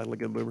read the title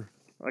again, Boomer.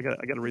 I got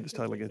to read this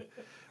title again.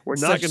 We're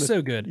not going to.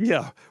 So good.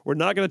 Yeah, we're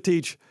not going to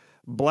teach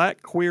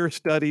Black queer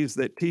studies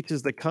that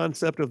teaches the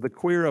concept of the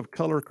queer of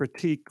color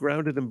critique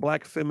grounded in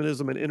Black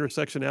feminism and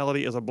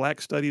intersectionality as a Black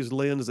studies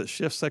lens that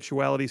shifts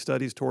sexuality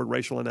studies toward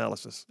racial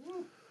analysis.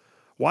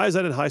 Why is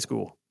that in high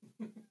school?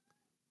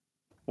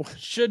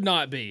 Should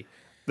not be.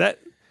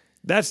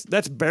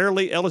 That's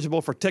barely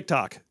eligible for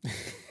TikTok,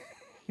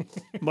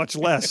 much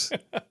less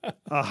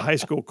a high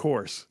school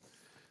course.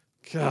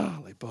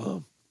 Golly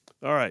bum.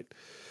 All right.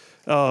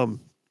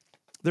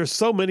 There's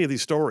so many of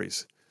these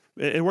stories.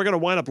 And we're going to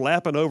wind up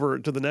lapping over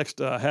to the next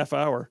half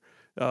hour.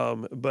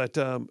 But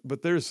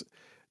there's,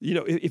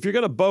 if you're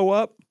going to bow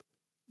up,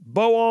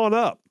 bow on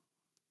up.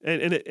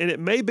 And it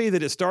may be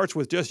that it starts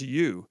with just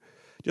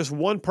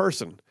one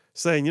person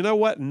saying, you know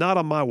what, not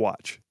on my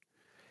watch.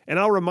 And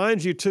I'll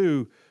remind you,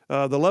 too,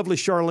 the lovely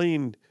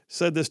Charlene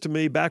said this to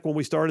me back when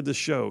we started this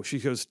show. She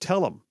goes,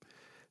 tell them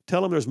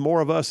there's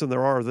more of us than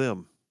there are of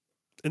them.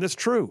 And it's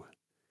true.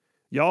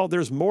 Y'all,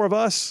 there's more of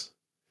us.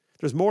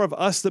 There's more of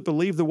us that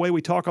believe the way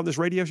we talk on this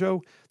radio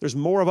show. There's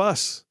more of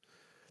us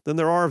than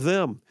there are of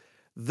them.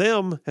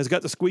 Them has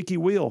got the squeaky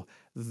wheel.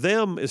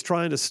 Them is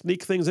trying to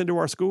sneak things into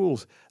our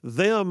schools.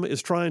 Them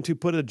is trying to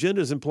put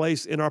agendas in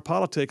place in our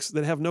politics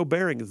that have no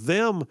bearing.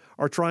 Them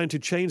are trying to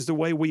change the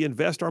way we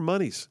invest our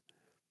monies.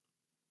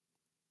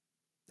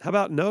 How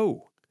about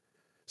no?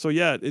 So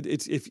yeah,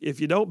 it's if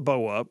you don't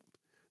bow up,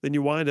 then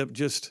you wind up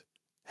just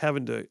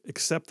having to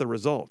accept the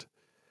result.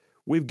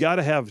 We've got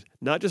to have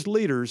not just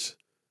leaders,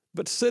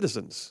 but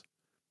citizens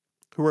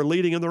who are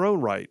leading in their own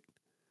right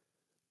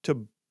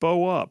to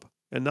bow up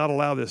and not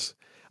allow this.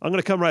 I'm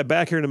going to come right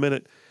back here in a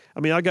minute. I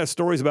mean, I got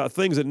stories about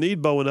things that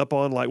need bowing up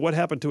on, like what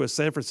happened to a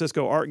San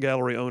Francisco art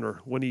gallery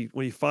owner when he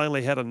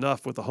finally had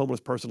enough with a homeless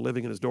person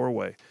living in his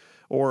doorway.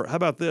 Or how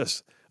about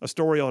this, a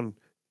story on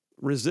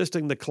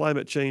resisting the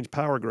climate change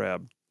power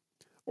grab.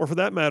 Or for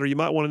that matter, you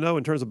might want to know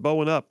in terms of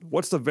bowing up,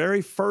 what's the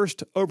very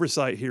first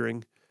oversight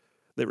hearing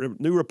that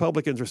new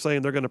Republicans are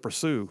saying they're going to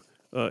pursue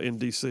in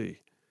D.C.?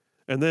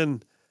 And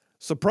then,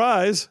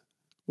 surprise,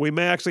 we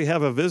may actually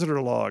have a visitor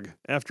log,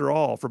 after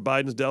all, for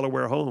Biden's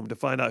Delaware home to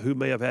find out who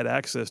may have had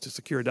access to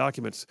secure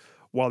documents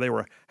while they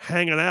were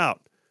hanging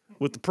out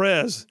with the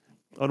prez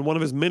on one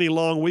of his many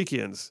long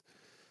weekends.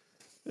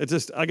 It's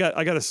just, I got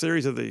a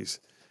series of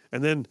these.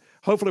 And then,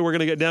 hopefully, we're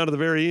going to get down to the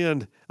very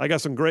end. I got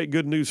some great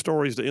good news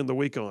stories to end the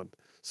week on.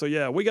 So,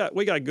 yeah, we got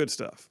good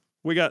stuff.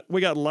 We got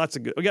lots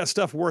of good. We got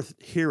stuff worth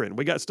hearing.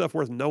 We got stuff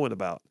worth knowing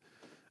about.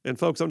 And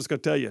folks, I'm just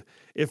going to tell you,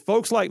 if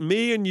folks like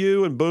me and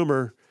you and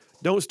Boomer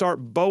don't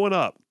start bowing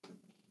up,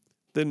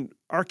 then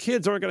our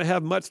kids aren't going to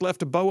have much left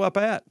to bow up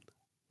at.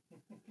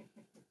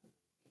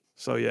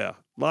 So yeah,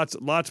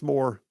 lots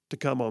more to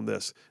come on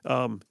this.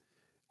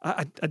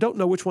 I don't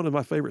know which one is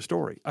my favorite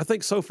story. I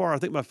think so far,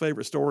 my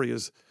favorite story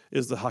is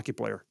the hockey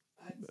player.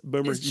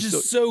 Boomer, it's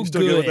just so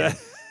still good. With that?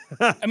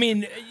 I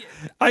mean,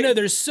 I know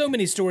there's so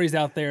many stories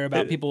out there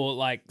about people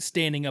like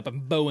standing up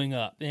and bowing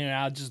up, and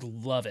I just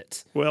love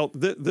it. Well,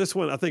 this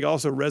one I think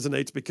also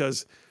resonates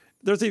because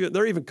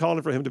they're even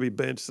calling for him to be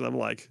benched, and I'm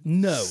like,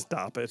 no,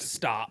 stop it,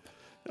 stop.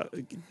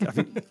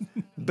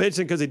 Benching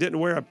because he didn't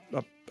wear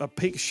a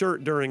pink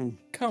shirt during.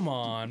 Come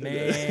on,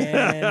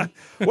 man.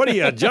 What are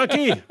you, a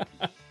junkie?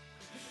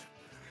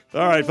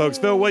 All right, folks.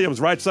 Phil Williams,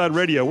 Right Side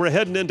Radio. We're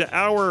heading into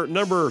hour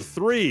number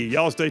 3.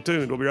 Y'all stay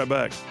tuned. We'll be right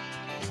back.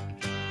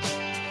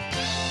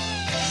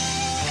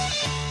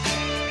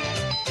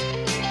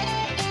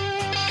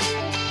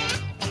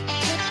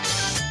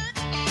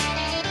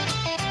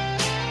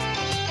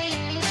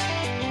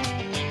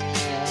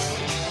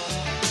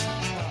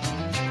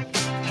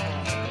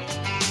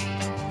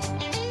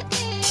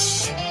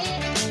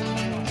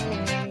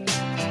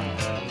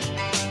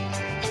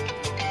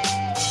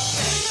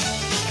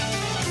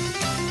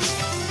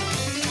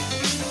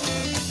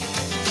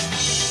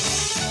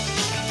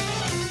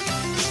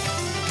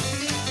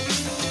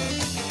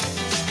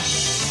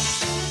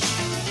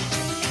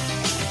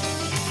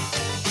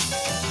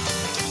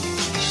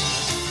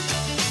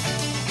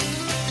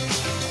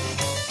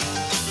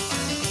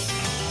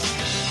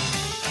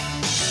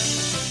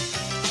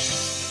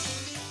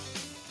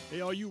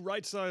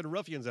 Right Side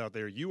Ruffians out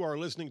there. You are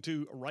listening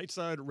to Right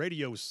Side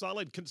Radio,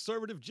 solid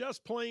conservative,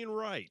 just plain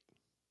right.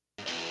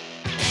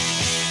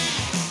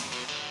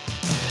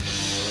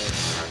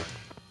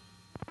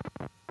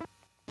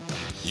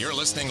 You're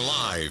listening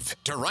live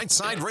to Right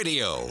Side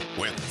Radio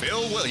with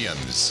Phil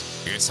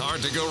Williams. It's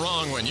hard to go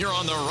wrong when you're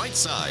on the right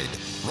side.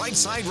 Right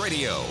Side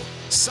Radio,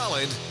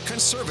 solid,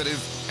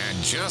 conservative, and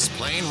just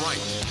plain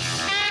right.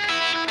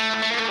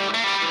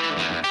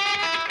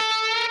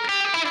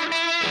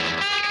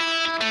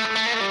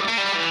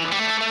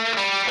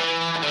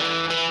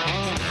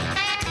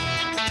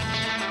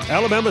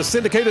 Alabama's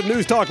syndicated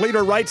news talk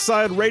leader, Right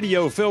Side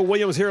Radio. Phil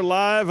Williams here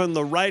live in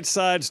the Right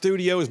Side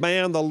studios.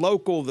 Man, the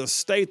local, the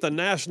state, the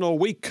national,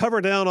 we cover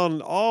down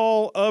on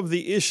all of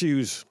the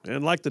issues.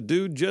 And like the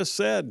dude just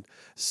said,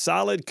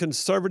 solid,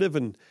 conservative,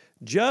 and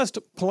just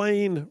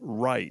plain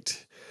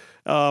right.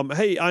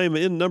 Hey, I am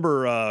in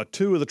number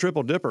 2 of the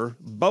Triple Dipper,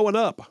 bowing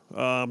up.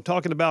 I'm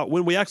talking about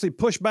when we actually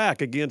push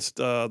back against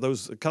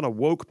those kind of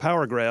woke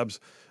power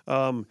grabs.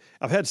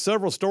 I've had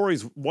several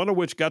stories, one of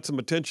which got some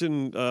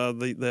attention,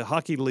 the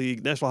Hockey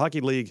League, National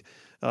Hockey League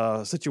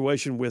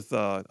situation with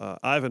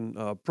Ivan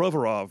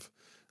Provorov,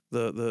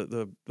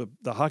 the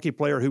hockey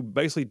player who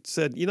basically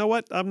said, you know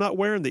what, I'm not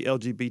wearing the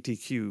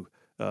LGBTQ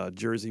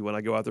jersey when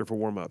I go out there for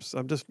warm-ups.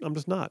 I'm just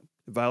not.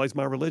 It violates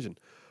my religion.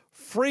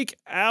 Freak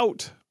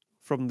out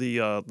from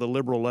the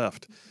liberal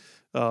left.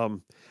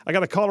 I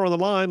got a caller on the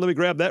line. Let me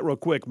grab that real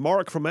quick.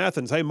 Mark from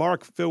Athens. Hey,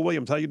 Mark, Phil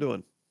Williams, how you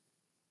doing?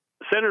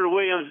 Senator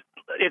Williams,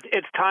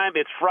 it's time.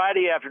 It's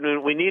Friday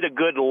afternoon. We need a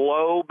good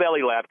low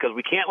belly laugh because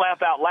we can't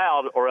laugh out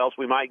loud or else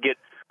we might get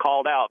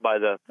called out by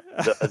the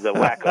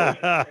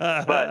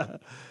wackos.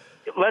 But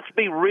let's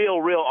be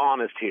real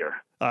honest here.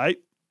 All right.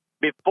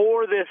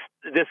 Before this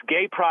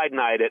gay pride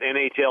night at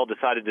NHL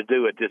decided to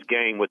do it, this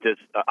game with this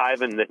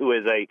Ivan, who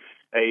is a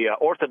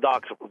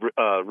Orthodox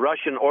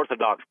Russian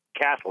Orthodox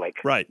Catholic,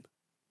 right?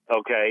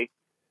 Okay,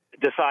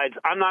 decides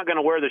I'm not going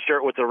to wear the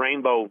shirt with the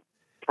rainbow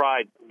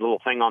pride little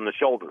thing on the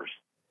shoulders.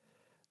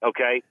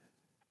 Okay,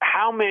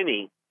 how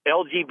many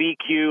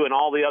LGBTQ and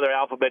all the other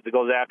alphabet that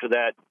goes after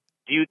that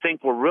do you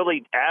think were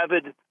really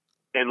avid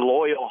and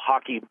loyal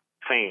hockey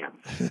fans?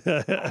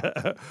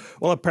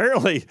 Well,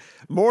 apparently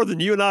more than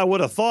you and I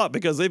would have thought,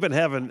 because they've been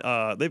having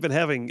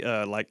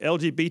like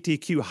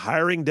LGBTQ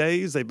hiring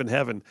days. They've been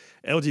having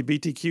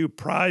LGBTQ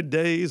pride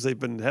days. They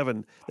even have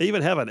an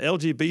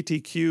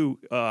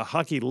LGBTQ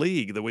hockey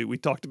league that we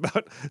talked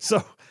about.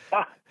 So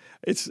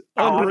it's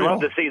unreal. I'd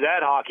love to see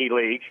that hockey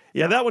league.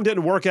 Yeah, that one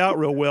didn't work out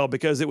real well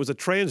because it was a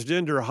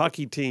transgender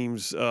hockey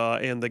teams,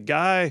 and the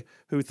guy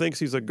who thinks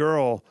he's a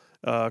girl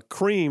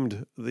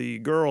creamed the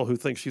girl who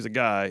thinks she's a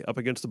guy up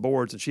against the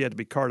boards, and she had to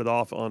be carted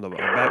off on a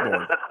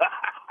backboard.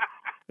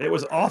 It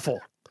was awful.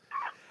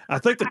 I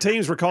think the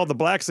teams were called the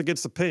Blacks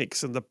against the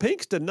Pinks, and the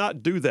Pinks did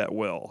not do that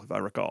well, if I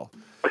recall.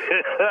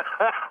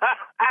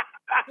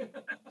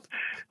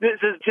 This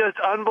is just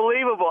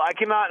unbelievable. I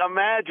cannot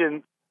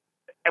imagine.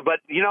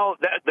 But, you know,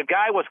 the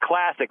guy was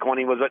classic when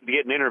he was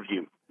getting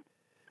interviewed.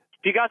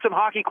 If you got some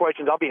hockey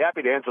questions, I'll be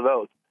happy to answer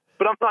those.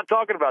 But I'm not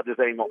talking about this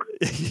anymore.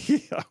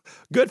 Yeah.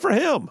 Good for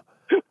him.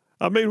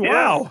 I mean,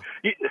 wow.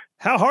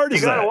 How hard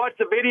is that? You got to watch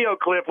the video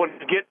clip when he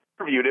gets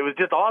interviewed. It was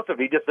just awesome.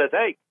 He just says,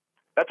 hey,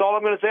 that's all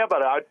I'm going to say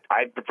about it.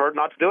 I prefer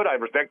not to do it. I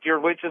respect your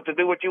wishes to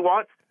do what you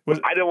want.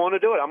 I don't want to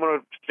do it. I'm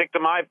going to stick to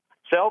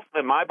myself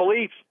and my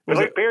beliefs.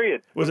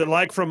 Period. Was it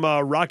like from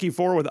Rocky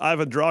IV with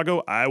Ivan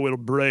Drago? I will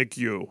break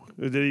you.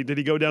 Did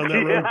he go down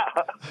that road?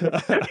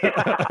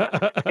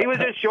 Yeah. He was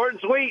just short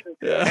and sweet.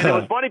 Yeah. And it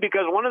was funny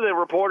because one of the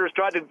reporters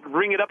tried to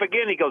bring it up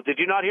again. He goes, did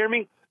you not hear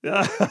me? You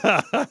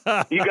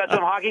got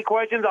some hockey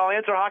questions? I'll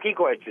answer hockey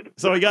questions.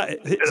 So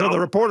the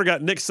reporter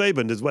got Nick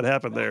Saban is what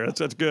happened there.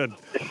 That's good.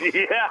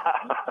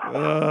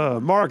 Yeah.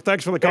 Mark,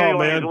 thanks for the call,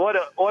 man.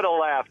 What a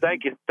laugh.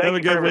 Thank you. Have a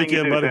good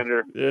weekend, buddy.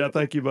 Senator. Yeah,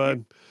 thank you,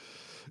 bud.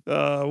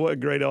 What a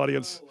great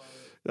audience.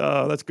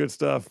 That's good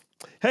stuff.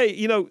 Hey,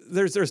 you know,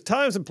 there's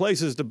times and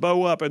places to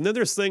bow up, and then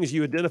there's things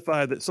you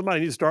identify that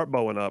somebody needs to start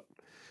bowing up.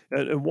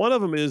 And one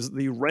of them is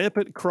the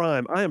rampant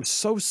crime. I am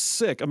so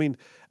sick. I mean,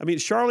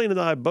 Charlene and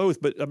I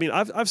both, but I mean,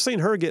 I've seen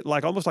her get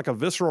like almost like a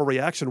visceral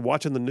reaction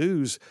watching the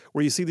news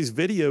where you see these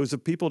videos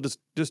of people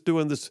just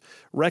doing this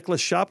reckless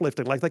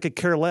shoplifting, like they could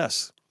care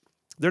less.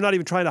 They're not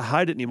even trying to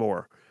hide it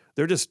anymore.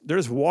 They're just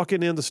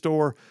walking in the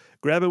store,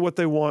 grabbing what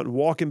they want, and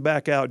walking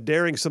back out,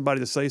 daring somebody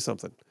to say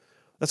something.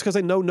 That's because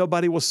they know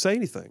nobody will say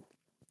anything.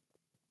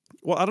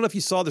 Well, I don't know if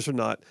you saw this or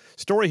not.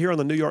 Story here on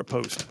the New York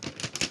Post.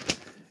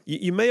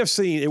 You may have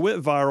seen, it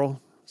went viral.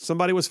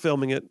 Somebody was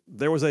filming it.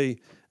 There was a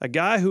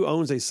guy who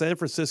owns a San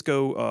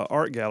Francisco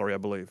art gallery, I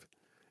believe.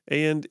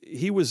 And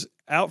he was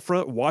out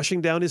front washing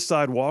down his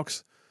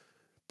sidewalks.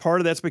 Part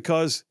of that's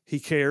because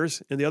he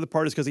cares, and the other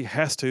part is because he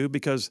has to,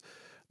 because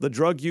the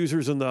drug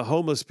users and the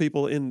homeless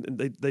people,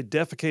 they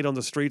defecate on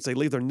the streets. They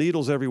leave their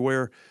needles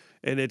everywhere.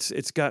 And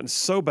it's gotten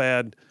so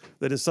bad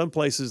that in some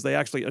places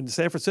in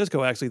San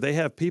Francisco, actually, they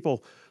have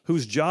people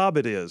whose job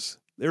it is.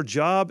 Their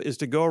job is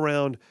to go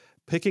around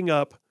picking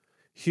up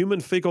human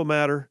fecal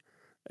matter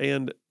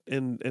and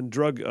and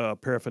drug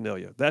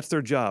paraphernalia. That's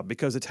their job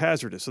because it's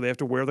hazardous. So they have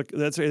to wear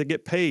they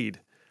get paid.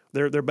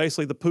 They're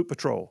basically the poop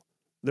patrol.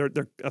 I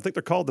think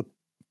they're called the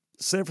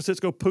San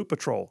Francisco Poop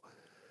Patrol.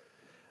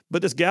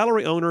 But this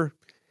gallery owner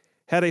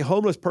had a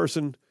homeless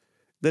person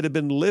that had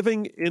been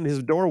living in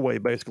his doorway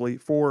basically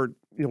for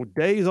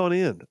days on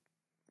end.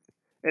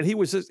 And he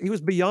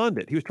was beyond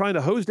it. He was trying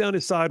to hose down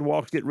his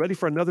sidewalks, get ready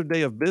for another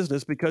day of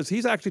business because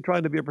he's actually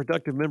trying to be a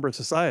productive member of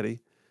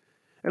society.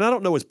 And I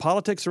don't know his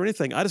politics or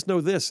anything. I just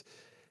know this.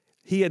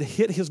 He had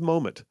hit his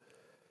moment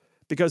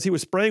because he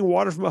was spraying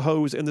water from a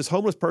hose and this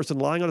homeless person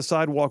lying on a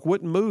sidewalk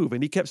wouldn't move.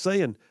 And he kept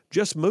saying,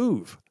 just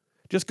move.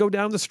 Just go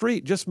down the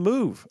street. Just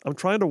move. I'm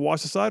trying to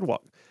wash the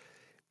sidewalk.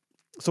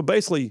 So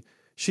basically,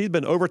 she'd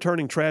been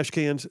overturning trash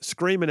cans,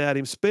 screaming at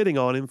him, spitting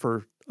on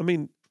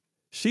him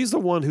she's the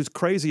one who's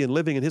crazy and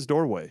living in his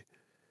doorway.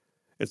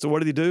 And so what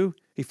did he do?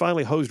 He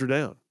finally hosed her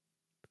down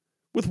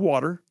with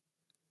water,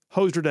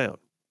 hosed her down.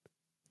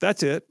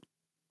 That's it.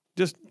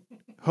 Just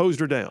hosed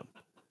her down.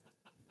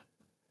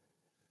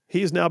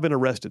 He's now been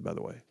arrested, by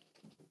the way.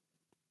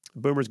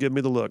 Boomer's giving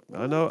me the look.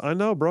 I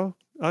know, bro.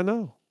 I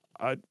know.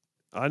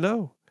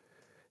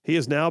 He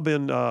has now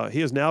been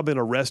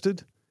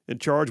arrested and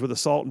charged with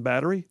assault and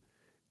battery,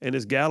 and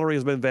his gallery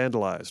has been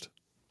vandalized.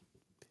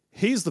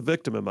 He's the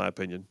victim, in my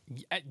opinion.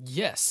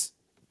 Yes.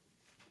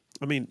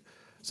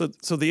 So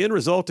the end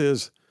result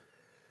is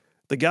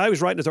the guy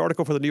who's writing this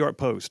article for the New York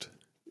Post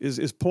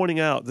is pointing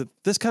out that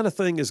this kind of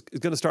thing is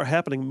going to start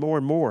happening more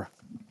and more.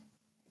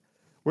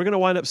 We're going to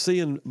wind up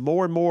seeing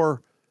more and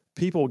more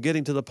people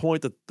getting to the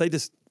point that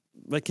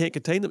they can't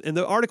contain them. And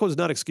the article does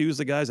not excuse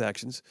the guy's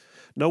actions.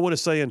 No one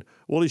is saying,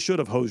 well, he should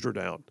have hosed her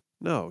down.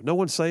 No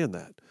one's saying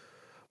that.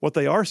 What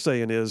they are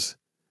saying is,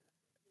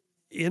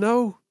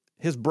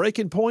 his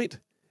breaking point,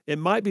 it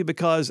might be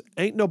because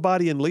ain't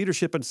nobody in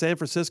leadership in San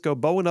Francisco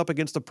bowing up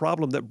against the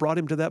problem that brought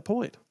him to that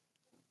point.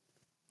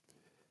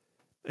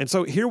 And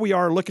so here we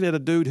are looking at a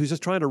dude who's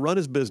just trying to run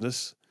his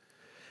business.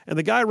 And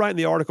the guy writing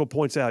the article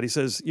points out, he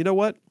says, you know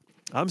what?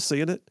 I'm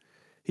seeing it.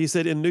 He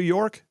said in New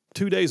York,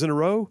 2 days in a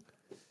row,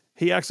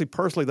 he actually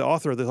personally, the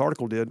author of this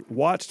article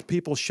watched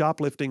people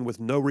shoplifting with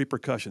no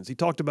repercussions. He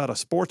talked about a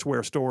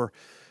sportswear store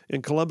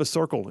in Columbus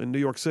Circle in New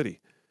York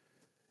City.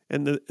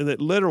 And that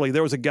literally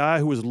there was a guy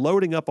who was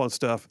loading up on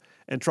stuff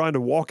and trying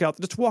to walk out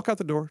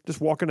the door,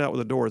 just walking out with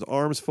the door, his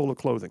arms full of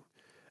clothing.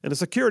 And the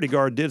security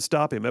guard did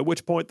stop him, at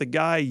which point the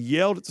guy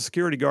yelled at the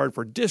security guard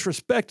for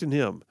disrespecting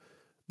him.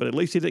 But at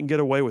least he didn't get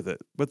away with it.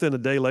 But then a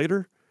day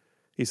later,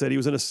 he said he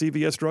was in a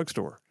CVS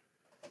drugstore.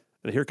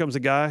 And here comes a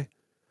guy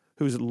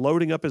who's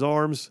loading up his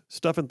arms,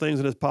 stuffing things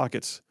in his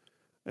pockets,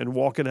 and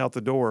walking out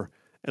the door.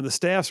 And the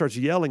staff starts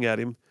yelling at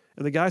him.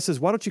 And the guy says,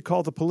 why don't you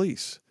call the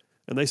police?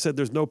 And they said,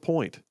 there's no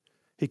point.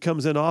 He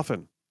comes in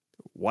often.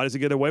 Why does he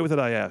get away with it,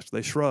 I asked.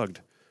 They shrugged.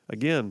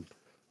 Again,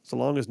 so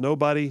long as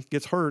nobody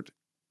gets hurt,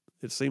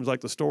 it seems like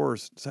the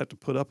stores just have to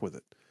put up with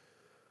it.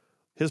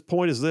 His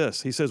point is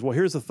this. He says, well,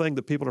 here's the thing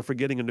that people are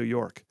forgetting in New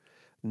York.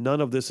 None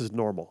of this is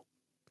normal.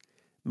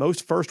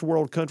 Most first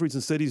world countries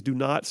and cities do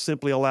not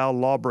simply allow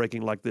law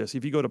breaking like this.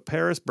 If you go to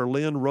Paris,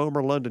 Berlin, Rome,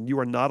 or London, you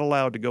are not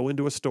allowed to go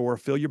into a store,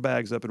 fill your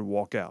bags up, and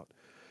walk out.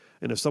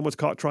 And if someone's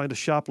caught trying to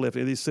shoplift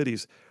in these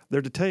cities, they're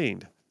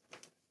detained.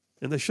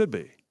 And they should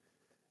be.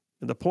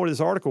 And the point of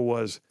this article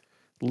was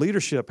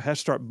leadership has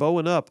to start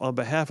bowing up on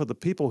behalf of the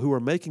people who are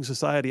making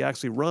society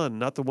actually run,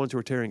 not the ones who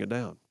are tearing it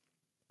down.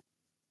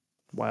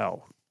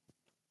 Wow.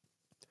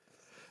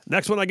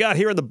 Next one I got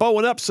here in the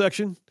bowing up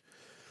section,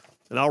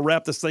 and I'll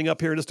wrap this thing up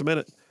here in just a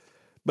minute.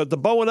 But the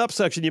bowing up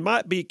section, you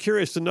might be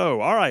curious to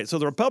know. All right, so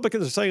the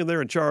Republicans are saying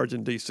they're in charge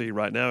in D.C.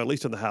 right now, at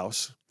least in the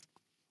House.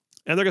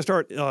 And they're going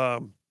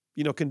to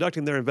start,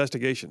 conducting their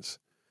investigations,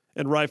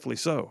 and rightfully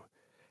so.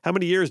 How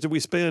many years did we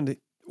spend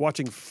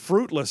watching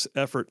fruitless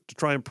effort to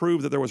try and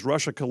prove that there was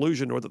Russia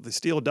collusion or that the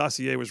Steele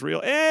dossier was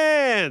real?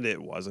 And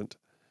it wasn't.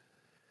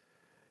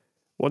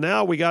 Well,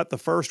 now we got the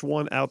first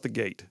one out the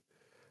gate.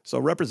 So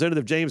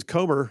Representative James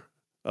Comer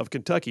of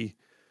Kentucky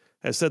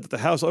has said that the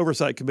House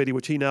Oversight Committee,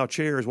 which he now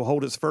chairs, will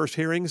hold its first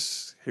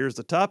hearings. Here's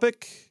the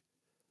topic: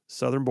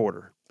 Southern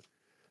Border.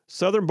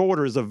 Southern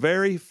Border is the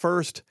very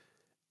first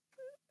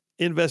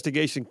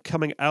investigation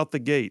coming out the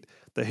gate.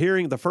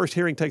 The first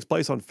hearing takes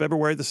place on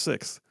February the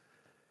 6th.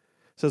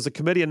 Says the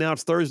committee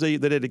announced Thursday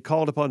that it had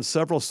called upon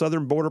several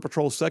Southern Border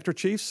Patrol sector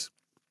chiefs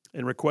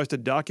and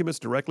requested documents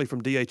directly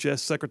from DHS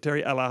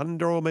Secretary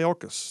Alejandro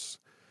Mayorkas.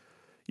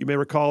 You may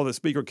recall that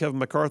Speaker Kevin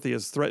McCarthy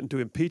has threatened to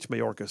impeach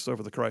Mayorkas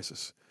over the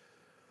crisis.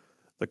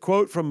 The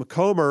quote from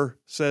Comer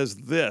says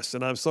this,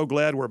 and I'm so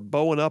glad we're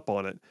bowing up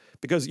on it,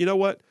 because you know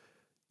what?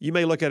 You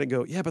may look at it and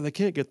go, yeah, but they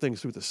can't get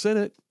things through the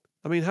Senate.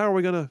 How are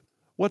we going to,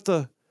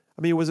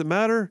 does it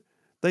matter?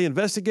 They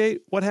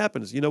investigate. What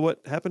happens? You know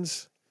what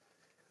happens?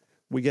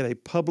 We get a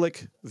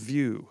public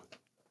view.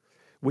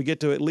 We get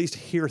to at least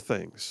hear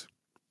things.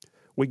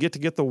 We get to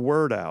get the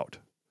word out.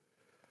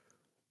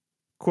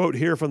 Quote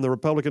here from the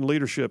Republican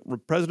leadership: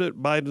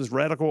 President Biden's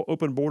radical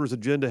open borders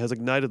agenda has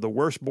ignited the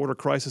worst border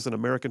crisis in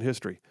American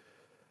history.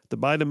 The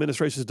Biden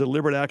administration's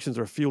deliberate actions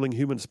are fueling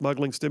human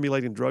smuggling,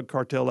 stimulating drug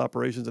cartel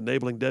operations,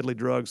 enabling deadly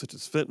drugs such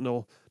as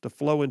fentanyl to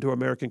flow into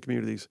American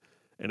communities,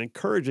 and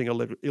encouraging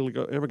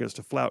illegal immigrants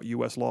to flout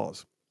U.S.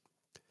 laws.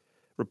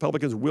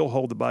 Republicans will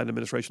hold the Biden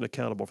administration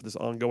accountable for this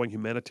ongoing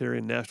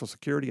humanitarian, national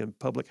security, and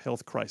public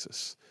health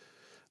crisis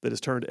that has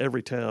turned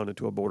every town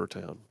into a border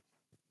town.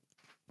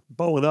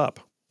 Bowing up.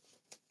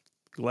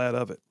 Glad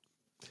of it.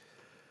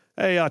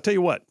 Hey, I'll tell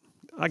you what.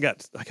 I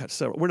got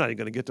several. We're not even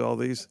going to get to all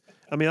these.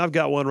 I mean, I've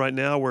got one right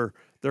now where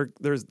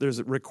there's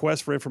a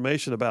request for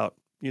information about,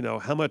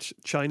 how much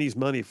Chinese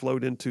money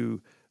flowed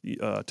into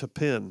to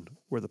Penn,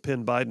 where the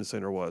Penn Biden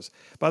Center was.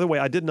 By the way,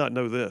 I did not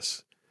know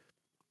this.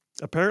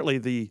 Apparently,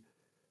 the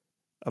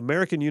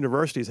American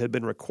universities had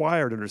been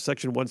required under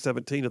Section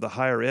 117 of the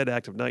Higher Ed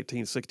Act of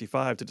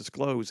 1965 to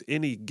disclose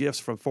any gifts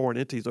from foreign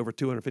entities over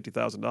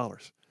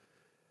 $250,000.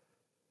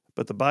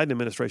 But the Biden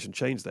administration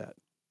changed that.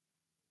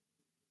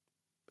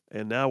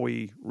 And now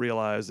we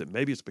realize that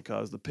maybe it's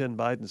because the Penn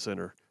Biden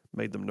Center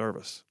made them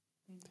nervous.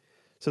 It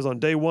says on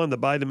day one, the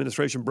Biden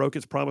administration broke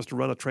its promise to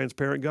run a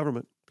transparent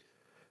government.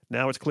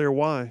 Now it's clear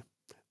why.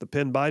 The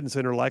Penn Biden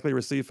Center likely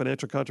received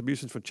financial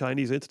contributions from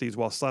Chinese entities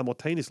while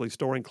simultaneously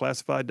storing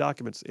classified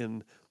documents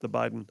in the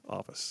Biden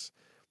office.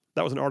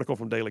 That was an article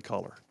from Daily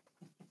Caller.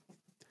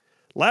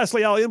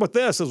 Lastly, I'll end with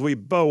this as we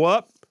bow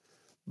up.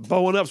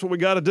 Bowing up's what we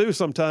got to do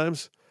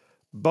sometimes.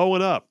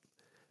 Bowing up.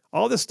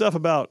 All this stuff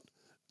about,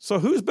 so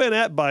who's been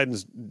at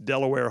Biden's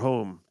Delaware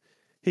home?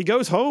 He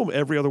goes home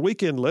every other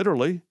weekend,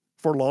 literally,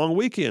 for long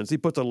weekends. He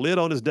puts a lid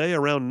on his day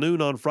around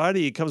noon on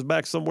Friday. He comes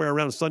back somewhere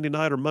around Sunday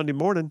night or Monday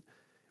morning.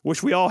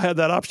 Wish we all had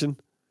that option.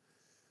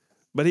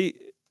 But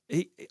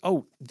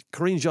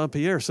Karine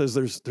Jean-Pierre says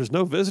there's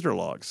no visitor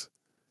logs.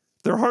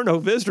 There are no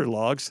visitor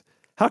logs.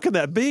 How can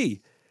that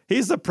be?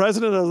 He's the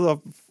president of the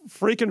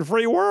freaking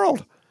free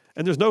world,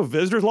 and there's no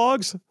visitor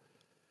logs?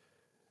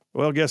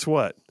 Well, guess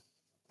what?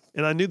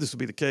 And I knew this would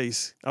be the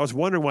case. I was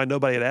wondering why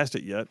nobody had asked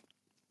it yet.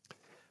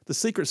 The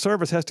Secret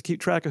Service has to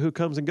keep track of who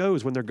comes and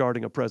goes when they're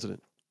guarding a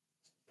president.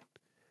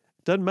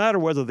 It doesn't matter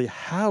whether the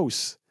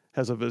House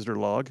has a visitor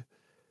log,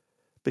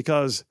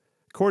 because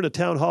according to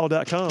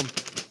townhall.com,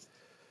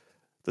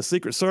 the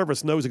Secret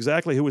Service knows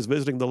exactly who is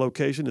visiting the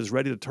location, is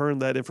ready to turn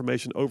that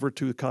information over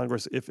to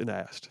Congress if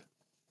asked.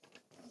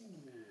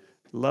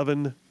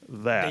 Loving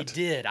that. They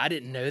did. I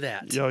didn't know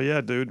that. Oh, yeah,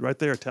 dude. Right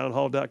there,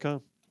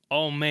 townhall.com.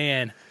 Oh,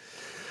 man.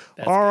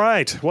 All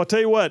right. Well, I'll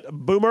tell you what,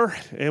 Boomer,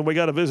 and we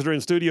got a visitor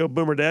in studio,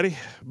 Boomer Daddy.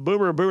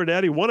 Boomer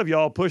Daddy, one of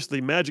y'all push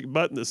the magic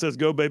button that says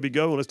go, baby,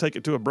 go, and let's take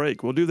it to a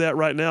break. We'll do that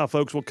right now,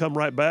 folks. We'll come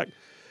right back.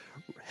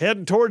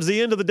 Heading towards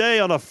the end of the day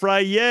on a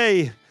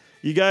Friday.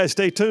 You guys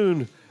stay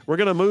tuned. We're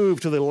going to move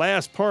to the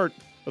last part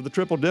of the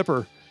Triple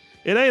Dipper.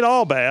 It ain't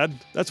all bad.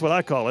 That's what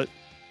I call it.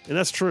 And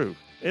that's true.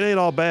 It ain't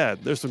all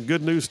bad. There's some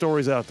good news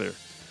stories out there.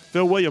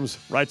 Phil Williams,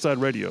 Right Side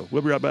Radio.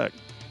 We'll be right back.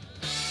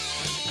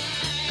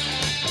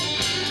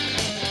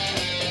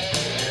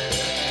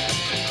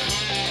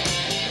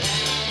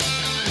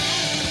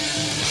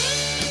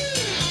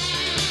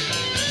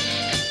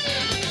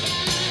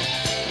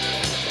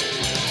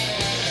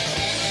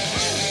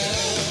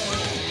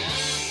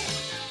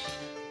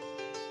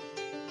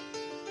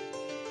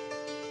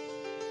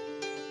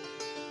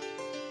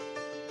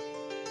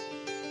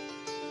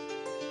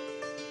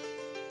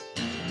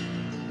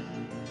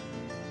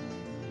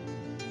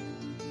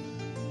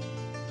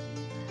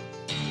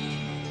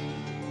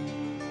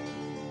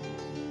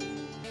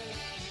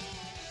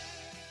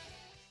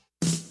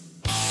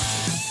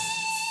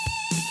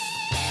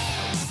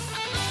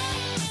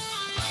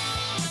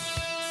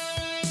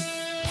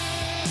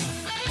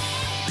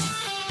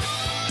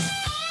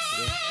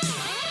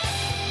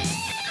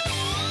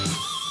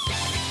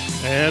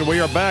 And we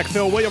are back.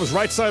 Phil Williams,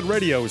 Right Side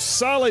Radio.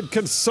 Solid,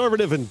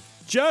 conservative, and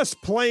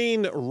just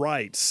plain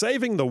right.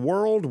 Saving the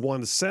world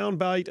one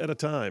soundbite at a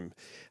time.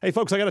 Hey,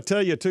 folks, I got to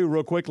tell you, too,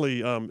 real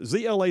quickly,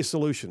 ZLA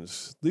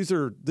Solutions. These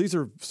are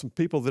some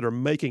people that are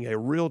making a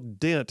real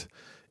dent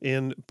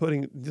in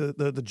putting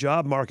the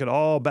job market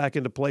all back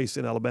into place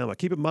in Alabama.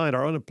 Keep in mind,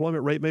 our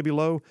unemployment rate may be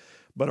low,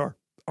 but our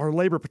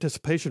labor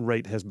participation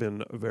rate has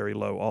been very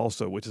low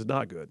also, which is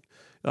not good.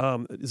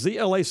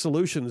 ZLA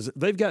Solutions,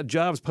 they've got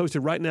jobs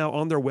posted right now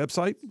on their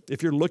website.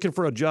 If you're looking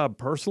for a job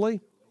personally,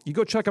 you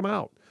go check them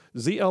out.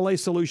 ZLA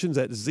Solutions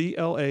at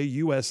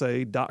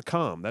zlausa.com.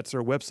 That's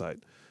their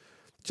website.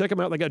 Check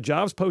them out. They got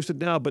jobs posted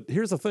now, but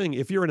here's the thing.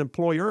 If you're an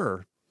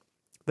employer,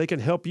 they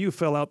can help you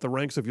fill out the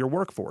ranks of your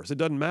workforce. It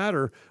doesn't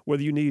matter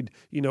whether you need,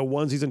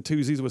 onesies and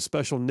twosies with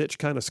special niche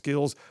kind of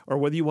skills, or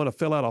whether you want to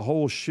fill out a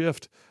whole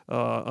shift in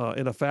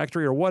a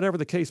factory, or whatever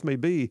the case may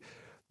be.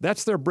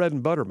 That's their bread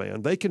and butter,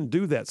 man. They can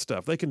do that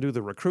stuff. They can do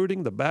the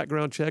recruiting, the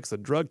background checks, the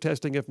drug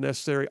testing if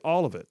necessary,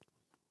 all of it.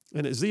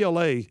 And at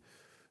ZLA,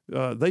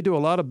 they do a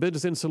lot of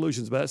business in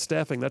solutions, but that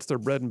staffing, that's their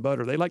bread and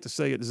butter. They like to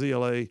say at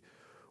ZLA,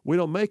 we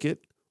don't make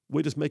it,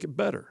 we just make it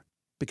better.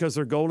 Because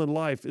their goal in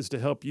life is to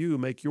help you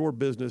make your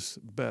business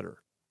better,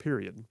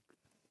 period.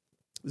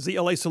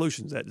 ZLA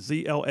Solutions at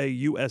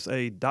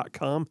zlausa.com.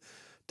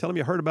 Tell them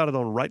you heard about it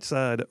on Right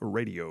Side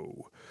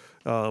Radio.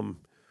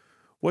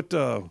 What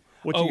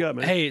you got,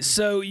 man? Hey,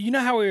 so you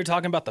know how we were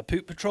talking about the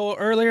Poop Patrol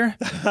earlier?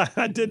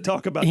 I did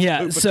talk about Yeah,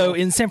 the Poop so Patrol.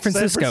 in San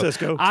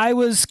Francisco, I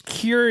was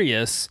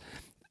curious,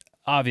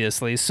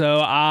 obviously, so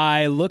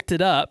I looked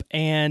it up,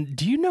 and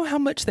do you know how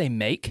much they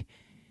make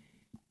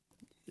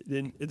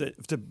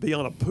to be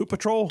on a Poop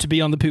Patrol? to be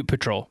on the Poop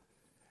Patrol?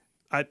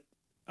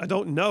 I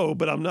don't know,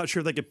 but I'm not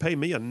sure they could pay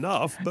me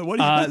enough. But what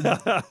do you?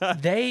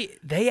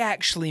 They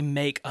actually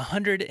make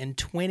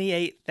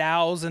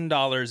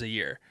 $128,000 a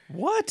year.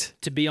 What?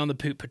 To be on the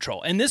Poop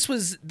Patrol, and this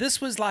was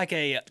like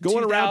a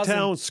going around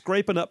town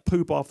scraping up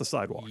poop off the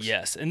sidewalks.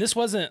 Yes, and this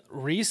wasn't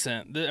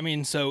recent. I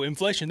mean, so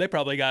inflation, they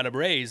probably got a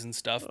raise and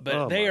stuff,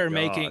 but they are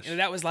making.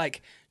 That was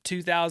like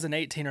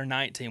 2018 or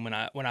 19 when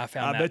I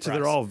found. I that bet you price.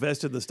 they're all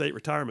vested in the state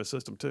retirement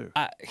system too.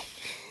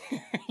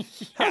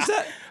 How's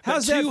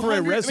that for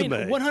a resume? I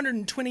mean,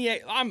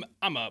 128. I'm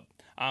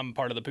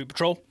part of the Poop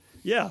Patrol.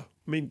 Yeah,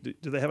 I mean,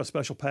 do they have a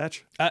special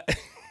patch?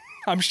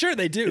 I'm sure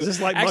they do. Is this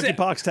like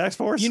Monkeypox Task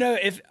Force? You know,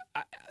 if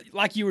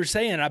like you were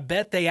saying, I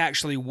bet they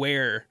actually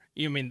wear.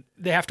 I mean,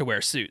 they have to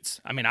wear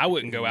suits. I mean, I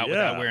wouldn't go out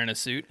without wearing a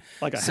suit,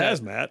 like a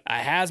hazmat. A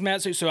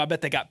hazmat suit. So I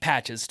bet they got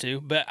patches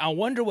too. But I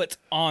wonder what's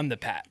on the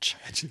patch.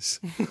 Patches.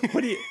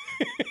 What do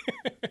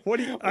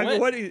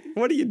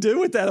you do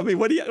with that? I mean,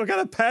 what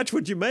kind of patch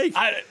would you make?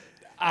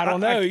 I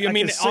don't know. I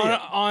mean,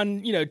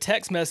 on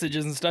text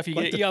messages and stuff, you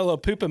got a little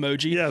poop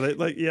emoji.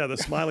 Yeah, the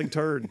smiling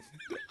turd.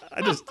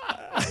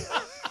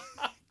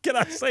 Can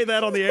I say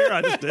that on the air?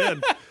 I just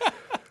did.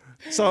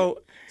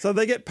 So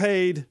they get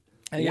paid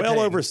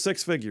over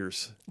six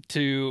figures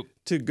to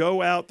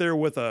go out there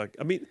with a.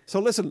 I mean, so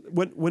listen,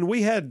 when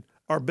we had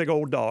our big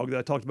old dog that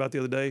I talked about the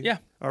other day,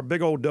 our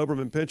big old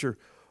Doberman Pinscher.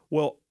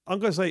 Well, I'm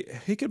going to say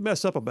he could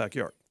mess up a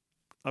backyard.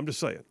 I'm just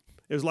saying.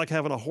 It was like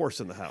having a horse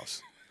in the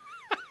house.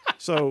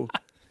 So,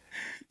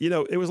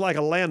 it was like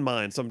a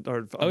landmine,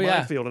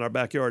 minefield in our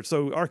backyard.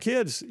 So our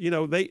kids,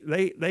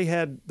 they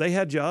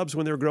had jobs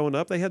when they were growing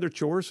up. They had their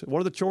chores. One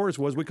of the chores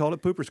was, we called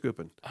it pooper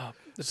scooping. Oh,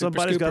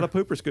 somebody's got a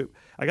pooper scoop.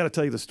 I got to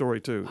tell you the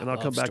story too, and I'll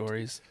come back.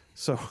 Stories.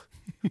 So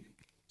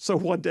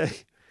one day,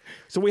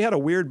 we had a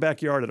weird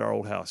backyard at our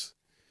old house.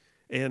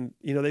 And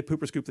they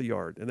pooper scoop the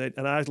yard,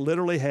 and I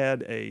literally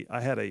had an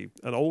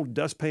old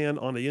dustpan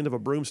on the end of a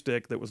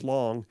broomstick that was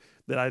long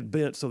that I'd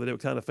bent so that it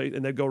would kind of face,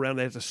 and they'd go around and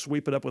they had to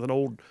sweep it up with an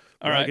old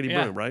raggedy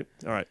broom, right?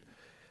 All right.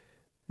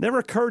 Never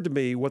occurred to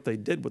me what they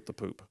did with the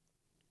poop.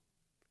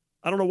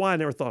 I don't know why I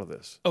never thought of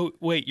this. Oh,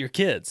 wait, your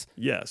kids?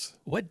 Yes.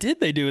 What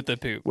did they do with the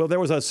poop? Well, there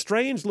was a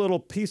strange little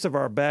piece of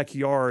our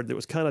backyard that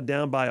was kind of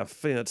down by a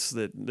fence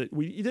that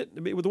we didn't.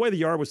 I mean, with the way the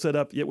yard was set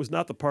up, it was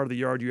not the part of the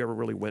yard you ever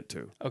really went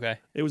to. Okay.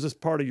 It was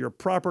just part of your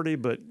property,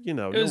 but it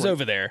was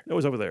over there. It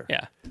was over there.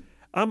 Yeah.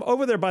 I'm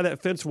over there by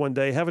that fence one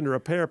day, having to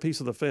repair a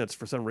piece of the fence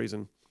for some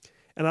reason,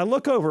 and I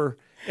look over,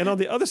 and on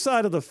the other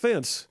side of the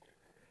fence,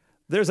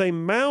 there's a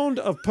mound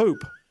of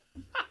poop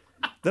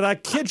that, I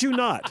kid you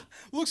not,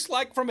 looks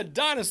like from a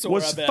dinosaur.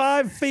 Was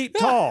 5 feet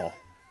tall.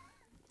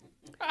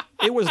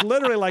 It was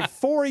literally like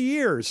 4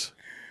 years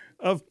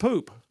of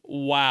poop.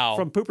 Wow.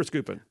 From pooper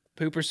scooping.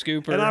 Pooper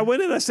scooper. And I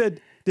went in and I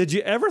said, did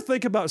you ever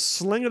think about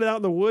slinging it out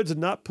in the woods and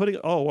not putting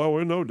it? Oh, well,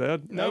 we know,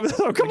 Dad. No,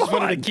 oh, come on.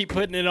 Wanted to keep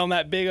putting it on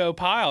that big old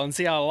pile and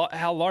see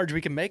how large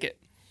we can make it.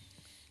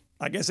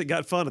 I guess it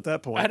got fun at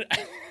that point.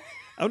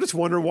 I'm just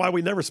wondering why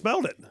we never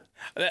smelled it.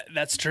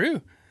 That's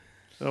true.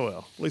 Oh,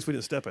 well, at least we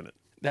didn't step in it.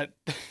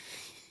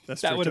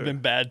 That would have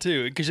been bad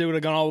too, because it would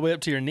have gone all the way up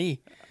to your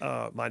knee.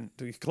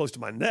 Close to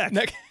my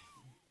neck.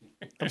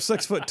 I'm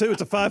 6'2".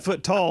 It's a 5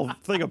 foot tall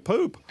thing of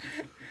poop.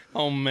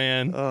 Oh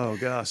man. Oh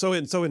gosh. So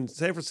in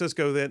San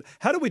Francisco, then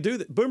how do we do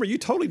that? Boomer, you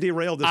totally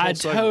derailed this whole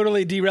segment. I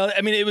totally derailed.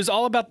 I mean, it was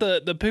all about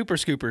the pooper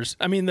scoopers.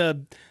 I mean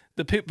the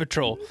Poop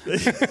Patrol.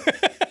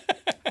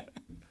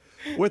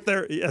 With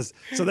yes.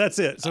 So that's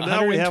it. So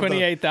now we have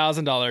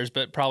 $128,000,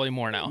 but probably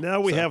more now.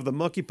 Now we have the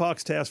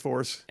Monkeypox Task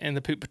Force and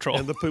the Poop Patrol.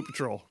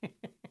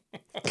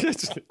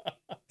 It's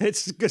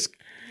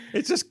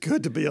just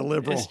good to be a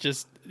liberal. It's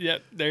just,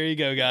 yep, there you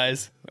go,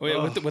 guys.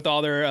 With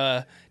all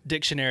their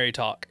dictionary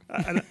talk.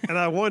 and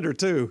I wonder,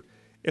 too,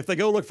 if they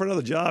go look for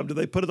another job, do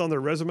they put it on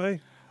their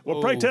resume?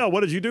 Well, pray tell,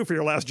 what did you do for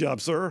your last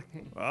job, sir?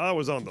 I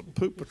was on the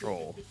Poop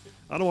Patrol.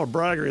 I don't want to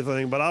brag or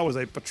anything, but I was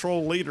a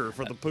patrol leader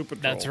for the Poop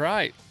Patrol. That's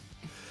right.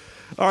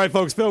 All right,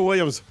 folks, Phil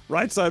Williams,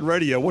 Right Side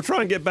Radio. We'll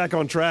try and get back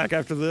on track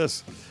after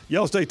this.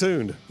 Y'all stay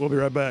tuned. We'll be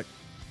right back.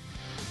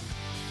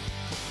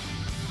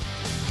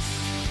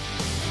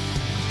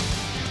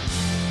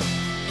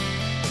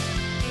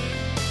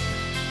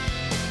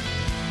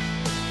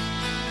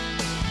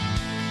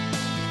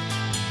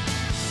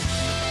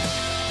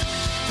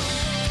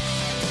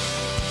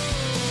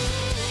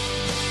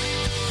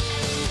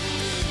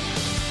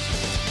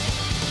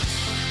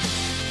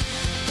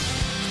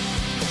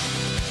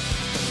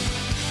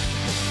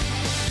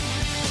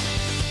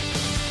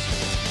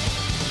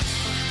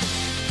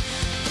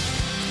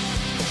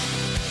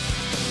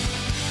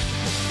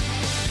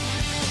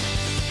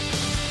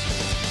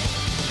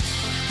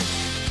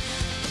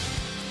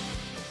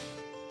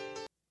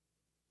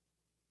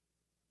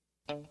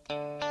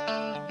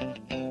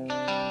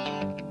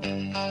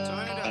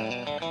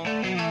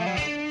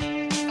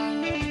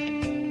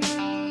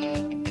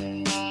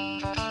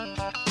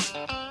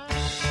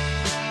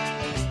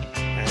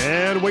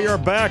 And we are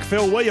back.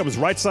 Phil Williams,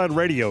 Right Side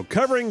Radio,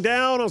 covering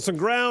down on some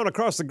ground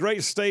across the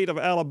great state of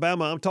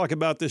Alabama. I'm talking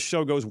about this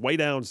show goes way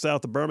down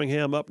south of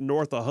Birmingham, up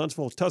north of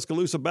Huntsville,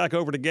 Tuscaloosa, back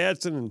over to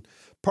Gadsden, and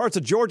parts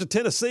of Georgia,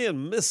 Tennessee,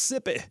 and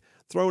Mississippi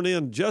thrown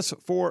in just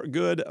for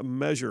good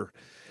measure.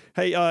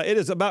 Hey, it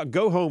is about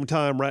go-home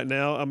time right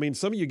now. I mean,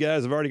 some of you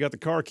guys have already got the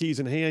car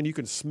keys in hand. You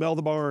can smell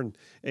the barn.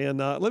 And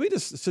let me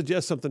just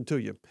suggest something to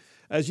you.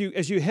 As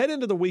you head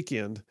into the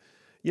weekend,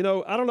 you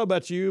know, I don't know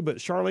about you, but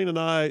Charlene and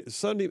I,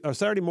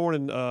 Saturday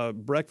morning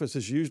breakfast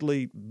is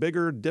usually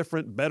bigger,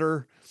 different,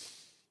 better.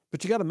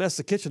 But you got to mess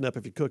the kitchen up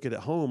if you cook it at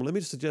home. Let me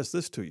just suggest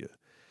this to you.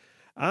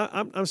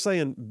 I'm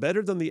saying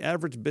better than the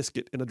average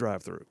biscuit in a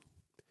drive-thru.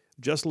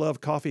 Just Love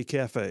Coffee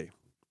Cafe.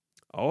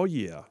 Oh,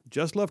 yeah.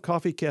 Just Love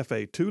Coffee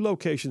Cafe. 2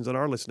 locations in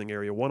our listening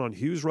area, one on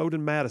Hughes Road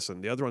in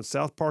Madison, the other on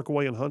South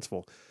Parkway in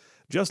Huntsville.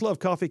 Just Love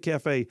Coffee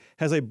Cafe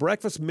has a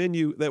breakfast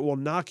menu that will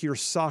knock your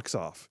socks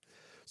off.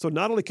 So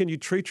not only can you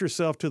treat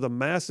yourself to the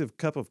massive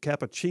cup of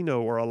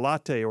cappuccino or a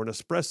latte or an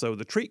espresso,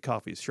 the treat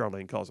coffees,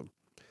 Charlene calls them.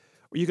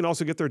 Or you can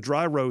also get their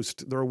dry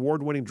roast, their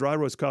award-winning dry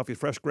roast coffee,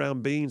 fresh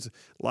ground beans,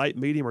 light,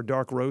 medium, or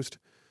dark roast.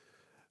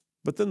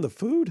 But then the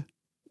food,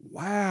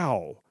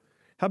 wow.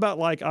 How about,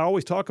 like I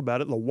always talk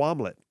about it, the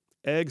womlet.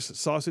 Eggs,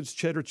 sausage,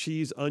 cheddar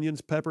cheese,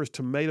 onions, peppers,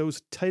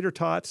 tomatoes, tater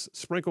tots,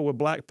 sprinkled with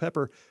black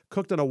pepper,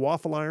 cooked in a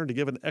waffle iron to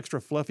give an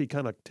extra fluffy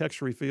kind of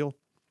textury feel.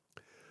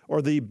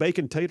 Or the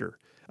bacon tater,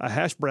 a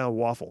hash brown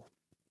waffle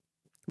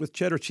with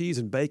cheddar cheese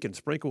and bacon,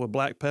 sprinkled with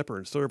black pepper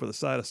and served with a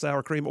side of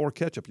sour cream or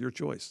ketchup, your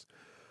choice.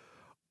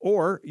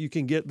 Or you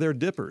can get their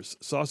dippers,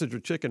 sausage or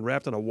chicken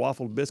wrapped in a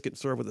waffled biscuit,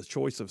 served with a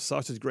choice of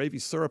sausage gravy,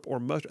 syrup, or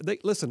mustard.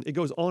 Listen, it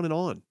goes on and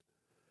on.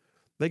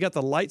 They got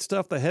the light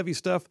stuff, the heavy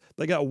stuff.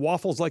 They got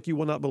waffles like you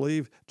will not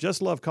believe.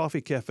 Just Love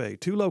Coffee Cafe,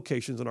 2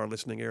 locations in our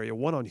listening area,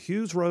 one on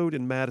Hughes Road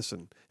in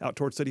Madison, out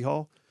toward City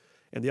Hall,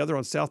 and the other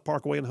on South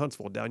Parkway in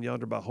Huntsville, down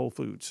yonder by Whole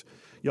Foods.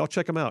 Y'all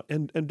check them out.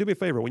 And do me a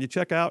favor, when you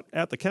check out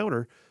at the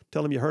counter,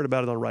 tell them you heard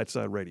about it on Right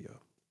Side Radio.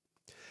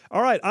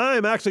 All right,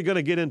 I'm actually going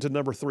to get into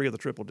number 3 of the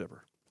Triple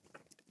Dipper.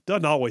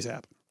 Doesn't always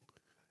happen.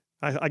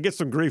 I get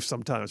some grief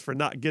sometimes for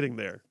not getting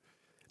there.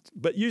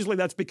 But usually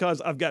that's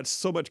because I've got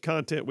so much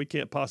content we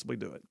can't possibly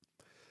do it.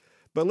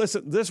 But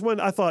listen, this one,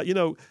 I thought,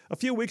 a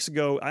few weeks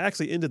ago, I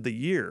actually ended the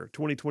year,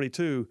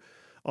 2022,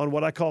 on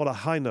what I called a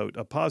high note,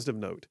 a positive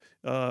note.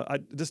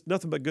 Just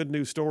nothing but good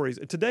news stories.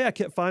 And today I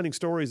kept finding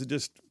stories that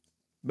just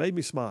made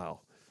me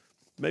smile,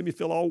 made me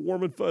feel all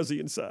warm and fuzzy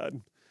inside.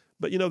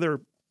 But,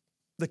 they're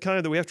the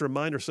kind that we have to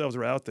remind ourselves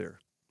are out there.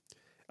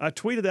 I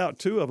tweeted out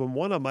 2 of them.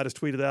 One I might have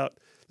tweeted out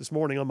this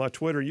morning on my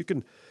Twitter. You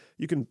can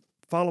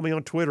follow me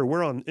on Twitter.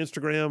 We're on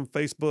Instagram,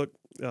 Facebook,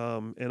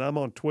 and I'm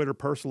on Twitter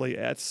personally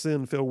at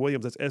Sen Phil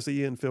Williams. That's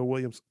SEN Phil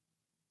Williams.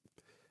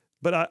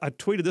 But I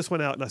tweeted this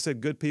one out, and I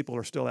said, good people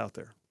are still out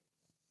there.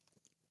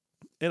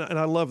 And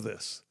I love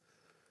this.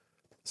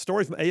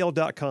 Story from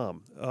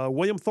AL.com.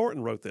 William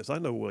Thornton wrote this. I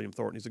know William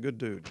Thornton. He's a good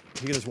dude.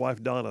 He and his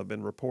wife, Donna, have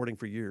been reporting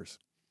for years.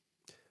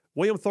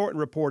 William Thornton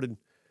reported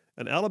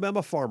an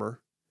Alabama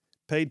farmer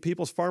paid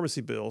people's pharmacy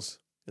bills,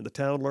 and the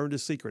town learned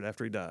his secret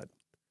after he died.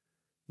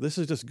 This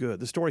is just good.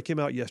 This story came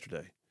out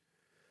yesterday.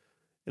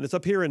 And it's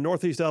up here in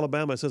northeast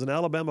Alabama. It says an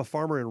Alabama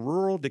farmer in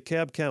rural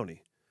DeKalb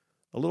County,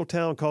 a little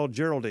town called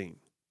Geraldine.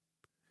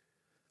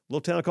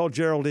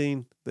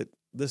 That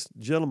this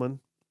gentleman,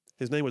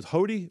 his name was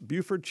Hody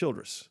Buford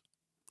Childress,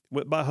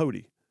 went by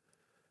Hody.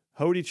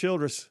 Hody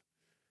Childress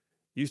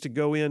used to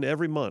go in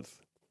every month.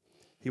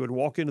 He would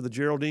walk into the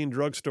Geraldine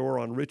drugstore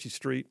on Ritchie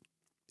Street,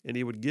 and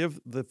he would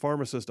give the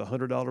pharmacist a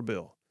 $100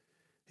 bill.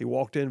 He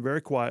walked in very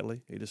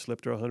quietly. He just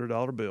slipped her a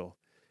 $100 bill.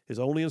 His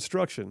only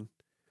instruction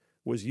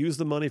was use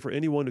the money for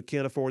anyone who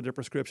can't afford their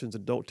prescriptions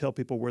and don't tell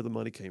people where the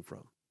money came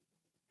from.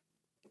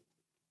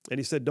 And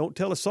he said, don't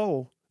tell a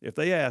soul. If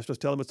they ask,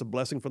 just tell them it's a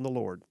blessing from the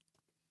Lord.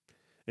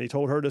 And he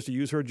told her just to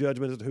use her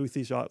judgment as to who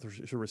he thought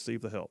should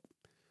receive the help.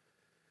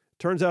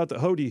 Turns out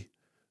that Hody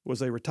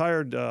was a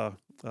retired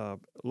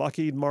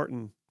Lockheed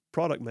Martin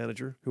product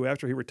manager who,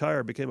 after he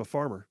retired, became a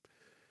farmer.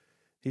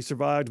 He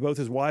survived both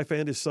his wife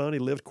and his son. He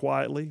lived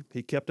quietly.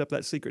 He kept up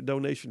that secret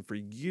donation for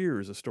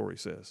years, the story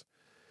says.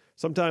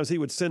 Sometimes he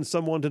would send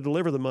someone to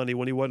deliver the money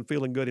when he wasn't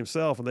feeling good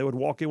himself, and they would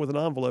walk in with an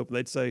envelope, and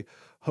they'd say,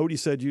 Hody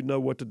said you'd know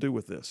what to do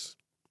with this.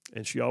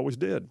 And she always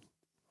did.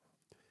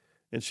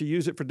 And she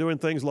used it for doing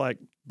things like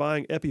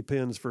buying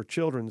EpiPens for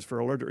children for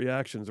allergic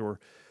reactions, or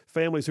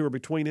families who were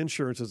between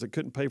insurances that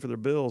couldn't pay for their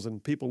bills,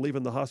 and people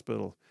leaving the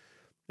hospital.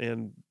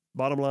 And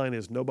bottom line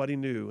is nobody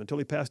knew until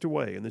he passed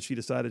away, and then she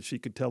decided she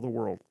could tell the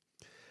world.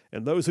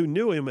 And those who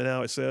knew him, and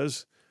now it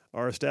says,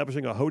 are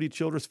establishing a Hody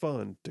Childress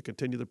Fund to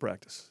continue the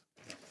practice.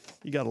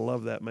 You got to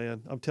love that,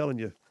 man. I'm telling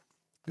you,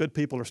 good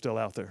people are still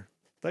out there.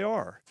 They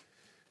are.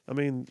 I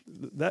mean,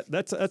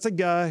 that's a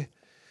guy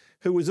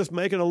who was just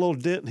making a little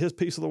dent in his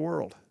piece of the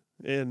world.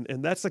 And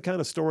that's the kind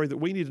of story that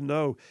we need to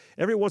know.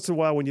 Every once in a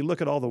while, when you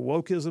look at all the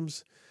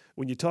wokeisms,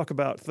 when you talk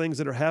about things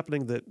that are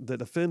happening that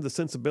offend the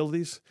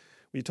sensibilities,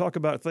 when you talk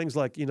about things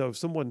like,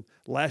 someone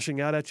lashing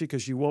out at you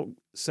because you won't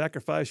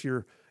sacrifice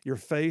your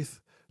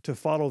faith to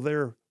follow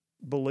their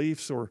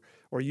beliefs or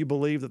you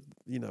believe that,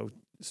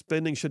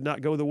 spending should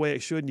not go the way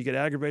it should and you get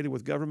aggravated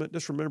with government,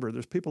 just remember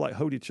there's people like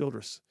Hody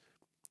Childress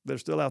that are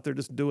still out there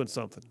just doing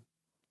something.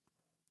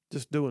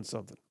 Just doing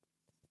something.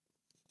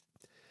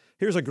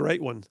 Here's a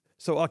great one.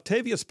 So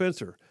Octavia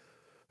Spencer,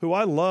 who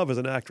I love as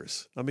an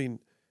actress, I mean,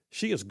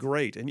 she is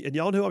great. And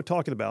y'all know who I'm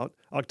talking about.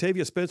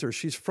 Octavia Spencer,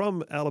 she's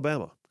from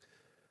Alabama.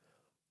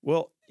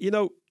 Well,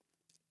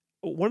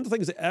 one of the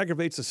things that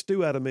aggravates the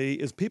stew out of me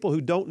is people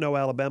who don't know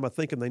Alabama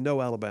thinking they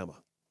know Alabama.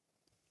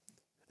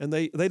 And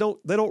they don't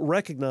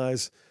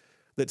recognize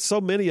that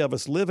so many of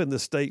us live in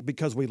this state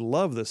because we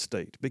love this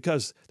state,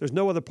 because there's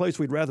no other place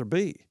we'd rather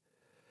be.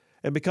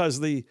 And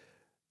because the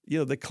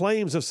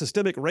claims of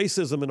systemic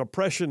racism and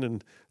oppression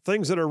and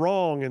things that are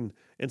wrong,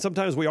 and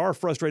sometimes we are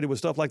frustrated with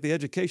stuff like the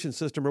education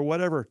system or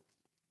whatever,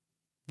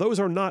 those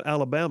are not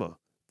Alabama.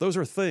 Those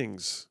are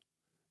things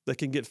that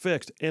can get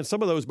fixed. And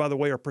some of those, by the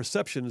way, are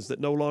perceptions that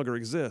no longer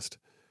exist.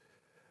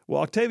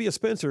 Well, Octavia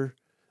Spencer,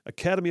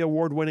 Academy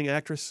Award-winning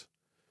actress,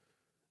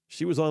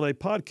 she was on a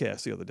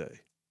podcast the other day.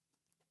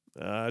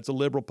 It's a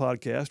liberal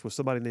podcast with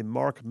somebody named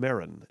Marc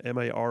Maron,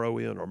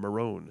 M-A-R-O-N, or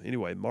Marone.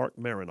 Anyway, Marc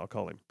Maron, I'll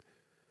call him.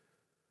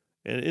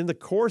 And in the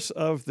course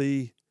of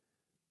the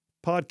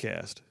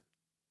podcast,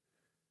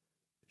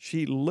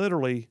 she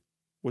literally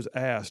was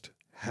asked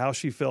how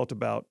she felt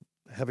about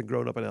having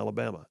grown up in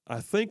Alabama.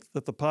 I think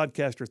that the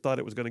podcaster thought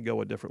it was going to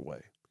go a different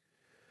way.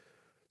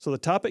 So the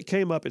topic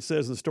came up. It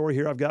says in the story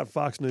here, I've got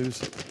Fox News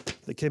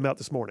that came out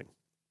this morning.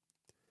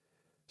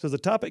 So the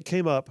topic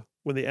came up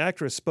when the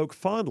actress spoke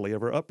fondly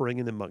of her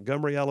upbringing in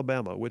Montgomery,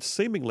 Alabama, which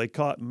seemingly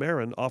caught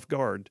Maron off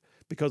guard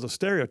because of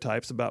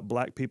stereotypes about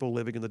black people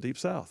living in the Deep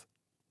South,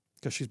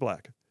 because she's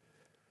black.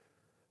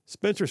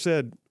 Spencer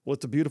said, well,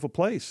 it's a beautiful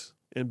place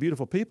and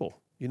beautiful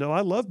people.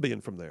 I love being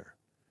from there.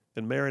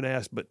 And Maron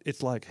asked, but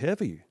it's like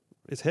heavy.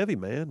 It's heavy,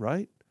 man,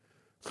 right?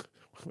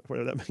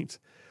 Whatever that means.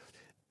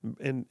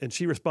 And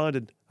she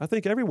responded, I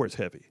think everywhere's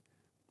heavy.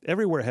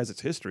 Everywhere has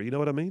its history, you know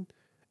what I mean?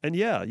 And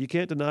yeah, you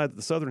can't deny that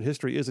the Southern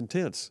history is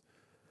intense.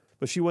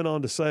 But she went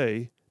on to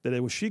say that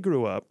as she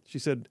grew up, she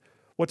said,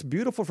 what's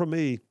beautiful for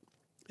me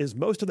is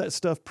most of that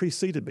stuff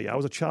preceded me. I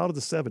was a child of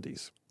the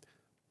 70s.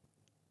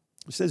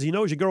 She says,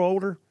 as you grow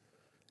older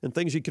and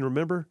things you can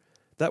remember,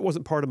 that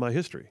wasn't part of my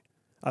history.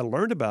 I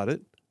learned about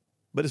it,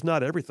 but it's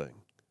not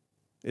everything.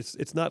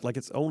 It's not like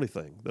it's the only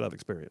thing that I've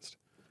experienced.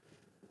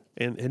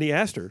 And he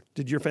asked her,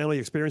 did your family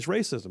experience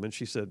racism? And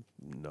she said,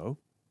 no.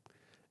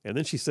 And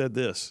then she said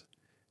this.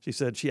 She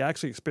said she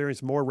actually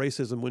experienced more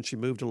racism when she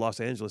moved to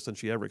Los Angeles than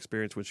she ever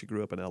experienced when she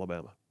grew up in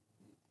Alabama.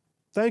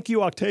 Thank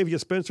you, Octavia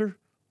Spencer.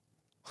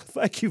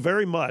 Thank you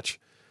very much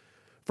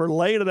for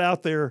laying it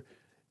out there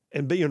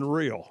and being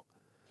real.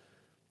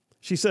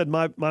 She said,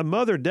 my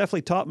mother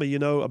definitely taught me,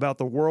 about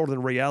the world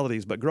and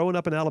realities. But growing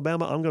up in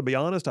Alabama, I'm going to be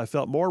honest, I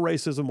felt more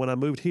racism when I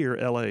moved here,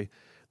 L.A.,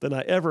 than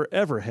I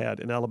ever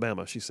had in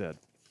Alabama, she said.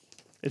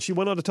 And she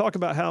went on to talk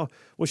about how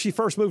when she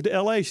first moved to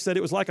L.A., she said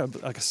it was like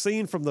a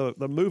scene from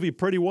the movie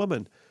Pretty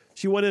Woman.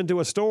 She went into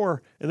a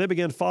store, and they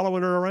began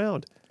following her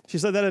around. She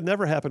said that had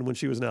never happened when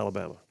she was in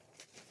Alabama.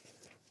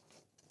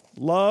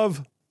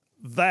 Love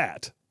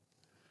that.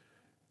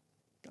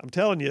 I'm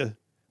telling you,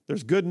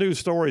 there's good news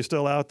stories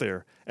still out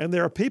there. And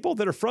there are people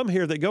that are from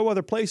here that go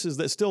other places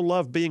that still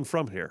love being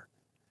from here.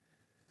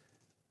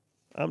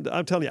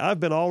 I'm telling you, I've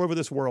been all over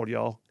this world,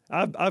 y'all.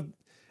 I've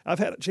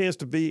had a chance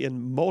to be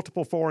in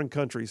multiple foreign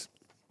countries.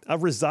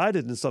 I've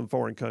resided in some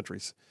foreign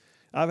countries.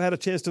 I've had a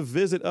chance to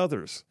visit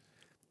others.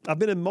 I've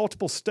been in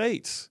multiple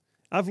states.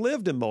 I've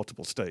lived in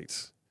multiple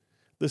states.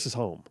 This is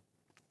home.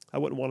 I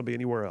wouldn't want to be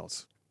anywhere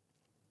else.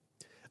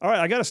 All right,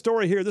 I got a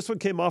story here. This one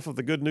came off of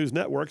the Good News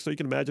Network, so you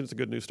can imagine it's a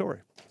good news story.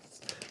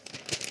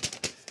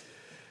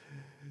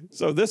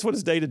 So this one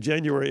is dated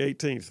January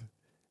 18th.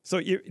 So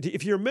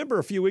if you remember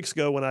a few weeks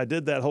ago when I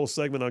did that whole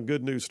segment on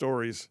good news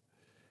stories,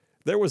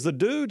 there was the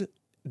dude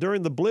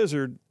during the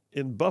blizzard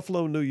in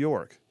Buffalo, New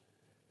York,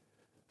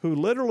 who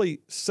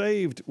literally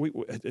saved, we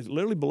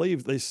literally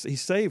believe he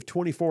saved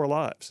 24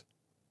 lives.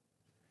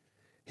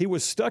 He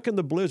was stuck in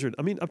the blizzard.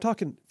 I mean, I'm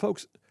talking,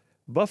 folks,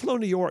 Buffalo,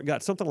 New York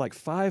got something like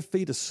 5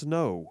 feet of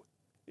snow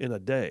in a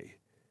day.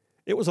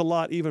 It was a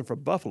lot even for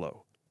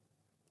Buffalo.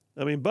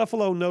 I mean,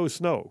 Buffalo knows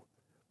snow.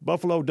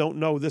 Buffalo don't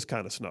know this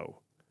kind of snow.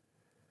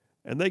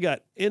 And they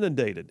got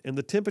inundated, and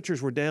the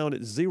temperatures were down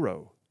at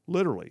zero,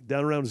 literally,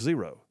 down around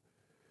zero.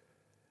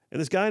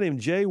 And this guy named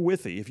Jay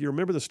Withy, if you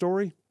remember the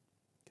story,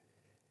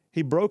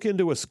 he broke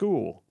into a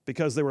school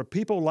because there were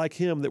people like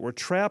him that were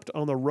trapped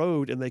on the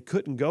road and they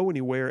couldn't go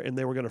anywhere and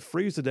they were going to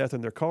freeze to death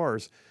in their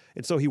cars.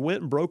 And so he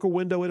went and broke a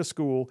window at a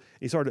school.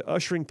 He started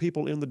ushering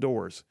people in the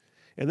doors.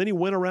 And then he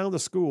went around the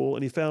school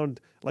and he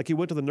found, like he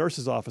went to the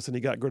nurse's office and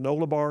he got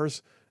granola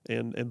bars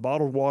and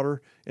bottled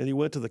water. And he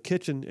went to the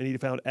kitchen and he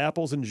found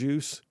apples and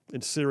juice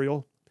and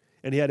cereal.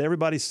 And he had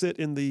everybody sit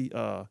in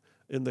the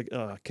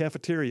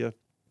cafeteria.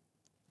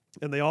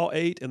 And they all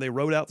ate and they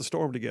rode out the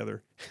storm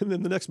together. And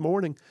then the next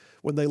morning,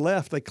 when they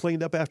left, they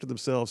cleaned up after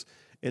themselves.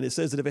 And it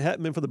says that if it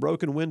hadn't been for the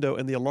broken window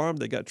and the alarm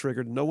that got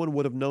triggered, no one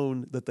would have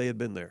known that they had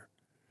been there.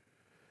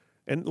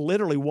 And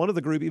literally, one of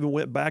the group even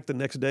went back the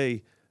next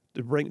day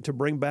to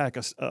bring back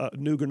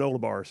new granola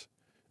bars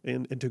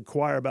and to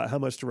inquire about how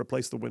much to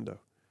replace the window.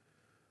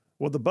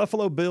 Well, the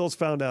Buffalo Bills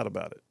found out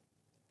about it.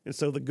 And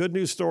so the good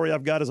news story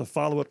I've got as a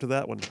follow-up to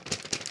that one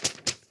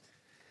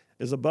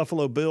is the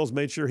Buffalo Bills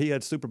made sure he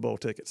had Super Bowl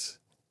tickets.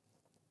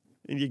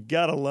 And you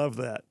got to love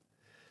that.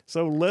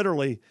 So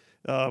literally,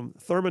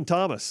 Thurman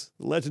Thomas,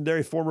 the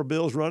legendary former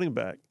Bills running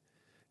back,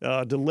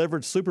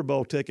 delivered Super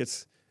Bowl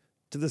tickets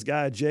to this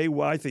guy, Jay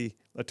Wythie,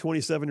 a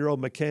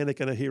 27-year-old mechanic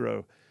and a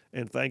hero,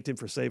 and thanked him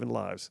for saving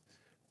lives.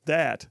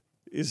 That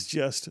is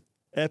just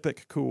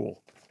epic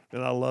cool,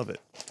 and I love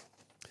it.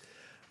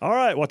 All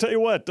right, well, I'll tell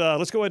you what,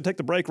 let's go ahead and take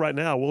the break right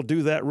now. We'll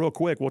do that real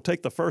quick. We'll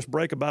take the first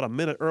break about a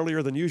minute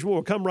earlier than usual.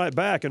 We'll come right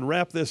back and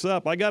wrap this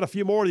up. I got a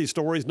few more of these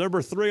stories.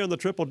 Number 3 on the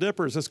Triple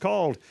Dippers is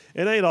called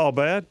It Ain't All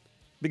Bad,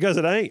 because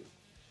it ain't.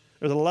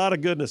 There's a lot of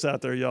goodness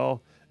out there,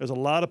 y'all. There's a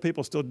lot of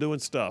people still doing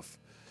stuff.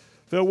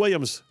 Phil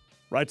Williams,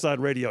 Right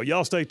Side Radio.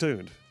 Y'all stay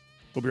tuned.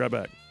 We'll be right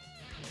back.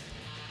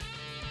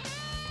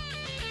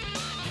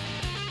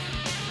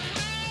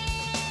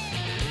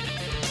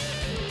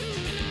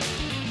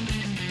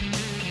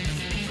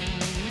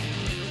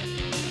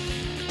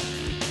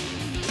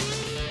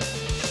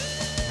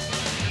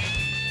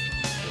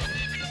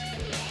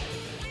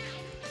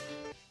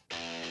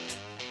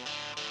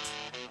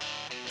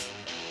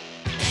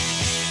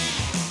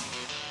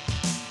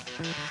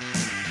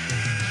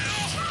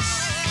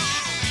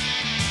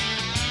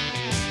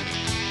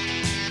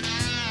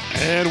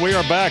 And we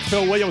are back.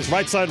 Phil Williams,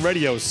 Right Side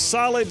Radio.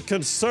 Solid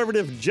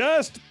conservative,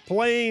 just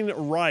plain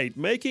right.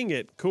 Making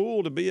it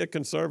cool to be a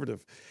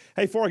conservative.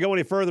 Hey, before I go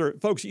any further,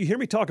 folks, you hear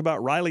me talk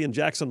about Riley and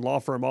Jackson Law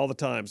Firm all the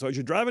time. So as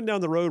you're driving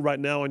down the road right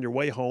now on your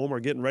way home or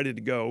getting ready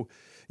to go,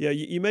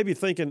 you may be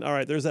thinking, all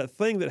right, there's that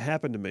thing that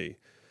happened to me,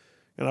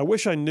 and I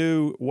wish I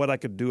knew what I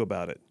could do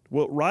about it.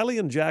 Well, Riley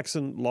and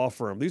Jackson Law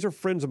Firm, these are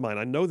friends of mine.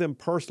 I know them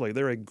personally.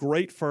 They're a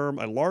great firm,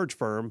 a large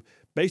firm,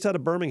 based out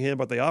of Birmingham,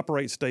 but they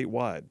operate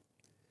statewide.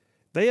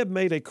 They have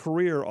made a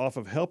career off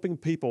of helping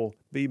people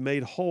be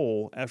made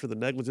whole after the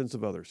negligence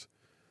of others.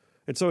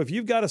 And so if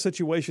you've got a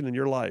situation in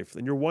your life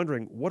and you're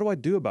wondering, what do I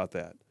do about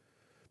that?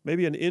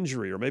 Maybe an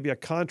injury or maybe a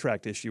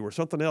contract issue or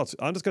something else.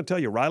 I'm just going to tell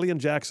you, Riley and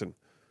Jackson,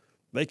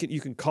 you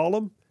can call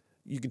them.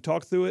 You can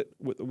talk through it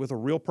with a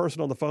real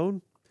person on the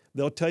phone.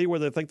 They'll tell you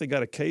whether they think they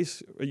got a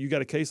case, or you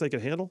got a case they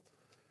can handle.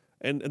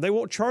 And they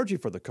won't charge you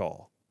for the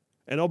call.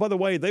 And oh, by the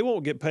way, they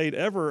won't get paid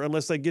ever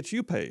unless they get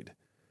you paid.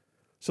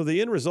 So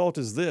the end result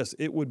is this.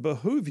 It would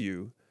behoove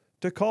you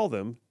to call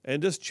them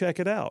and just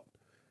check it out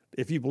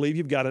if you believe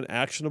you've got an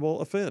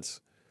actionable offense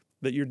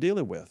that you're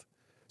dealing with.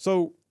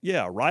 So,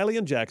 yeah, Riley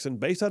and Jackson,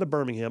 based out of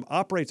Birmingham,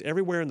 operates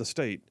everywhere in the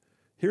state.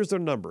 Here's their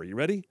number. You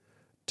ready?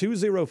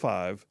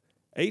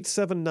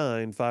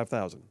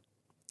 205-879-5000.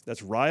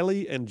 That's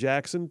Riley and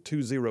Jackson,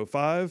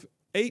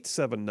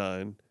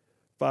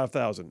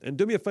 205-879-5000. And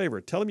do me a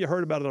favor. Tell them you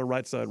heard about it on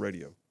Right Side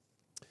Radio.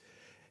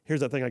 Here's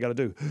that thing I got to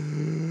do.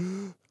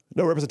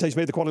 No representation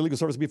made the quality legal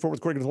service before it's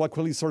according to the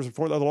quality service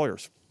before the other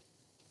lawyers.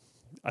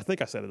 I think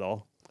I said it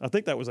all. I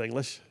think that was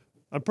English.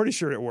 I'm pretty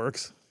sure it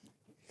works.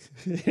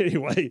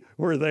 Anyway,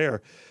 we're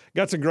there.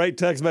 Got some great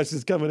text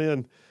messages coming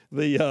in.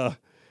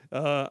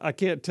 I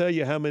can't tell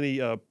you how many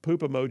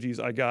poop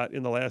emojis I got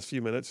in the last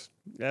few minutes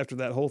after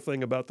that whole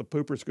thing about the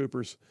pooper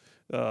scoopers.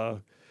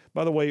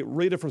 By the way,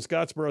 Rita from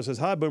Scottsboro says,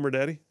 "Hi, Boomer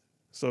Daddy."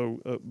 So,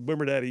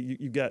 Boomer Daddy,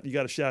 you got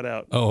a shout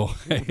out. Oh,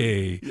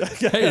 hey,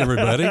 hey,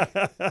 everybody!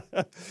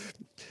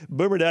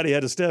 Boomer Daddy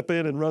had to step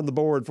in and run the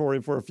board for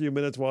him for a few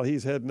minutes while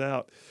he's heading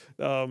out.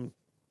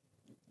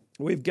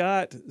 We've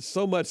got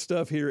so much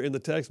stuff here in the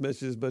text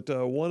messages, but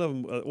one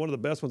of the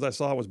best ones I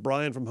saw was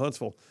Brian from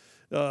Huntsville.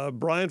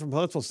 Brian from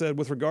Huntsville said,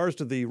 with regards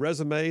to the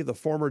resume, the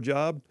former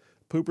job,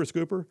 pooper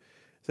scooper,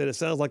 said it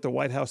sounds like the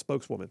White House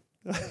spokeswoman.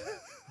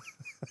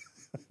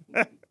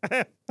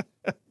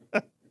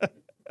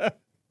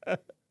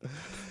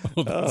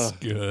 Oh, that's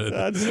good.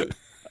 That's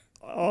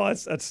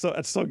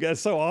so good.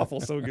 It's so awful,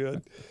 so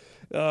good.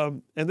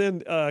 And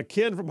then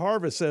Ken from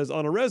Harvest says,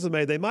 on a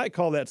resume, they might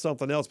call that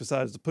something else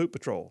besides the poop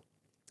patrol.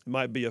 It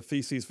might be a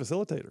feces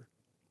facilitator.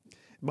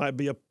 It might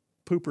be a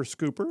pooper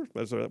scooper.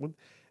 That's that one.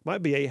 It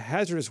might be a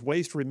hazardous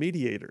waste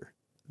remediator.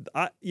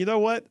 You know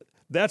what?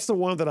 That's the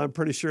one that I'm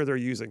pretty sure they're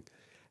using.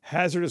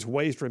 Hazardous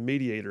waste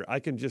remediator. I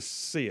can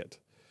just see it.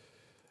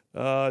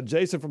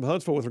 Jason from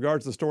Huntsville, with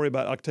regards to the story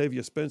about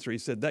Octavia Spencer, he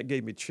said, that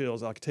gave me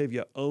chills.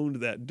 Octavia owned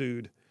that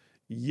dude.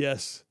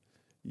 Yes.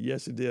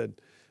 Yes, it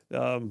did.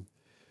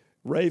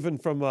 Raven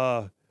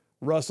from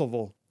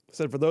Russellville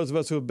said, for those of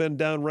us who have been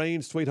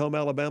downrange, Sweet Home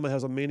Alabama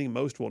has a meaning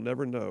most will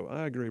never know.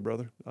 I agree,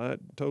 brother. I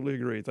totally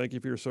agree. Thank you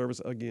for your service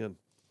again.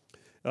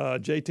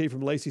 JT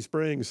from Lacey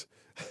Springs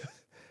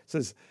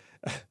says,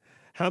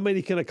 how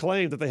many can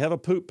acclaim that they have a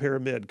poop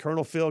pyramid?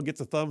 Colonel Phil gets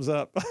a thumbs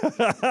up.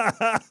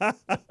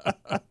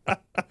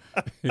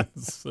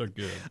 It's so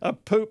good. A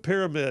poop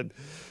pyramid.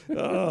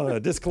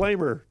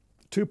 Disclaimer,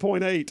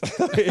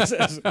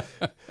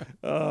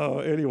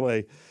 2.8.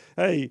 Anyway,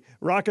 hey,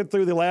 rocking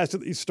through the last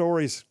of these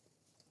stories.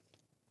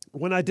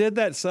 when I did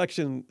that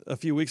section a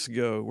few weeks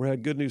ago where I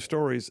had good news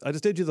stories, I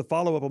just did you the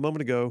follow-up a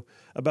moment ago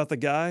about the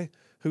guy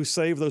who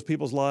saved those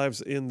people's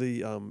lives in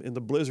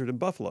the blizzard in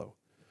Buffalo.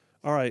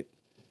 All right,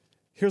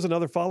 here's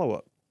another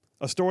follow-up.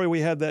 A story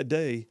we had that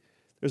day.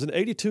 There's an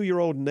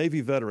 82-year-old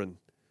Navy veteran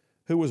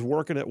who was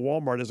working at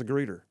Walmart as a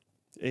greeter.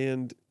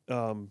 And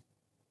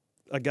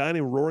a guy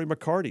named Rory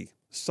McCarty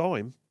saw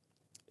him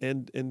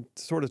and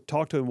sort of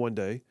talked to him one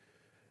day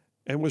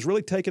and was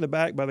really taken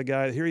aback by the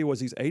guy. Here he was,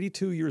 he's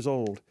 82 years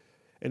old,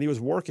 and he was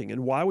working.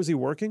 And why was he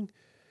working?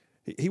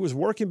 He was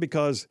working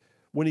because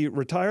when he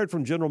retired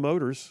from General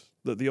Motors,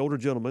 the older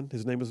gentleman,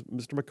 his name was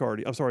Mr.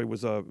 McCarty,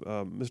 was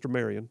Mr.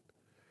 Marion.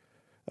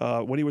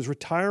 When he was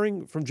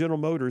retiring from General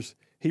Motors,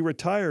 he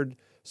retired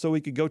so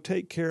he could go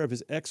take care of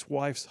his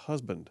ex-wife's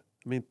husband.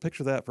 I mean,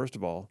 picture that, first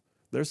of all.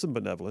 There's some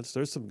benevolence.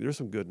 There's some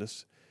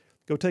goodness.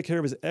 Go take care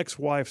of his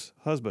ex-wife's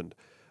husband,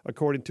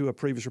 according to a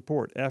previous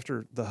report.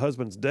 After the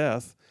husband's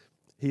death,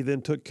 he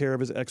then took care of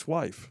his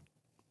ex-wife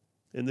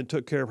and then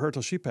took care of her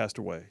till she passed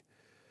away.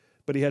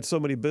 But he had so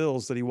many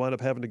bills that he wound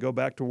up having to go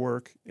back to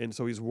work, and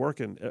so he's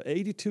working at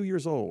 82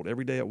 years old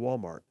every day at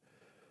Walmart.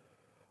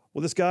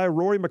 Well, this guy,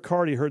 Rory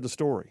McCarty, heard the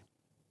story.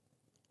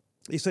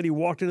 He said he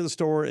walked into the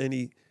store and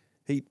he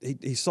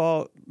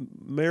saw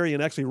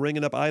Marion actually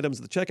ringing up items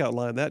at the checkout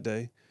line that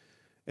day,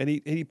 and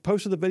he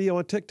posted the video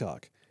on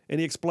TikTok, and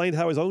he explained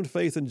how his own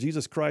faith in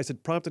Jesus Christ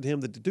had prompted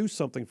him to do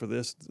something for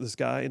this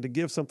guy and to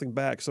give something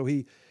back. So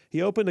he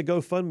opened a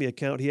GoFundMe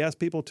account. He asked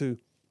people to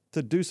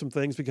do some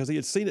things because he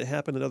had seen it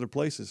happen in other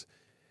places.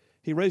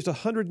 He raised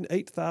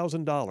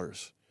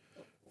 $108,000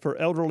 for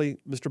elderly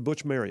Mr.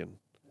 Butch Marion.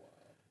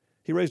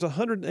 He raised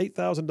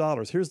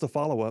 $108,000. Here's the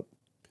follow-up.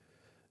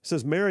 It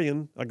says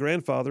Marion, a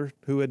grandfather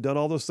who had done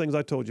all those things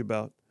I told you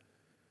about,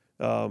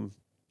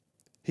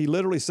 he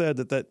literally said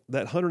that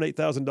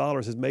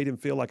 $108,000 has made him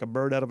feel like a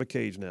bird out of a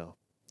cage now.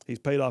 He's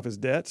paid off his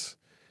debts.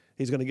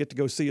 He's going to get to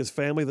go see his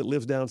family that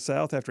lives down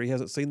south after he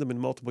hasn't seen them in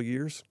multiple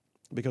years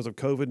because of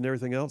COVID and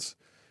everything else.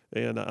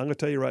 And I'm going to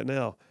tell you right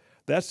now,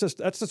 that's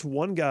just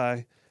one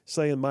guy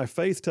saying, my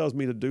faith tells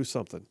me to do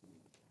something.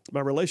 My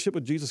relationship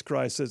with Jesus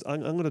Christ says,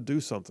 I'm going to do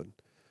something.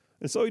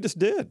 And so he just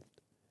did.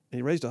 And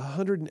he raised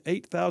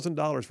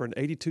 $108,000 for an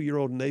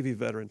 82-year-old Navy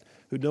veteran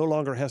who no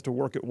longer has to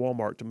work at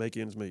Walmart to make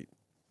ends meet.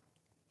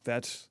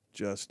 That's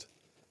just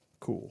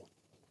cool.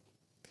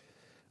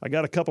 I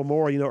got a couple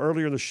more.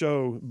 Earlier in the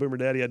show, Boomer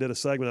Daddy, I did a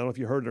segment. I don't know if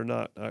you heard it or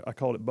not. I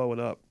called it Bowing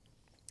Up.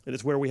 And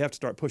it's where we have to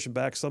start pushing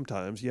back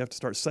sometimes. You have to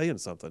start saying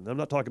something. I'm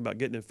not talking about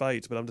getting in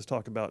fights, but I'm just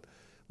talking about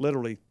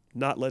literally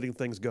not letting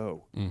things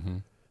go. Mm-hmm.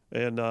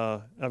 And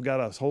I've got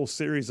a whole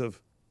series of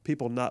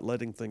people not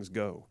letting things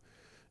go.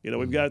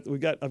 I've got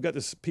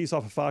this piece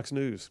off of Fox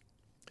News.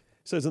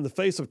 It says, in the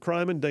face of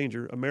crime and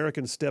danger,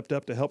 Americans stepped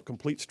up to help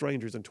complete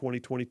strangers in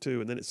 2022.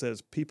 And then it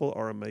says, people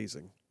are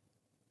amazing.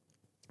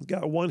 We've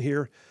got one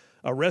here,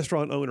 a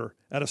restaurant owner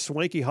at a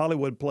swanky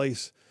Hollywood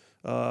place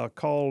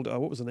called,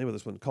 what was the name of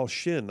this one? Called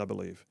Shin, I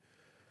believe.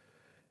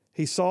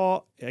 He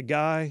saw a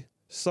guy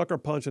sucker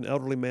punch an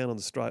elderly man on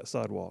the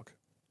sidewalk.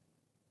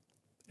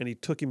 And he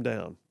took him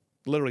down,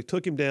 literally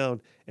took him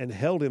down and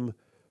held him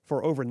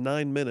for over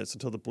 9 minutes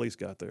until the police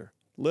got there.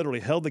 Literally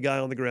held the guy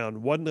on the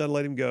ground, wasn't going to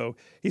let him go.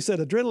 He said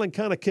adrenaline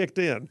kind of kicked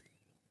in.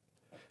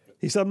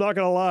 He said, I'm not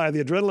going to lie,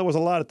 the adrenaline was a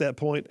lot at that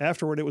point.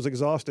 Afterward, it was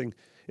exhausting.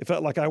 It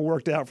felt like I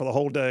worked out for the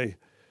whole day.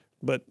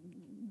 But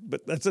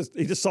that's just,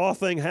 he just saw a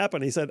thing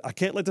happen. He said, I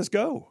can't let this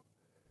go.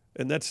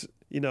 And that's,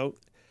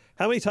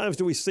 how many times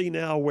do we see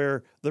now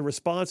where the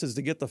response is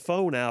to get the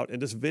phone out and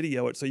just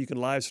video it so you can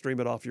live stream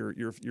it off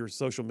your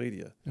social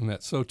media? And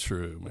that's so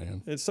true,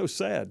 man. It's so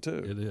sad,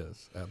 too. It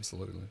is,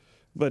 absolutely.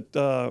 But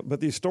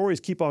these stories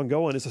keep on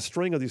going. It's a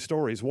string of these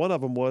stories. One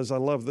of them was, I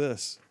love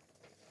this.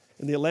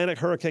 In the Atlantic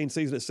hurricane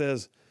season, it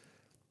says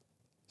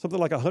something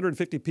like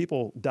 150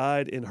 people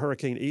died in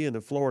Hurricane Ian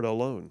in Florida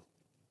alone.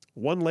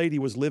 One lady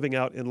was living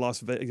out in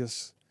Las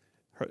Vegas.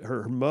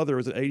 Her mother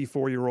is an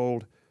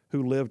 84-year-old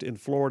who lived in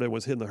Florida and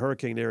was in the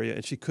hurricane area,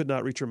 and she could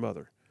not reach her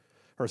mother.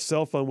 Her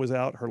cell phone was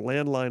out. Her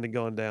landline had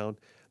gone down.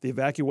 The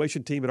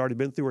evacuation team had already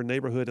been through her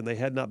neighborhood, and they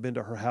had not been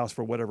to her house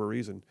for whatever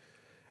reason.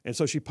 And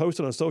so she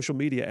posted on social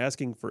media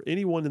asking for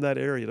anyone in that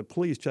area to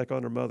please check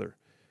on her mother.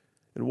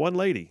 And one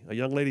lady, a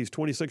young lady who's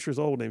 26 years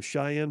old named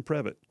Cheyenne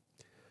Previtt,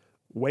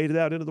 waded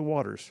out into the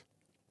waters,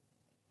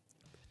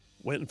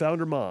 went and found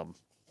her mom.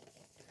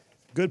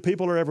 Good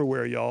people are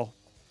everywhere, y'all.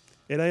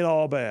 It ain't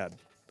all bad.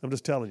 I'm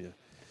just telling you.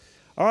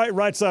 All right,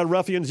 Right Side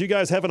Ruffians, you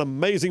guys have an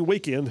amazing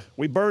weekend.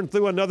 We burned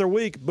through another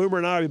week. Boomer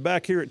and I will be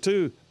back here at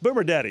 2.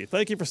 Boomer Daddy,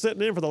 thank you for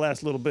sitting in for the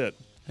last little bit.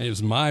 It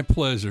was my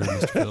pleasure,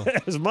 Mr. Phil.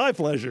 It was my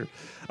pleasure.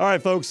 All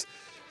right, folks.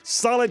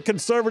 Solid,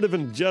 conservative,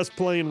 and just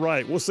plain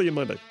right. We'll see you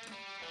Monday.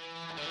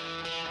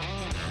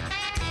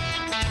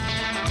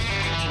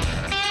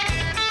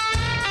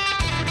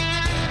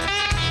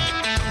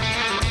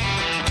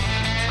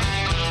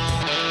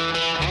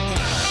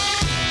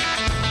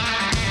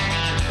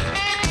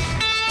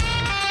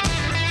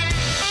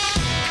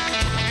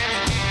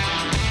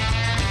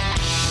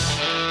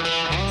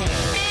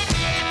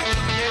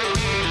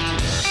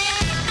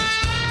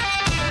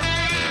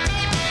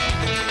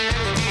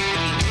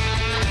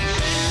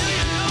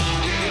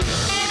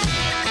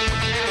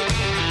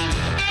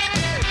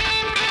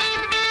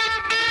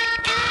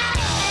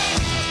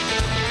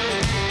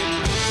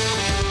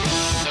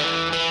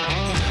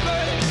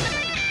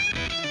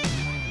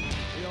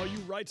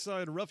 Right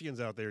Side Ruffians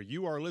out there,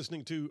 you are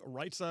listening to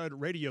Right Side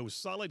Radio,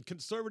 solid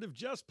conservative,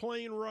 just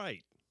plain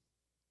right.